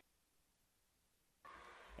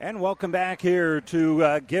 And welcome back here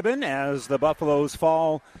to Gibbon as the Buffaloes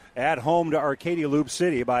fall at home to Arcadia Loup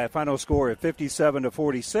City by a final score of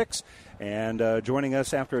 57-46. And joining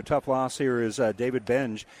us after a tough loss here is David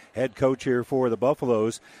Benj, head coach here for the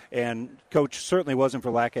Buffaloes. And coach, certainly wasn't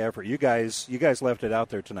for lack of effort. You guys left it out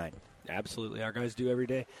there tonight. Absolutely, our guys do every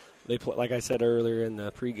day. They play, like I said earlier in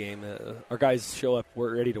the pregame. Our guys show up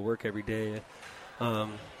ready to work every day.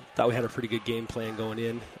 Thought we had a pretty good game plan going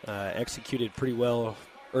in. Executed pretty well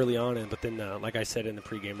early on, but then, like I said in the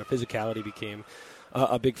pregame, the physicality became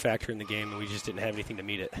a big factor in the game, and we just didn't have anything to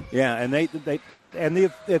meet it. Yeah, and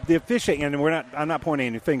the officiating, and I'm not pointing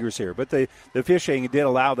any fingers here, but the officiating did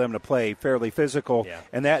allow them to play fairly physical,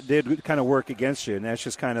 and that did kind of work against you, and that's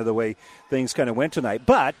just kind of the way things kind of went tonight.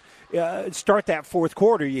 But start that fourth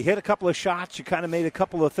quarter, you hit a couple of shots, you kind of made a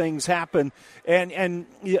couple of things happen, and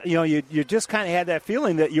you just kind of had that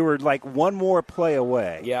feeling that you were like one more play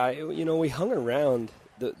away. Yeah, we hung around.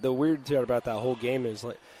 The weird part about that whole game is,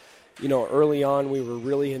 like, early on we were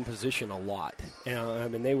really in position a lot. I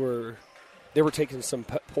mean, they were taking some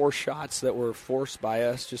poor shots that were forced by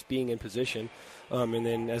us just being in position. And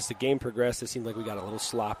then as the game progressed, it seemed like we got a little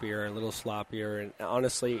sloppier. And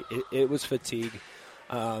honestly, it was fatigue.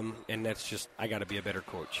 And that's just, I got to be a better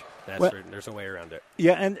coach. There's a way around it.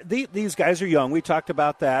 Yeah, and these guys are young. We talked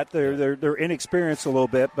about that. They're inexperienced a little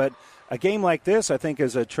bit, but a game like this, I think,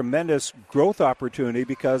 is a tremendous growth opportunity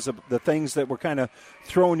because of the things that were kind of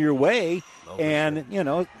thrown your way. And,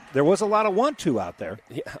 there was a lot of want-to out there.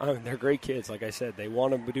 Yeah, they're great kids. Like I said, they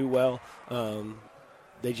want to do well.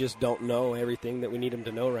 They just don't know everything that we need them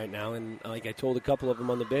to know right now. And like I told a couple of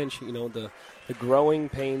them on the bench, the growing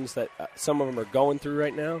pains that some of them are going through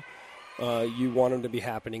right now, you want them to be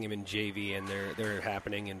happening in JV, and they're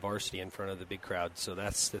happening in varsity in front of the big crowd. So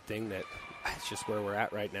that's the thing it's just where we're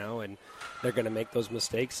at right now, and they're going to make those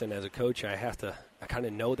mistakes. And as a coach, I kind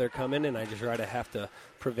of know they're coming, and I just try to have to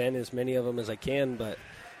prevent as many of them as I can. But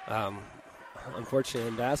unfortunately,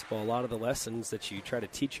 in basketball, a lot of the lessons that you try to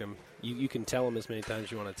teach them, you can tell them as many times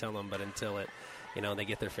as you want to tell them, but until they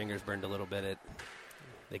get their fingers burned a little bit,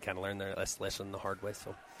 they kind of learn their lesson the hard way.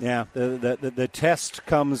 So yeah, the test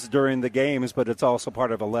comes during the games, but it's also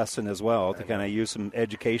part of a lesson as well, to kind of use some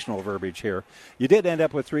educational verbiage here. You did end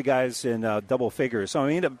up with 3 guys in double figures, so I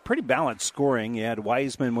mean, a pretty balanced scoring. You had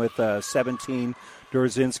Wiseman with 17.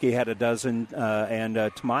 Dorzinski had a dozen, and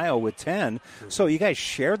Tamayo with 10. So you guys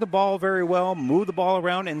shared the ball very well, moved the ball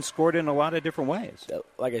around, and scored in a lot of different ways.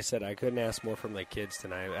 Like I said, I couldn't ask more from the kids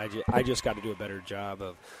tonight. I just got to do a better job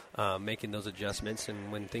of making those adjustments,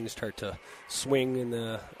 and when things start to swing in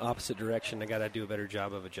the opposite direction, I got to do a better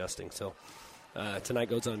job of adjusting. So tonight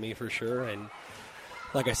goes on me for sure, and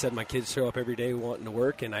like I said, my kids show up every day wanting to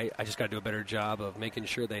work, and I just got to do a better job of making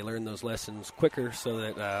sure they learn those lessons quicker so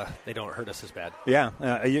that they don't hurt us as bad. Yeah,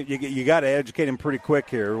 you got to educate them pretty quick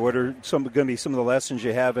here. What are going to be some of the lessons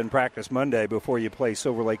you have in practice Monday before you play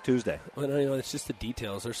Silver Lake Tuesday? Well, it's just the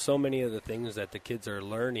details. There's so many of the things that the kids are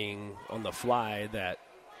learning on the fly that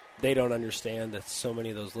they don't understand, that so many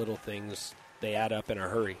of those little things, they add up in a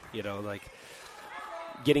hurry. Like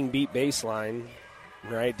getting beat baseline,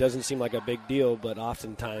 right, doesn't seem like a big deal, but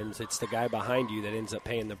oftentimes it's the guy behind you that ends up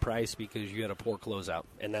paying the price because you had a poor closeout.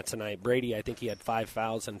 And that tonight, Brady, I think he had 5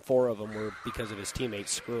 fouls, and 4 of them were because of his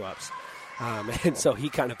teammates' screw-ups. And so he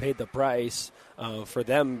kind of paid the price for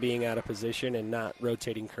them being out of position and not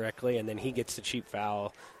rotating correctly, and then he gets the cheap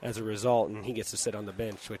foul as a result, and he gets to sit on the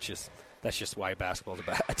bench, that's just why basketball is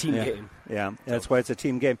a team game. Yeah, that's why it's a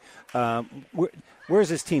team game. Where's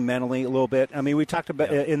this team mentally a little bit? I mean, we talked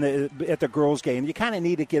about at the girls' game. You kind of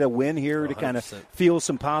need to get a win here 100%. To kind of feel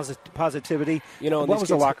some positivity. What was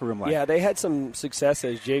the locker room like? Yeah, they had some success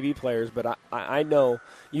as JV players, but I know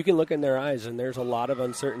you can look in their eyes, and there's a lot of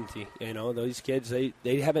uncertainty. Those kids,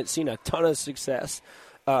 they haven't seen a ton of success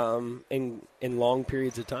in long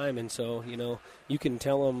periods of time, and so you can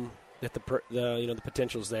tell them that the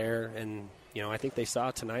potential's there, and I think they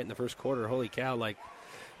saw tonight in the first quarter. Holy cow! Like,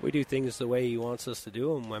 we do things the way he wants us to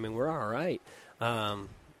do them. I mean, we're all right.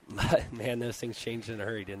 But man, those things changed in a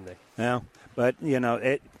hurry, didn't they? Yeah, but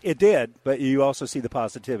it did. But you also see the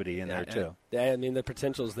positivity in there too. I mean, the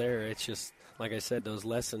potential's there. It's just like I said, those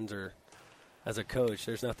lessons are. As a coach,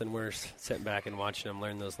 there's nothing worse sitting back and watching them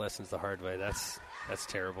learn those lessons the hard way. That's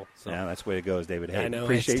terrible. So. Yeah, that's the way it goes, David. Hey, I know,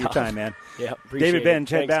 appreciate your time, man. Yeah, David Ben,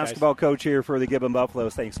 head basketball coach here for the Gibbon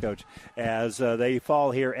Buffaloes. Thanks, Coach. As they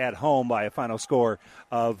fall here at home by a final score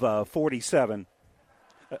of 47.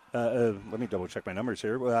 Let me double check my numbers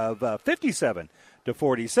here.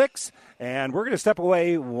 57-46, and we're going to step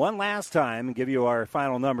away one last time and give you our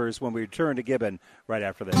final numbers when we return to Gibbon right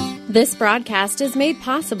after this. This broadcast is made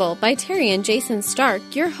possible by Terry and Jason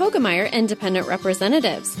Stark, your Hogemeyer Independent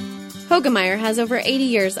Representatives. Hogemeyer has over 80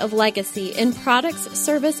 years of legacy in products,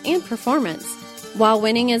 service, and performance. While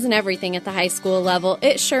winning isn't everything at the high school level,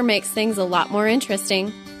 it sure makes things a lot more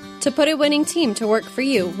interesting. To put a winning team to work for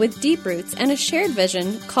you with deep roots and a shared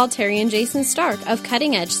vision, call Terry and Jason Stark of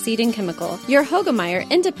Cutting Edge Seed and Chemical, your Hogemeyer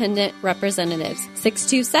Independent Representatives,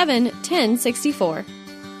 627-1064.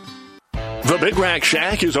 The Big Rack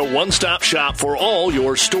Shack is a one-stop shop for all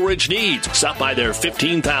your storage needs. Stop by their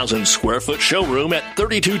 15,000-square-foot showroom at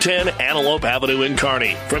 3210 Antelope Avenue in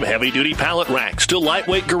Kearney. From heavy-duty pallet racks to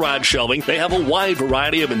lightweight garage shelving, they have a wide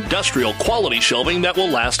variety of industrial-quality shelving that will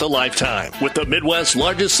last a lifetime. With the Midwest's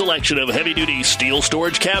largest selection of heavy-duty steel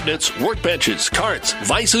storage cabinets, workbenches, carts,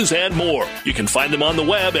 vices, and more. You can find them on the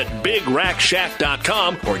web at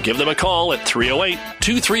BigRackShack.com or give them a call at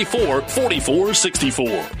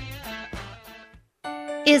 308-234-4464.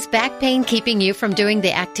 Is back pain keeping you from doing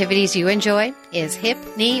the activities you enjoy? Is hip,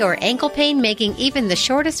 knee, or ankle pain making even the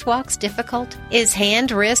shortest walks difficult? Is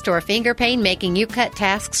hand, wrist, or finger pain making you cut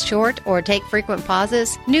tasks short or take frequent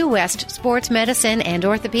pauses? New West Sports Medicine and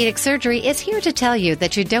Orthopedic Surgery is here to tell you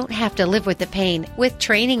that you don't have to live with the pain. With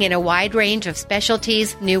training in a wide range of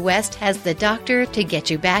specialties, New West has the doctor to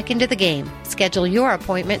get you back into the game. Schedule your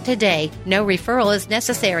appointment today. No referral is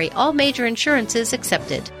necessary. All major insurances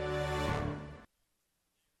accepted.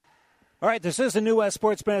 All right, this is the New West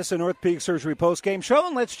Sports Medicine Orthopedic Surgery postgame show,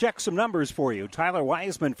 and let's check some numbers for you. Tyler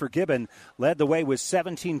Wiseman for Gibbon led the way with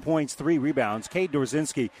 17 points, 3 rebounds. Cade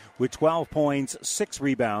Dorzinski with 12 points, 6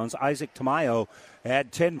 rebounds. Isaac Tamayo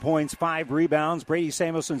had 10 points, 5 rebounds. Brady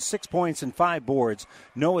Samuelson, 6 points and 5 boards.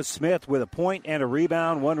 Noah Smith with a point and a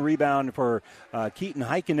rebound. 1 rebound for Keaton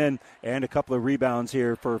Heikkinen, and a couple of rebounds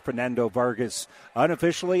here for Fernando Vargas.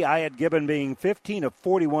 Unofficially, I had Gibbon being 15 of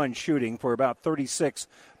 41 shooting for about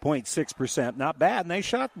 36.6%. Not bad, and they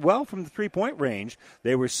shot well from the three-point range.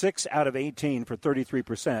 They were 6 out of 18 for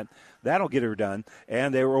 33%. That'll get her done.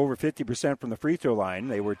 And they were over 50% from the free throw line.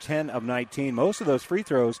 They were 10 of 19. Most of those free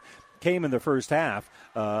throws came in the first half,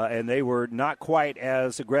 and they were not quite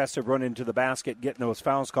as aggressive running to the basket, getting those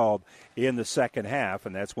fouls called in the second half,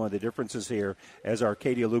 and that's one of the differences here as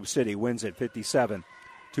Arcadia Loup City wins at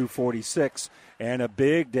 57-46. And a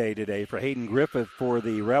big day today for Hayden Griffith for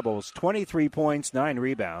the Rebels. 23 points, 9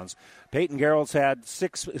 rebounds. Peyton Gerolds had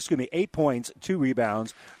 8 points, 2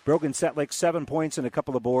 rebounds. Brogan Setlick, 7 points and a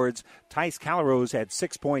couple of boards. Tice Calrose had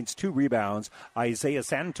 6 points, 2 rebounds. Isaiah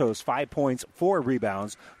Santos, 5 points, 4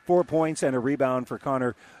 rebounds. 4 points and a rebound for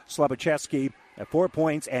Connor Slobachevsky. 4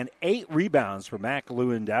 points and 8 rebounds for Mac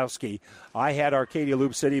Lewandowski. I had Arcadia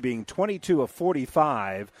Loup City being 22 of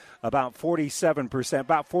 45, about 47%,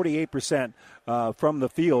 about 48% from the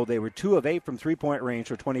field. They were 2 of 8 from three-point range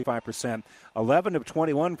for 25%, 11 of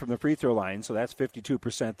 21 from the free throw line, so that's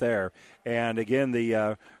 52% there. And again,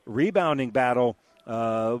 the rebounding battle,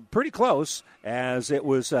 pretty close, as it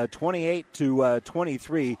was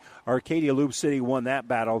 28-23. Arcadia Loup City won that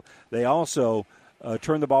battle. They also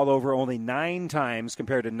turned the ball over only 9 times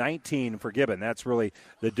compared to 19 for Gibbon. That's really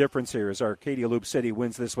the difference here, as Arcadia Loup City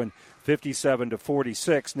wins this one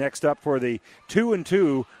 57-46. Next up for the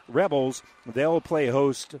 2-2 Rebels, they'll play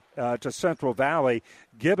host to Central Valley.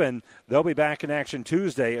 Gibbon, they'll be back in action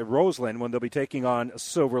Tuesday at Roseland when they'll be taking on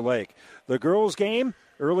Silver Lake. The girls' game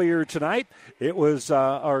earlier tonight, it was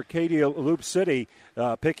Arcadia Loup City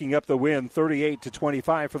picking up the win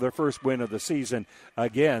 38-25 for their first win of the season.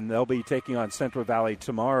 Again, they'll be taking on Central Valley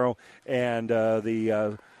tomorrow, and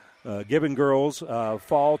the Gibbon girls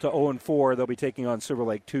fall to 0-4. They'll be taking on Silver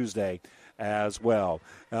Lake Tuesday as well.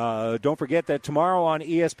 Don't forget that tomorrow on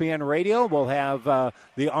ESPN Radio we'll have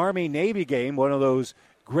the Army-Navy game, one of those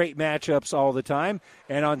great matchups all the time.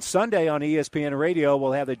 And on Sunday on ESPN Radio,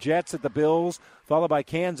 we'll have the Jets at the Bills, followed by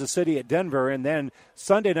Kansas City at Denver, and then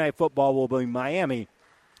Sunday Night Football will be Miami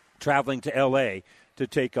traveling to L.A. to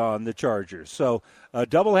take on the Chargers. So a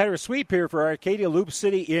doubleheader sweep here for Arcadia Loup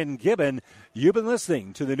City in Gibbon. You've been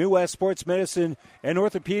listening to the New West Sports Medicine and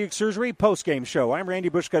Orthopedic Surgery postgame show. I'm Randy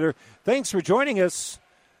Bushcutter. Thanks for joining us.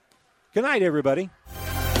 Good night, everybody.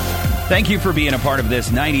 Thank you for being a part of this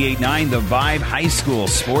 98.9 The Vibe High School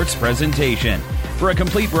sports presentation. For a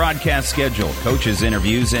complete broadcast schedule, coaches'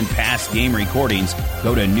 interviews, and past game recordings,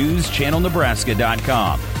 go to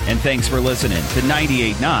newschannelnebraska.com. And thanks for listening to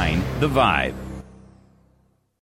 98.9 The Vibe.